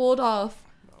 and I pulled off.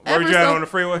 Were you driving on the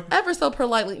freeway? Ever so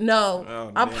politely.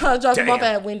 No. I dropped him off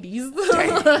at Wendy's.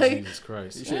 Jesus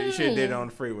Christ. You should have did it on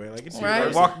the freeway. Like, it's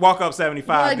right. Walk up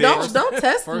 75. Like, don't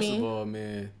test me. First of all,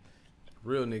 man,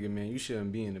 real nigga, man, you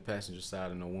shouldn't be in the passenger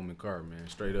side of no woman car, man.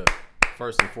 Straight up.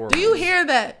 First and foremost. Do you hear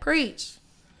that? Preach.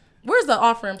 Where's the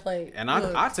offering plate? And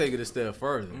I take it a step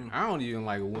further. I don't even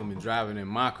like a woman driving in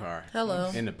my car.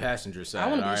 Hello. In the passenger side. I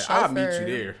want to be chauffeur. I'll meet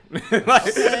you there. Like,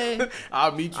 okay.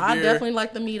 I'll meet you there. I definitely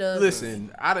like the meetups.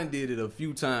 Listen, I done did it a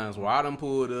few times where I done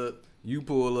pulled up, you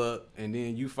pull up, and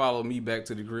then you follow me back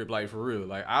to the crib, like, for real.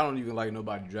 Like, I don't even like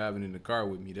nobody driving in the car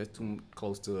with me. That's too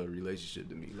close to a relationship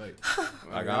to me. Like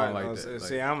I don't like that.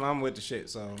 See, I'm with the shit,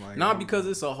 so like. Not because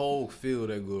it's a whole feel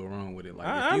that go around with it. Like,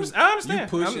 I understand. You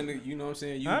pushing, you know what I'm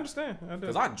saying? I understand.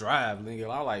 Because I drive, nigga.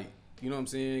 I like. You know what I'm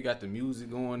saying? Got the music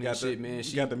going and shit, man.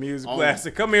 She got the music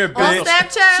blasting. Come here, bitch. On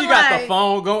Snapchat, she got the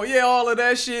phone going. Yeah, all of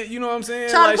that shit. You know what I'm saying?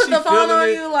 Trying to put the phone on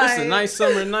you, like. It's a nice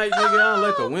summer night, nigga. I don't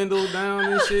let the window down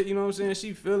and shit. You know what I'm saying?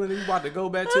 She feeling it. You about to go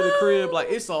back to the crib.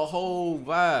 Like, it's a whole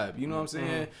vibe. You know what I'm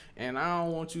saying? And I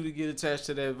don't want you to get attached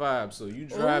to that vibe. So you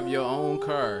drive your own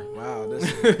car. Wow,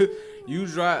 you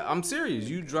drive. I'm serious.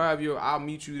 You drive your. I'll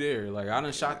meet you there. Like, I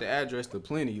done shot the address to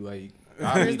plenty. Like.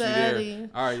 I'll meet you there.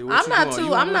 All right,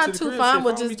 I'm not too fine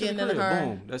with just getting in the car.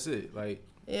 Boom, that's it. Like,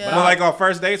 yeah. But like on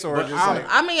first dates or just like.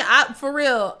 I mean, for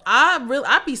real,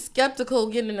 I be skeptical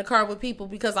getting in the car with people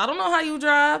because I don't know how you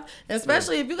drive, and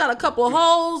especially if you got a couple of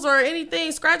holes or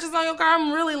anything scratches on your car.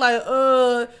 I'm really like,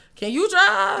 can you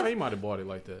drive? You might have bought it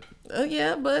like that.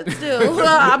 Yeah, but still,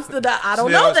 I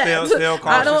don't know that. Still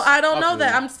cautious. I don't know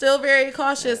that. I'm still very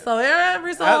cautious. So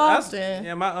every so often.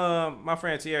 Yeah, my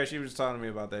friend Tiara, she was talking to me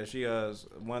about that. She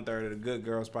 1/3 of the Good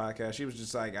Girls podcast. She was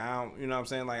just like, I don't, you know what I'm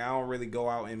saying? Like, I don't really go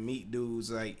out and meet dudes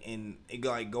like and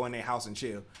go in their house and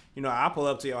chill. You know, I pull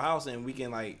up to your house and we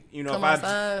can like, you know,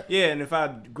 if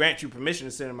I grant you permission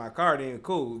to sit in my car, then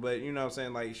cool. But you know what I'm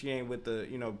saying? Like, she ain't with the,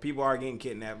 you know, people are getting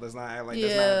kidnapped. Let's not act like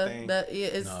that's not a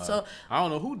thing. So I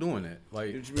don't know who doing that.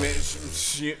 Like,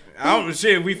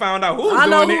 we found out who's doing it. I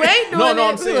know who ain't doing it. No,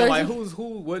 I'm saying like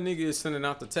what nigga is sending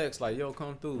out the text like, yo,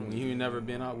 come through. When you ain't never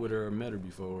been out with her or met her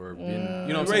before or been,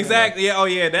 you know what I'm saying? Exactly. Like, yeah. Oh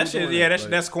yeah. That shit. Yeah.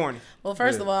 That's corny. Well,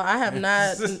 first of all, I have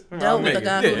not dealt with a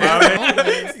guy who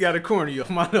has you got a corny off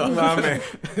my man.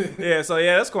 Yeah. So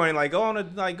yeah, that's corny. Like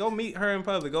go meet her in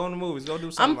public. Go in the movies. Go do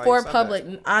something. I'm for public.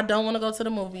 I don't want to go to the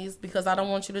movies because I don't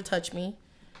want you to touch me.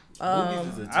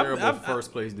 Movies is a terrible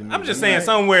first place to meet. I'm just saying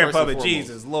somewhere in public.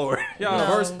 Jesus Lord, y'all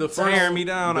the first tearing me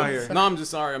down out here. No, I'm just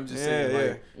sorry. I'm just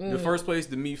saying the first place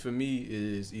to meet for me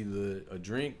is either a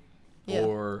drink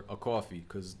or a coffee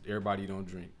because everybody don't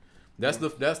drink. That's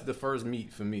the first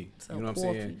meet for me. So you know what I'm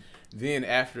saying? Then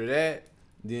after that,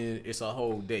 then it's a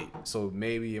whole date. So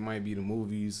maybe it might be the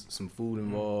movies, some food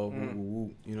involved. You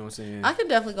know what I'm saying? I can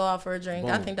definitely go out for a drink.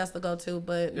 Boom. I think that's the go-to,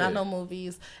 but not no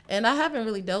movies. And I haven't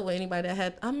really dealt with anybody that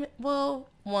had.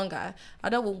 One guy. I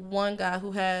dealt with one guy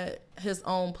who had his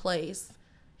own place.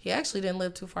 He actually didn't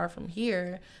live too far from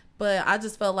here, but I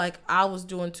just felt like I was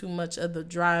doing too much of the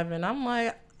driving. I'm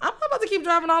like, I'm not about to keep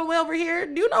driving all the way over here.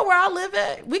 Do you know where I live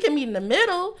at? We can meet in the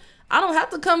middle. I don't have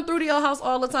to come through to your house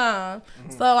all the time.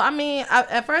 So, I mean,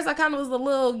 at first I kind of was a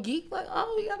little geek, like,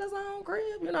 oh, he got his own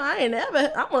crib. You know,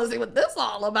 I want to see what this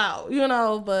all about, you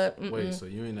know, but. Wait, so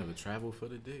you ain't never traveled for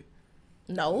the dick?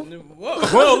 No.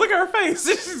 Whoa, look at her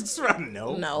face. No.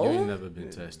 You ain't never been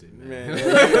tested,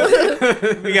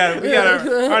 man. we got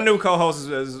our new co-host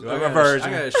is a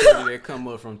virgin. I got a shorty that come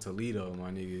up from Toledo, my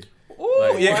nigga. Ooh,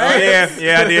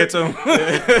 I did too.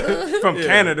 From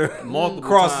Canada, multiple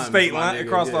across times, the state line,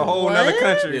 across the whole other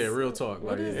country. Yeah, real talk.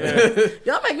 Like,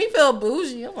 y'all make me feel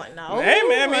bougie. I'm like, no. Hey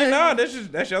man, I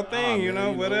mean, that's your thing, you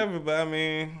know, whatever. But I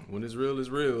mean, when it's real, it's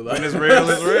real. Like, when it's real,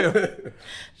 it's real.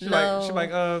 She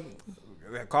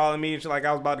like calling me. She like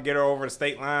I was about to get her over the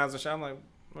state lines and shit. I'm like,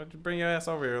 why don't you bring your ass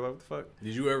over here? Like, what the fuck?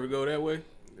 Did you ever go that way?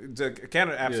 To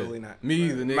Canada, absolutely not. Me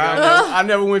either, nigga. I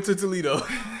never went to Toledo.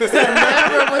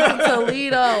 Never went to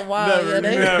Toledo. Wow,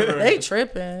 they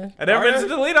tripping. I never been to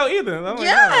Toledo either. I'm like,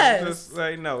 yes. No, just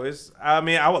like no. It's. I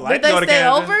mean, I would like to go to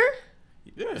Canada.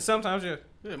 Did they stay over? Yeah, sometimes. Yeah.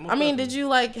 I mean, did you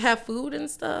like have food and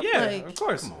stuff? Yeah, like, of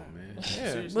course. Come on, man.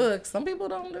 Yeah. Look, some people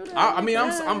don't do that.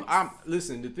 I'm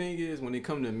listen, the thing is, when it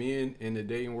comes to men in the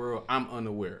dating world, I'm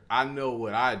unaware. I know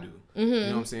what I do. You know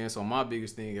what I'm saying? So my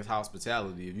biggest thing is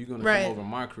hospitality. If you're gonna come over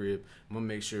my crib, I'm gonna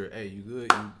make sure, hey, you good?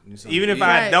 Even if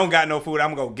I don't got no food,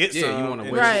 I'm gonna go get some. Yeah, you wanna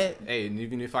wait. Right. Hey, and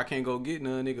even if I can't go get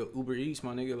none, nigga, Uber Eats,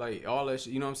 my nigga, like all that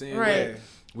shit. You know what I'm saying? Right. Like,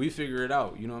 we figure it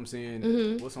out. You know what I'm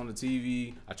saying? What's on the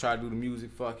TV? I try to do the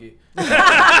music. Fuck it. You know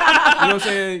what I'm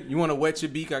saying? You want to wet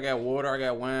your beak? I got water. I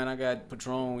got wine. I got got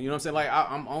Patron. You know what I'm saying? Like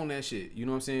I'm on that shit. You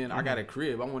know what I'm saying? I got a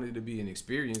crib. I wanted it to be an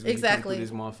experience. When exactly. You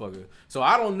come through this motherfucker. So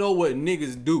I don't know what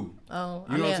niggas do. Oh,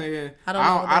 you know what I'm saying? I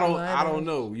don't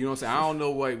know. You know what I'm saying? I don't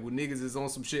know what niggas is on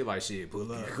some shit like shit.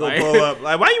 Pull up. Go pull up.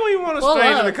 Like, why you even want a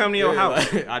stranger to come to your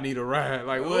house? Like, I need a ride.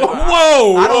 Like what?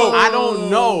 Whoa. I don't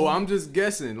know. I'm just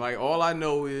guessing. Like all I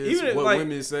know is even what like,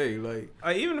 women say. Like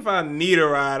even if I need a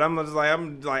ride, I'm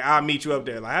like I'll meet you up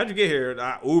there. Like, how'd you get here?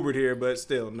 I Ubered here, but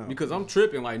still no. Because I'm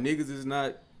tripping. Like niggas is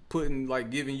not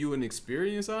giving you an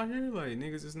experience out here. Like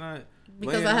niggas is not.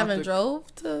 Because I haven't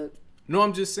drove to. No,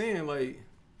 I'm just saying. Like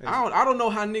I don't know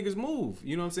how niggas move.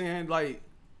 You know what I'm saying? Like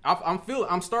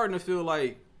I'm starting to feel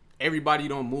like everybody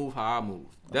don't move how I move.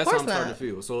 That's how I'm starting to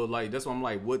feel. So like that's why I'm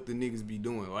like, what the niggas be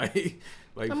doing? Like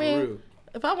for real.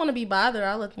 If I want to be bothered,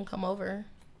 I'll let them come over.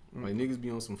 Like niggas be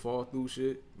on some fall through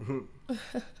shit. We're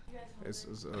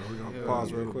gonna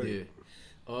pause real quick.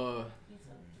 Yeah.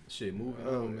 Shit, moving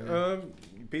on, man.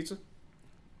 Pizza?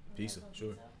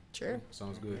 Sure.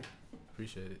 Sounds good.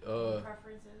 Appreciate it.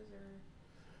 Preferences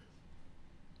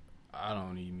or? I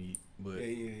don't eat meat, but yeah,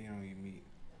 you don't eat meat.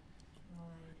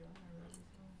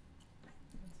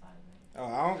 Oh,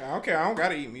 I don't care. I don't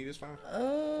gotta eat meat. It's fine.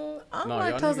 I'm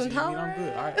lactose intolerant. I'm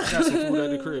good. I got some food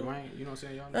at the crib. I ain't, you know what I'm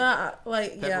saying? Y'all know.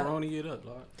 Pepperoni it up,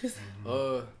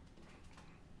 dog.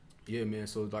 Yeah, man.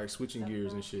 So like switching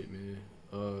gears and shit, man.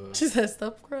 She said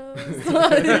stuffed crust.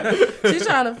 She's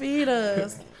trying to feed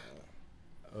us.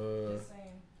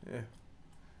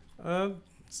 Yeah.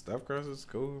 Stuffed crust is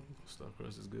cool. Stuffed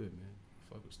crust is good, man.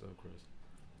 Fuck with stuffed crust.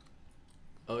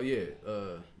 Oh yeah,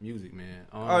 music, man.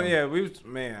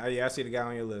 I see the guy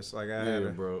on your list. Like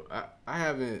bro. I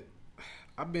haven't.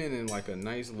 I've been in like a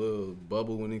nice little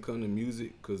bubble when it comes to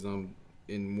music because I'm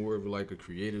in more of like a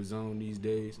creative zone these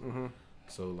days. Mm-hmm.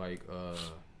 So like,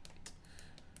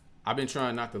 I've been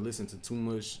trying not to listen to too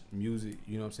much music.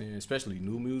 You know what I'm saying? Especially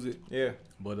new music. Yeah.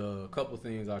 But a couple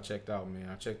things I checked out, man.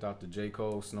 I checked out the J.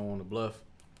 Cole Snow on the Bluff.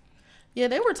 Yeah,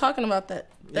 they were talking about that.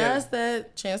 That's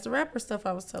that Chance the Rapper stuff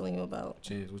I was telling you about.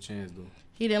 What Chance do?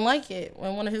 He didn't like it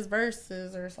in one of his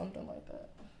verses or something like that.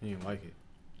 He didn't like it.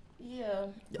 Yeah.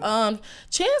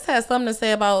 Chance had something to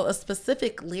say about a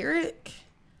specific lyric.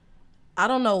 I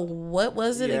don't know what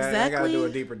was it exactly. I gotta do a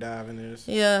deeper dive in this.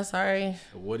 Yeah, sorry.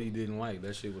 What he didn't like,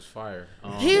 that shit was fire.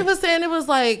 He was saying it was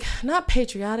like not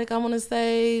patriotic, I want to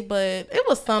say, but it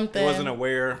was something. He wasn't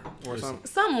aware or something.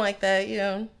 Something like that,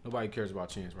 yeah. Nobody cares about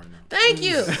Chance right now. Thank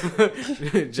you.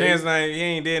 Chance, he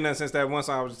ain't did nothing since that one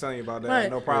song I was just telling you about. That right.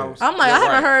 No problems. Yeah. I'm like, I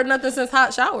haven't heard nothing since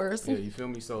Hot Showers. Yeah, you feel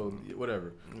me? So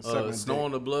whatever. Snow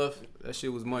on the Bluff, that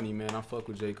shit was money, man. I fuck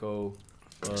with J. Cole.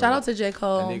 Shout out to J.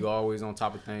 Cole. That nigga always on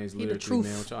top of things lyrically,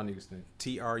 man. What y'all niggas think?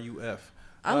 TRUF.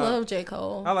 I love J.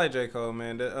 Cole. I like J. Cole,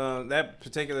 man. That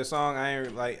particular song, I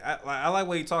ain't like. I like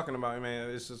what he talking about, man.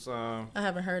 It's just I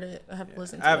haven't heard it. I haven't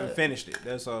listened to it. I haven't finished it.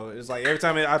 That's all. It's like every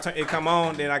time it come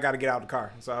on, then I got to get out of the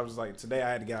car. So I was like, today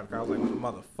I had to get out of the car. I was like,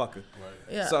 motherfucker. Right.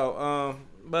 Yeah. So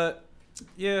but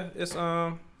yeah, it's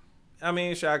I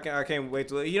mean, shit, I can't wait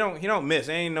till he don't miss.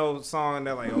 There ain't no song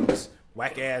that like this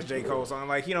whack ass J. Cole song.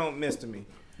 Like he don't miss to me.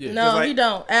 Yeah. No, like, he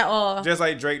don't at all. Just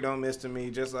like Drake don't miss to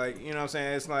me. Just like, you know what I'm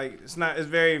saying? It's like, it's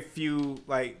very few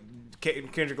like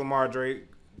Kendrick Lamar, Drake,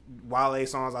 Wale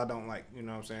songs I don't like. You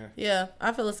know what I'm saying? Yeah,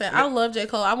 I feel the same. I love J.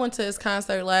 Cole. I went to his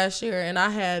concert last year and I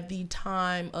had the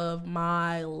time of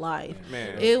my life.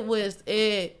 Man. It was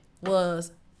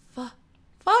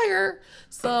fire.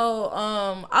 So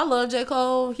I love J.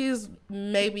 Cole. He's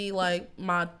maybe like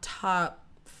my top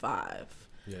 5.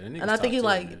 Yeah, and I think he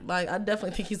like I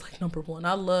definitely think he's like number 1.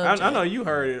 I love. I know you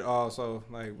heard it all. So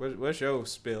like, what's your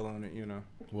spill on it? You know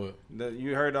what?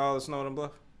 You heard all the Snow on the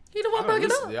Bluff? He the one break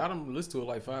it up. Yeah, I done listened to it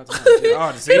like 5 times.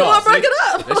 He the one break it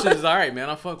up. That shit is alright,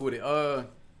 man. I fuck with it.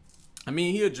 I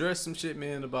mean, he addressed some shit,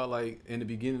 man, about like in the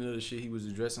beginning of the shit, he was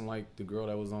addressing like the girl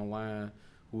that was online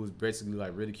who was basically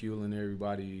like ridiculing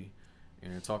everybody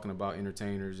and talking about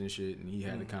entertainers and shit, and he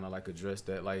had to kind of like address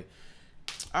that. Like,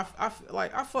 I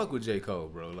fuck with J. Cole,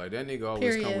 bro. Like that nigga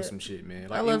always come with some shit, man.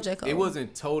 Like, I love J. Cole. It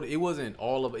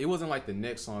wasn't like the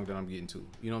next song that I'm getting to.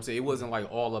 You know what I'm saying? It wasn't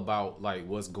like all about like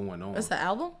what's going on. It's the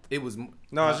album? It was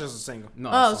it's just a single.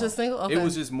 No, it's just single. Okay. It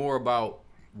was just more about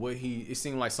what it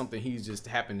seemed like something he just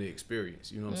happened to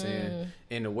experience. You know what I'm saying?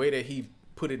 And the way that he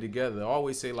put it together, I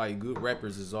always say like good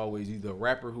rappers is always either a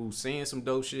rapper who's saying some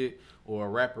dope shit or a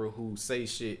rapper who say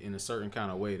shit in a certain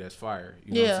kind of way that's fire.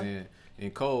 You know what I'm saying?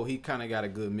 And Cole, he kind of got a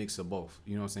good mix of both.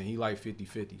 You know what I'm saying? He like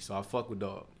 50-50. So I fuck with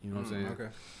dog. You know what I'm saying?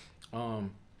 Okay.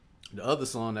 The other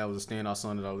song that was a standout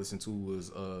song that I listened to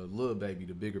was Lil Baby,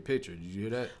 The Bigger Picture. Did you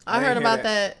hear that? I heard about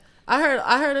that.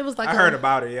 I heard it was like I heard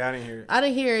about it. Yeah, I didn't hear it. I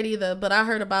didn't hear it either, but I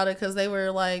heard about it because they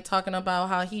were like talking about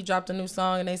how he dropped a new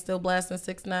song and they still blasting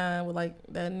 6ix9ine with like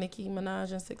that Nicki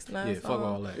Minaj and 6ix9ine Yeah, song. fuck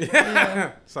all that.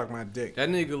 Yeah. Suck my dick. That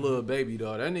nigga Lil Baby,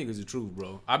 dog. That nigga's the truth,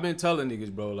 bro. I've been telling niggas,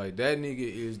 bro, like that nigga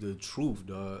is the truth,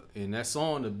 dog. And that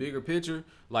song, The Bigger Picture,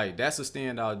 like that's a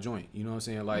standout joint. You know what I'm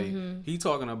saying? Like he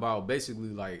talking about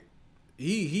basically like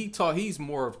he's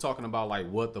more of talking about like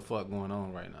what the fuck going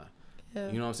on right now. Yeah.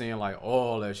 You know what I'm saying? Like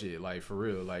all that shit, like for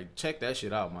real. Like check that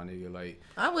shit out, my nigga. Like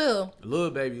I will.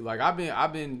 Lil Baby, like I've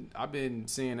been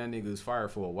seeing that nigga's fire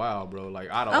for a while, bro. Like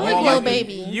out of I like all Lil like,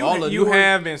 Baby. You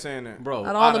have been saying that, bro.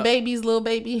 Out of all the babies, Lil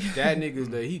Baby. That nigga's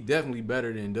he definitely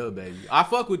better than Da Baby. I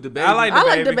fuck with Da Baby. I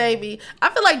like Da Baby.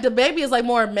 I feel like Da Baby is like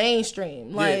more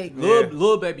mainstream. Like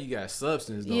Lil Baby got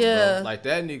substance though, yeah. bro. Like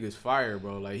that nigga's fire,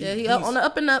 bro. Like he's on the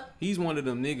up and up. He's one of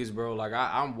them niggas, bro. Like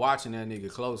I'm watching that nigga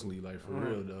closely, like for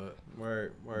real, dog.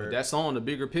 Word. But that song, The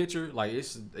Bigger Picture, like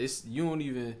it's you don't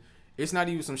even. It's not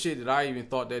even some shit that I even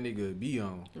thought that nigga would be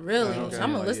on. Really?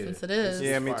 I'm gonna listen to this.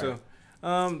 Yeah, me too.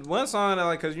 One song that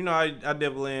like, cause you know I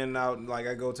dibble in and out, like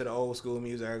I go to the old school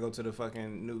music, I go to the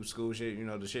fucking new school shit, you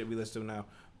know, the shit we listen to now.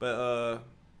 But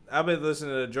I've been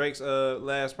listening to Drake's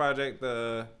last project,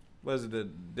 what is it, the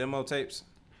demo tapes?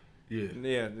 Yeah.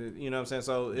 Yeah, you know what I'm saying?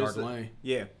 So Dark Lane.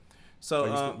 Yeah.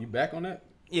 So you back on that?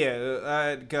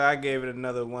 Yeah, I gave it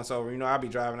another once over. You know, I be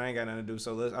driving. I ain't got nothing to do.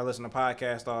 So I listen to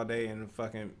podcasts all day and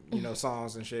fucking, you know,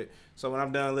 songs and shit. So when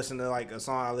I'm done listening to like a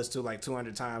song I listen to like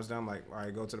 200 times, then I'm like, all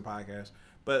right, go to the podcast.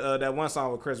 But that one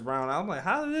song with Chris Brown, I'm like,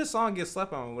 how did this song get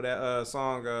slept on with that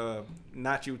song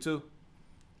Not You Too?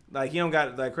 Like he don't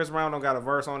got like Chris Brown don't got a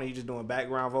verse on it. He just doing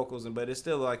background vocals, but it's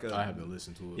still like a. I haven't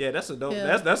listened to it. Yeah, that's a dope.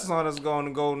 Yeah. That's a song that's going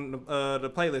to go in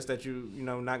the playlist that you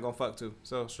know not gonna fuck to.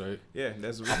 So straight. Yeah,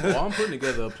 that's. Well, I'm putting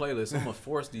together a playlist. I'm gonna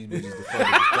force these bitches to fuck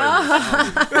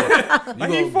with this playlist.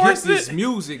 Like he forced this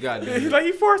music, goddamn. Like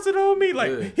he forced it on me.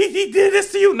 Like he did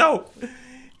this to you. No.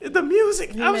 The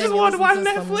music. I was just wanting to watch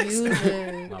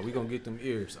Netflix. Nah, we gonna get them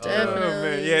ears.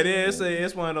 Man. Yeah,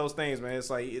 it's one of those things, man.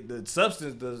 It's like the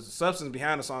substance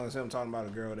behind the song is him talking about a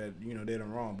girl that you know did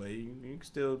him wrong, but you can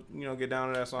still get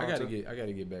down to that song. I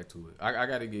gotta get back to it. I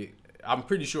gotta get. I'm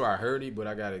pretty sure I heard it, but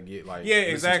I gotta get like. Yeah,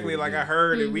 exactly. Like I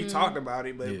heard it. We talked about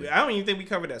it, but I don't even think we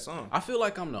covered that song. I feel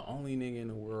like I'm the only nigga in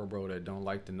the world, bro, that don't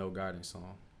like the No Guidance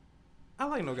song. I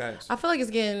like No Guidance. I feel like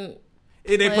it's getting.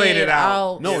 They played it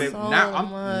out. No, so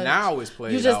now it's played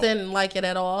out. You just didn't like it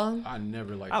at all? I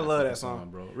never liked I love that song,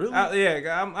 bro. Really?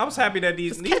 I was happy that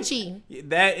it's catchy.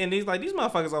 That and these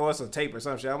motherfuckers owe us a tape or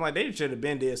some shit. I'm like, they should have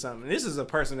been did something. This is a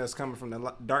person that's coming from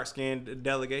the dark skinned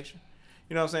delegation.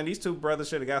 You know what I'm saying? These two brothers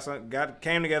should have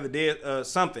came together, did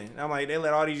something. I'm like, they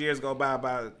let all these years go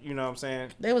by, you know what I'm saying?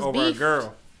 They was over beef.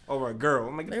 Over a girl.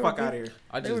 I'm like, get the fuck out of here.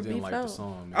 I just didn't like the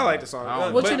song, man. I like the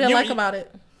song. What you didn't like about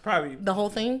it? Probably the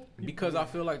whole thing. Because I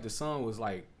feel like the song was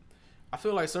like, I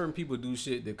feel like certain people do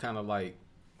shit that kind of like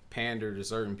pander to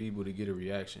certain people to get a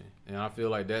reaction, and I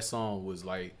feel like that song was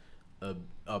like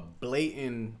a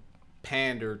blatant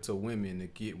pander to women to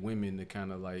get women to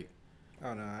kind of like.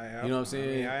 Oh no, you know what I'm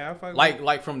saying? I fuck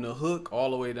like from the hook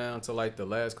all the way down to like the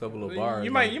last couple of bars.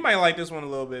 You might like this one a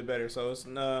little bit better. So it's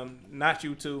Not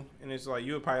You Too, and it's like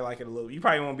you would probably like it a little. You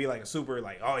probably won't be like a super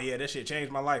like, oh yeah, that shit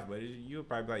changed my life, but you would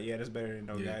probably be like, yeah, that's better than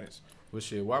No Guidance. Well,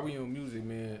 shit, while we on music,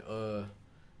 man,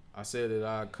 I said that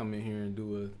I'd come in here and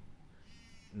do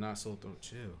a not so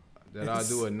chill. That I'd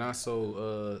do a not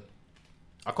so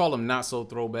I call them not so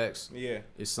throwbacks. Yeah.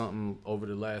 It's something over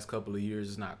the last couple of years.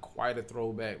 It's not quite a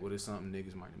throwback, but it's something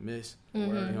niggas might have missed. Mm-hmm.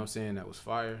 You know what I'm saying? That was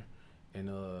fire. And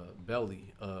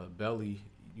Belly,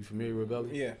 you familiar with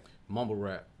Belly? Yeah. Mumble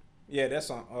rap. Yeah, that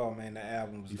song. Oh man, that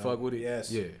album was. You dope. fuck with it?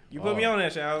 Yes. Yeah. You put me on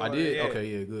that shit. I did. Yeah. Okay.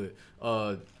 Yeah. Good.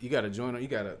 You got a joint. You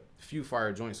got a few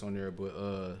fire joints on there, but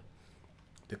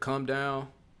the Come Down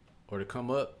or the Come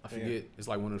Up, I forget. Yeah. It's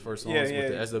like one of the first songs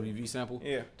with the SWV sample.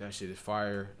 Yeah. That shit is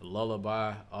fire.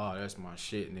 Lullaby. Oh, that's my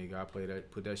shit, nigga. I play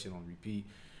that. Put that shit on repeat.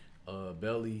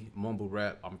 Belly, mumble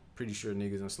rap. I'm pretty sure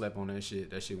niggas done slept on that shit.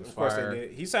 That shit was fire. Of course they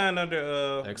did. He signed under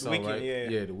XO, Weeknd, right?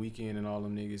 Yeah, The Weeknd and all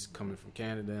them niggas coming from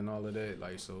Canada and all of that.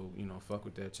 Like, so, you know, fuck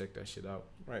with that. Check that shit out.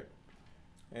 Right.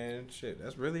 And shit,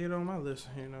 that's really it on my list.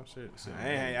 You know, shit. So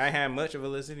I had much of a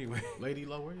list anyway. Lady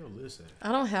Low, where your list at?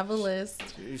 I don't have a list.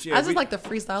 I just like the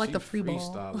freestyle. I like the free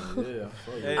ball. Yeah.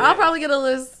 I'll probably get a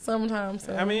list sometime.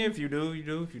 So. I mean, if you do, you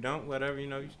do. If you don't, whatever, you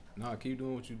know. Nah, keep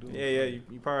doing what you do. Yeah, you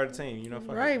part of the team. You know,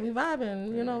 fuck right, we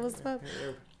vibing. You know what's up.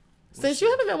 Since you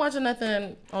haven't been watching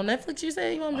nothing on Netflix, you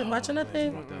say you haven't been watching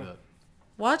nothing?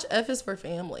 Watch F is for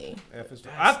Family.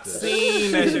 I've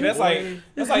seen that shit. That's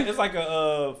like it's like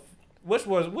a which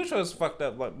was fucked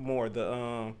up like more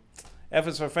F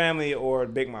is for Family or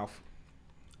Big Mouth?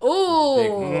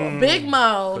 Ooh, Big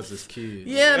Mouth. Because it's kids.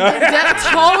 Yeah,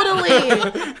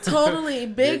 totally.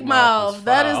 Big Mouth.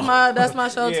 That's my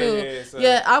show too.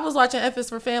 Yeah, I was watching F is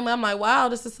for Family. I'm like, wow,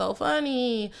 this is so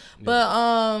funny.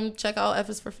 But check out F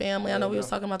is for Family. I know we was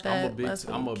talking about that.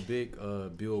 I'm a big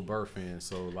Bill Burr fan.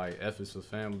 So like F is for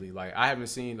Family. Like I haven't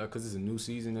seen because it's a new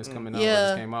season that's coming out.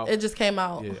 Yeah, it just came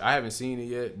out. Yeah, I haven't seen it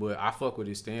yet, but I fuck with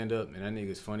his stand up, and that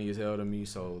nigga's funny as hell to me.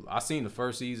 So I seen the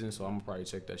first season, so I'm gonna probably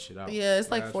check that shit out. Yeah, it's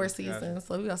like 4 seasons,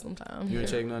 so we got some time. You ain't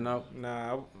check nothing out?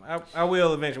 Nah, I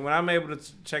will eventually. When I'm able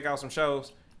to check out some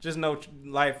shows, just know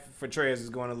life for Trez is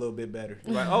going a little bit better.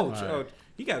 Like, oh,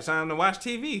 he got time to watch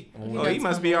TV. He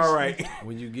must be all right.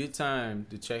 When you get time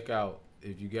to check out,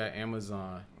 if you got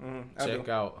Amazon, check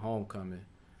out Homecoming.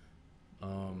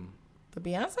 The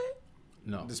Beyonce?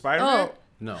 No. The Spider-Man?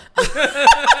 No. No.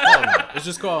 It's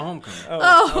just called Homecoming.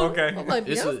 Oh, okay. Like,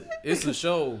 it's a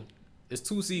show. It's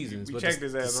 2 seasons, but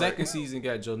the second right? season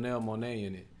got Janelle Monáe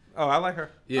in it. Oh, I like her.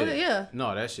 Yeah. Okay, yeah.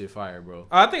 No, that shit fire, bro.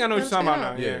 I think I know what you're talking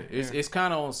about now. Yeah. It's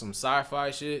kind of on some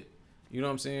sci-fi shit. You know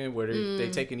what I'm saying? Where they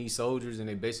taking these soldiers and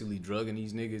they basically drugging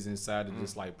these niggas inside of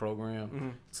this like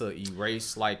program to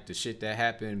erase like the shit that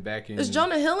happened back in. Is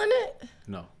Jonah Hill in it?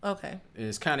 No. Okay. And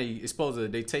it's supposed to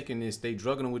they taking this, they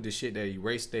drugging them with this shit that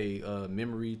erase their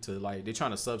memory to like they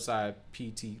trying to subside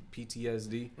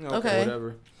PTSD or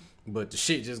whatever. But the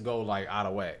shit just go like out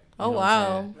of whack. Oh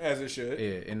wow. As it should.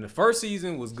 Yeah. And the first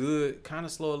season was good, kind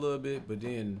of slow a little bit, but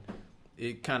then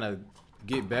it kind of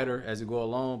get better as it go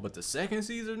along. But the second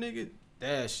season, nigga,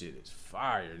 that shit is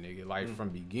fire, nigga. Like from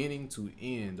beginning to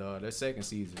end, dog. That second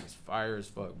season is fire as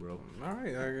fuck, bro. All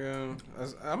right,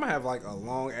 I'm gonna have like a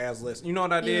long ass list. You know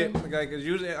what I did? Like, cause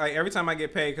usually, like every time I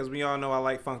get paid, cause we all know I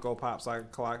like Funko Pops. I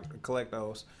collect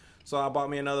those. So I bought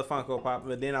me another Funko Pop,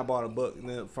 but then I bought a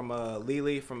book from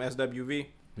Lily from SWV.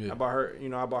 Yeah. I bought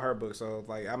her book. So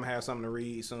like I'm gonna have something to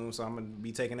read soon. So I'm gonna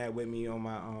be taking that with me on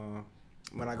my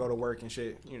when I go to work and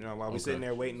shit. You know, while we sitting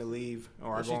there waiting to leave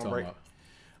or I go on break.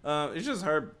 It's just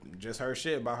her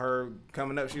shit about her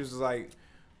coming up. She was just like,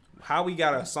 how we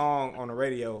got a song on the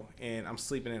radio and I'm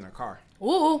sleeping in a car.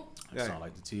 Ooh. That sound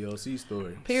like the TLC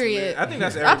story. Period. I think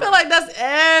that's I feel like that's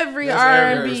every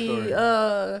R&B.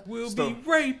 We'll be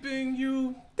raping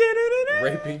you.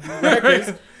 Raping you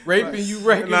records. Raping you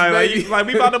records, nah, like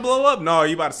we about to blow up. No,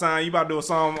 you about to do a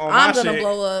song on my shit. I'm gonna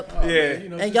blow up. Yeah. Man, you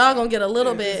know, and y'all gonna get a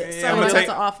little bit. So what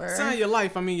to offer. Sign your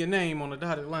life, your name on the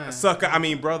dotted line. Sucker,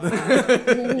 brother.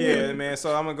 Yeah, man.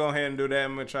 So I'm gonna go ahead and do that.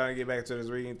 I'm gonna try to get back to this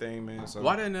reading thing, man. So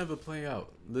why that never play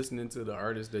out? Listening to the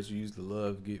artists that you used to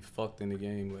love get fucked in the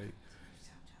game, like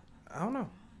I don't know.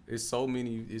 It's so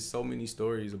many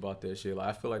stories about that shit. Like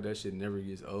I feel like that shit never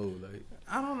gets old. Like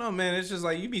I don't know, man. It's just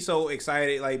like you be so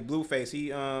excited. Like Blueface, he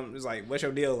is like, "What's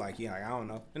your deal?" Like he like, I don't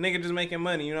know. The nigga just making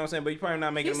money. You know what I'm saying? But you probably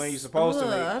not making the money you supposed to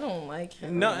make. I don't like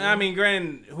him. No,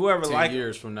 granted, whoever 10 like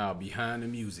years from now, behind the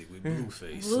music with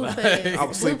Blueface. Blueface. I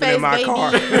was sleeping in my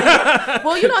car.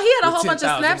 Well, you know, he had a whole bunch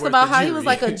of snaps about how he was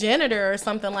like a janitor or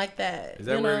something like that. Is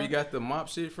that where you got the mop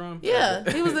shit from? Yeah,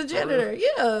 he was a janitor.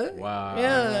 Yeah. Wow.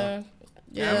 Yeah.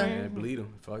 Yeah, man, bleed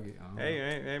him. Fuck it.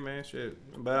 Hey, man, shit.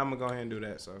 But I'm gonna go ahead and do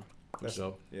that. So that's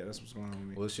what's going on with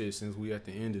me. Well, shit. Since we at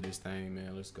the end of this thing,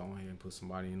 man, let's go ahead and put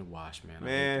somebody in the wash, man.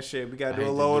 We gotta do a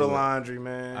load of laundry,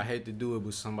 man. I hate to do it,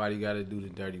 but somebody gotta do the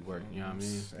dirty work. You know what I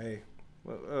mean? Hey,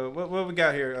 what we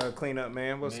got here? Clean up,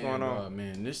 man. What's going on?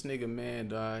 Man, this nigga,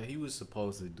 man, he was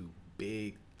supposed to do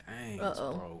big things,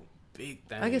 bro. Big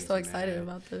things. I get so excited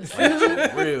about this.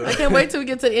 Like, real. I can't wait till we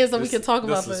get to the end so we can talk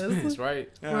about suspense, this. Right?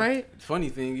 Yeah. Right? Funny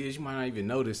thing is, you might not even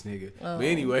know this nigga. Oh. But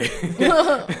anyway.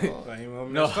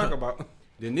 No. Talk about.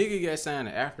 The nigga got signed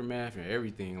to Aftermath and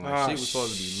everything. Like, shit was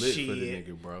supposed to be lit for the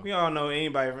nigga, bro. We all know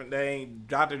anybody that ain't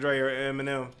Dr. Dre or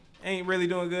Eminem ain't really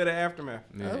doing good at Aftermath.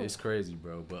 Man, it's crazy,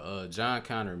 bro. But John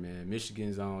Connor, man.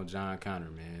 Michigan's own John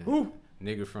Connor, man. Who?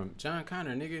 Nigga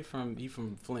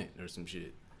from Flint or some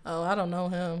shit. Oh, I don't know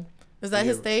him. Is that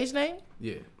his stage name?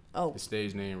 Yeah. Oh. His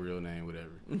stage name, real name, whatever.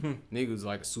 Nigga was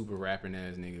like a super rapping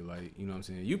ass nigga. Like, you know what I'm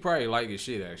saying? You probably like his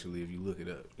shit, actually, if you look it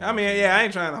up. I mean, yeah, I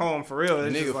ain't trying to hold him for real.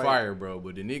 The nigga fire, bro.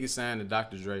 But the nigga signed to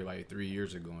Dr. Dre like 3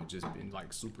 years ago and just been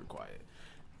like super quiet.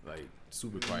 Like,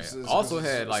 super quiet. Also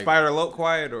had like... Spider Loc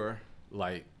quiet or...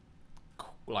 Like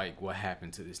what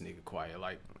happened to this nigga quiet?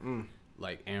 Like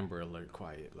Amber Alert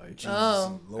quiet. Like,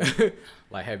 Jesus,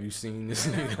 like, have you seen this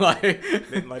nigga? like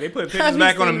they put pictures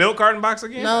back on a milk carton box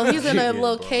again? No, he's in a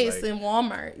little case in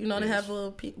Walmart. You know, they have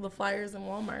the flyers in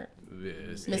Walmart.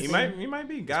 Yeah, he might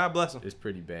be. God bless him. It's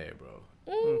pretty bad, bro.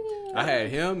 I had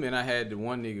him and I had the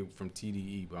one nigga from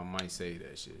TDE, but I might say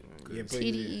that shit. Yeah,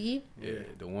 TDE? Yeah,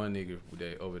 the one nigga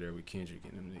that over there with Kendrick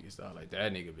and them niggas thought like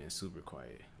that nigga been super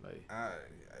quiet. Like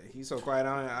he's so quiet,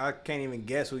 I can't even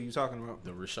guess who you talking about.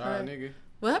 the Rashad nigga.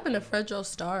 What happened to Fredro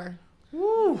Starr?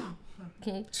 Woo.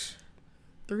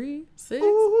 3, 6.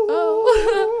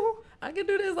 Oh, I can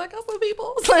do this. I got some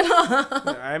people.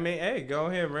 I mean, hey, go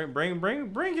ahead,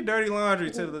 bring your dirty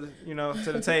laundry to the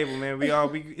to the table, man.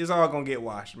 It's all gonna get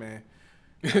washed, man.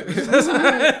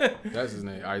 That's his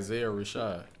name, Isaiah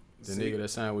Rashad, the nigga that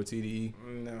signed with TDE.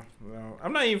 No,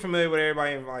 I'm not even familiar with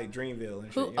everybody in like Dreamville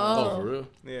and shit. You know? Oh, for real?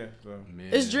 Yeah. So.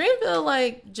 Man. Is Dreamville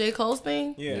like J. Cole's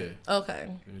thing? Yeah. Okay.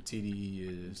 And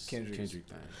TDE is Kendrick thing.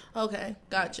 Okay,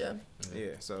 gotcha.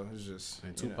 Yeah, so it's just.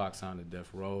 And Tupac signed to Death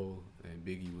Row, and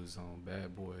Biggie was on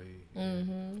Bad Boy.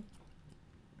 And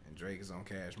Drake is on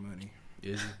Cash Money.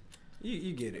 Is he?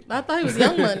 You get it. I thought he was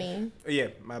Young Money. Yeah,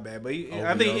 my bad, but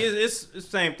I think it's the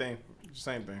same thing.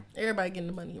 Same thing. Everybody getting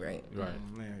the money, right? Right.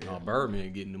 Yeah. Oh,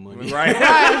 Birdman getting the money. Right.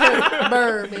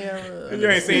 Birdman. You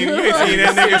ain't seen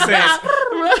that nigga since.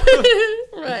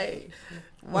 Right.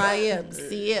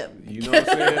 YMCM. You know what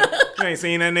I'm saying? You ain't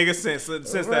seen that nigga since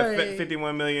Right. that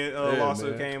 51 million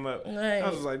lawsuit came up. Right. I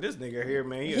was just like, this nigga here,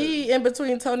 man. He in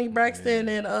between Tony Braxton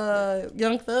and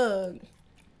Young Thug.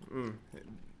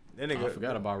 That nigga. I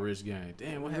forgot about Rich Gang.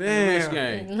 Damn, what happened to Rich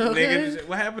Gang? Nigga,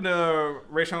 what happened to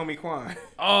Rich Homie Quan?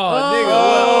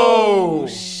 Oh,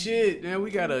 shit. Man, we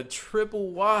got a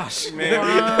triple wash.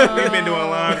 Man, we've been doing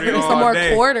laundry all Some more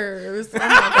day. quarters. Oh my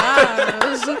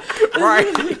gosh.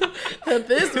 Right. At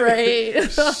this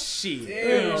rate. Shit.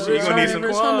 Damn, You gonna need some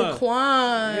Rich Quan. Homie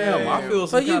Quan. Damn, I feel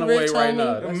For some you, kind of way Rich right homie.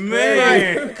 now. That's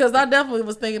Man. Because I definitely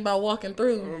was thinking about walking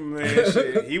through. Man,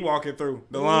 shit. He walking through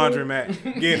the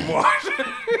laundromat, getting washed.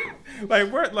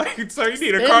 Sir, you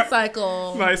need a car.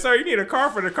 Cycle. Like, sir, you need a car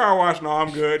for the car wash. No,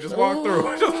 I'm good. Just walk through.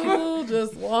 Ooh,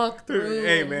 just walk through.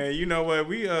 Hey, man, you know what?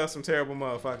 We some terrible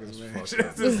motherfuckers, man.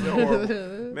 This is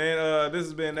horrible. Man, this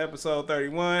has been episode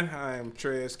 31. I am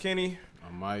Trez Kenny.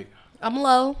 I'm Mike. I'm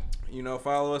low.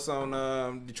 Follow us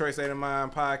on Detroit State of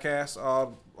Mind podcast.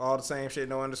 All the same shit,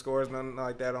 no underscores, nothing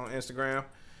like that on Instagram.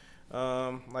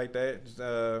 Like that. Just,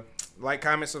 like,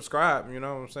 comment, subscribe. You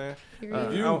know what I'm saying?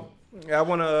 I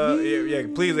want to,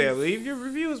 please leave your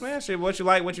reviews, man. Shit, what you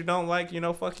like, what you don't like,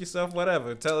 fuck yourself,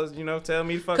 whatever. Tell us, tell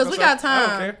me to fuck myself. Because we got time. I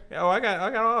don't care. Oh, I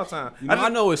got all the time. I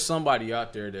know it's somebody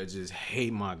out there that just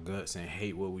hate my guts and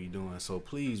hate what we doing. So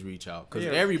please reach out. Because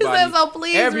everybody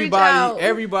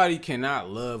cannot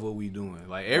love what we doing.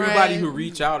 Like, everybody who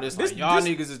reach out, it's like, y'all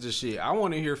niggas is the shit. I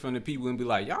want to hear from the people and be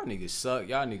like, y'all niggas suck.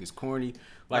 Y'all niggas corny.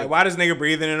 Like, why this nigga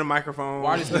breathing in a microphone?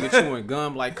 Why this nigga chewing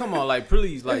gum? Like, come on, like,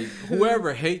 please, like,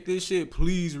 whoever hate this shit,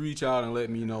 please reach out and let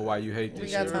me know why you hate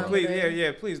this shit.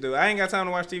 Please, please do. I ain't got time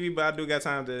to watch TV, but I do got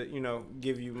time to,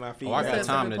 give you my feedback. Oh, I got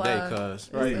time today, cuz.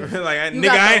 Right. Like, you nigga,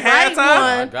 I ain't had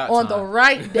time on the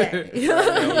right day. You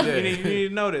need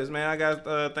to know this, man. I got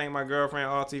to thank my girlfriend,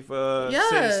 Alti, for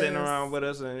sitting around with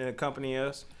us and accompanying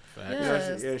us.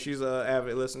 Yes. She's an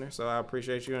avid listener, so I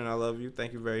appreciate you and I love you.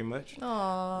 Thank you very much.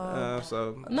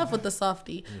 Aww. Enough with the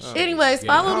softy. Anyways,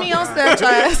 follow me on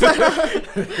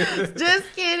Snapchat. Just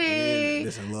kidding.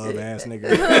 This a love ass nigga.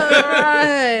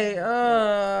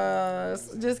 Right.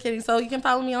 Just kidding. So you can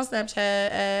follow me on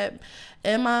Snapchat at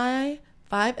MI5SSLO,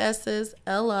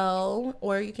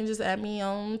 or you can just add me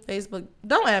on Facebook.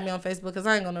 Don't add me on Facebook because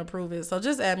I ain't gonna approve it. So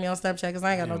just add me on Snapchat because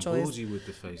I ain't got no choice. Bougie with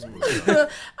the Facebook.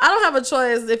 I don't have a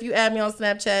choice if you add me on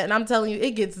Snapchat, and I'm telling you,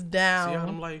 it gets down. See how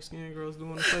them light skinned girls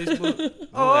doing on Facebook?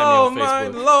 Oh my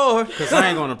Lord! Because I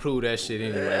ain't gonna approve that shit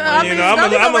anyway. I mean,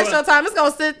 don't even waste your time. It's gonna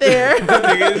sit there.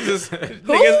 Nigga, it's just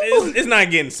it's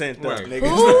not getting sent though. Right. Nigga.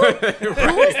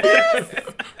 Who is this?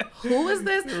 Who is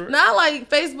this? Not like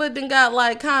Facebook done got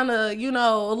like kind of, a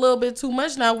little bit too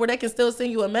much now where they can still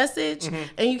send you a message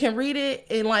and you can read it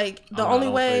and like the only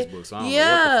way. Facebook, so I don't know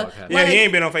what the fuck happened. Yeah, he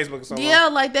ain't been on Facebook so long. Yeah,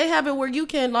 like they have it where you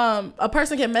can, a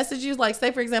person can message you. Like say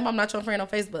for example, I'm not your friend on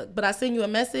Facebook, but I send you a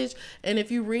message and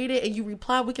if you read it and you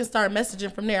reply, we can start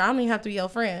messaging from there. I don't even have to be your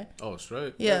friend. Oh,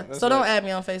 straight. Yeah, so don't add me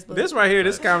on Facebook. This right here,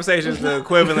 this conversation is the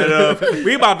equivalent of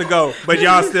we about to go, but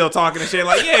y'all still talking and shit.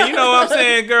 Like, yeah, you know what I'm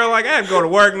saying, girl? Like, I have to go to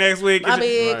work next week.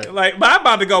 Right. Like, but I'm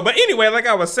about to go. But anyway, like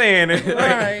I was saying,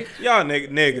 right. Y'all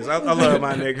niggas. I love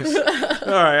my niggas.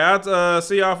 All right, I'll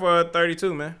see y'all for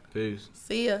 32, man. Peace.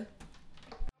 See ya.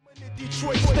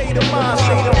 Detroit State of Mind.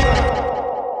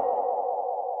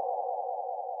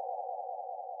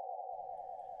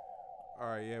 All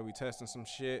right, yeah, we testing some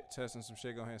shit. Go ahead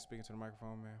and speak into the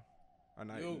microphone, man.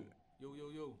 Yo.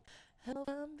 Help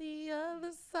from the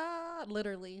other side.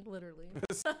 Literally.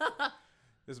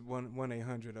 This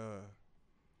 1-800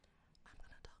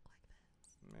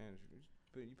 Man,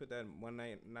 you put that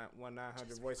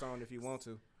 1-900 voice on if you want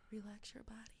to. Relax your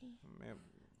body. Man.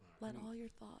 Let all your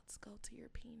thoughts go to your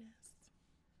penis.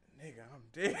 Nigga, I'm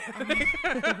dead.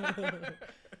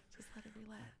 Just let it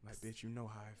relax. Like, bitch, you know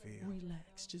how I feel.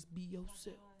 Relax. Just be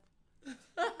yourself.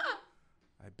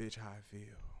 Like, bitch, how I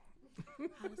feel.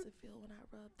 How does it feel when I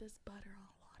rub this butter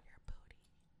all on your booty?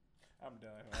 I'm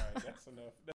done. All right, that's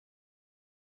enough.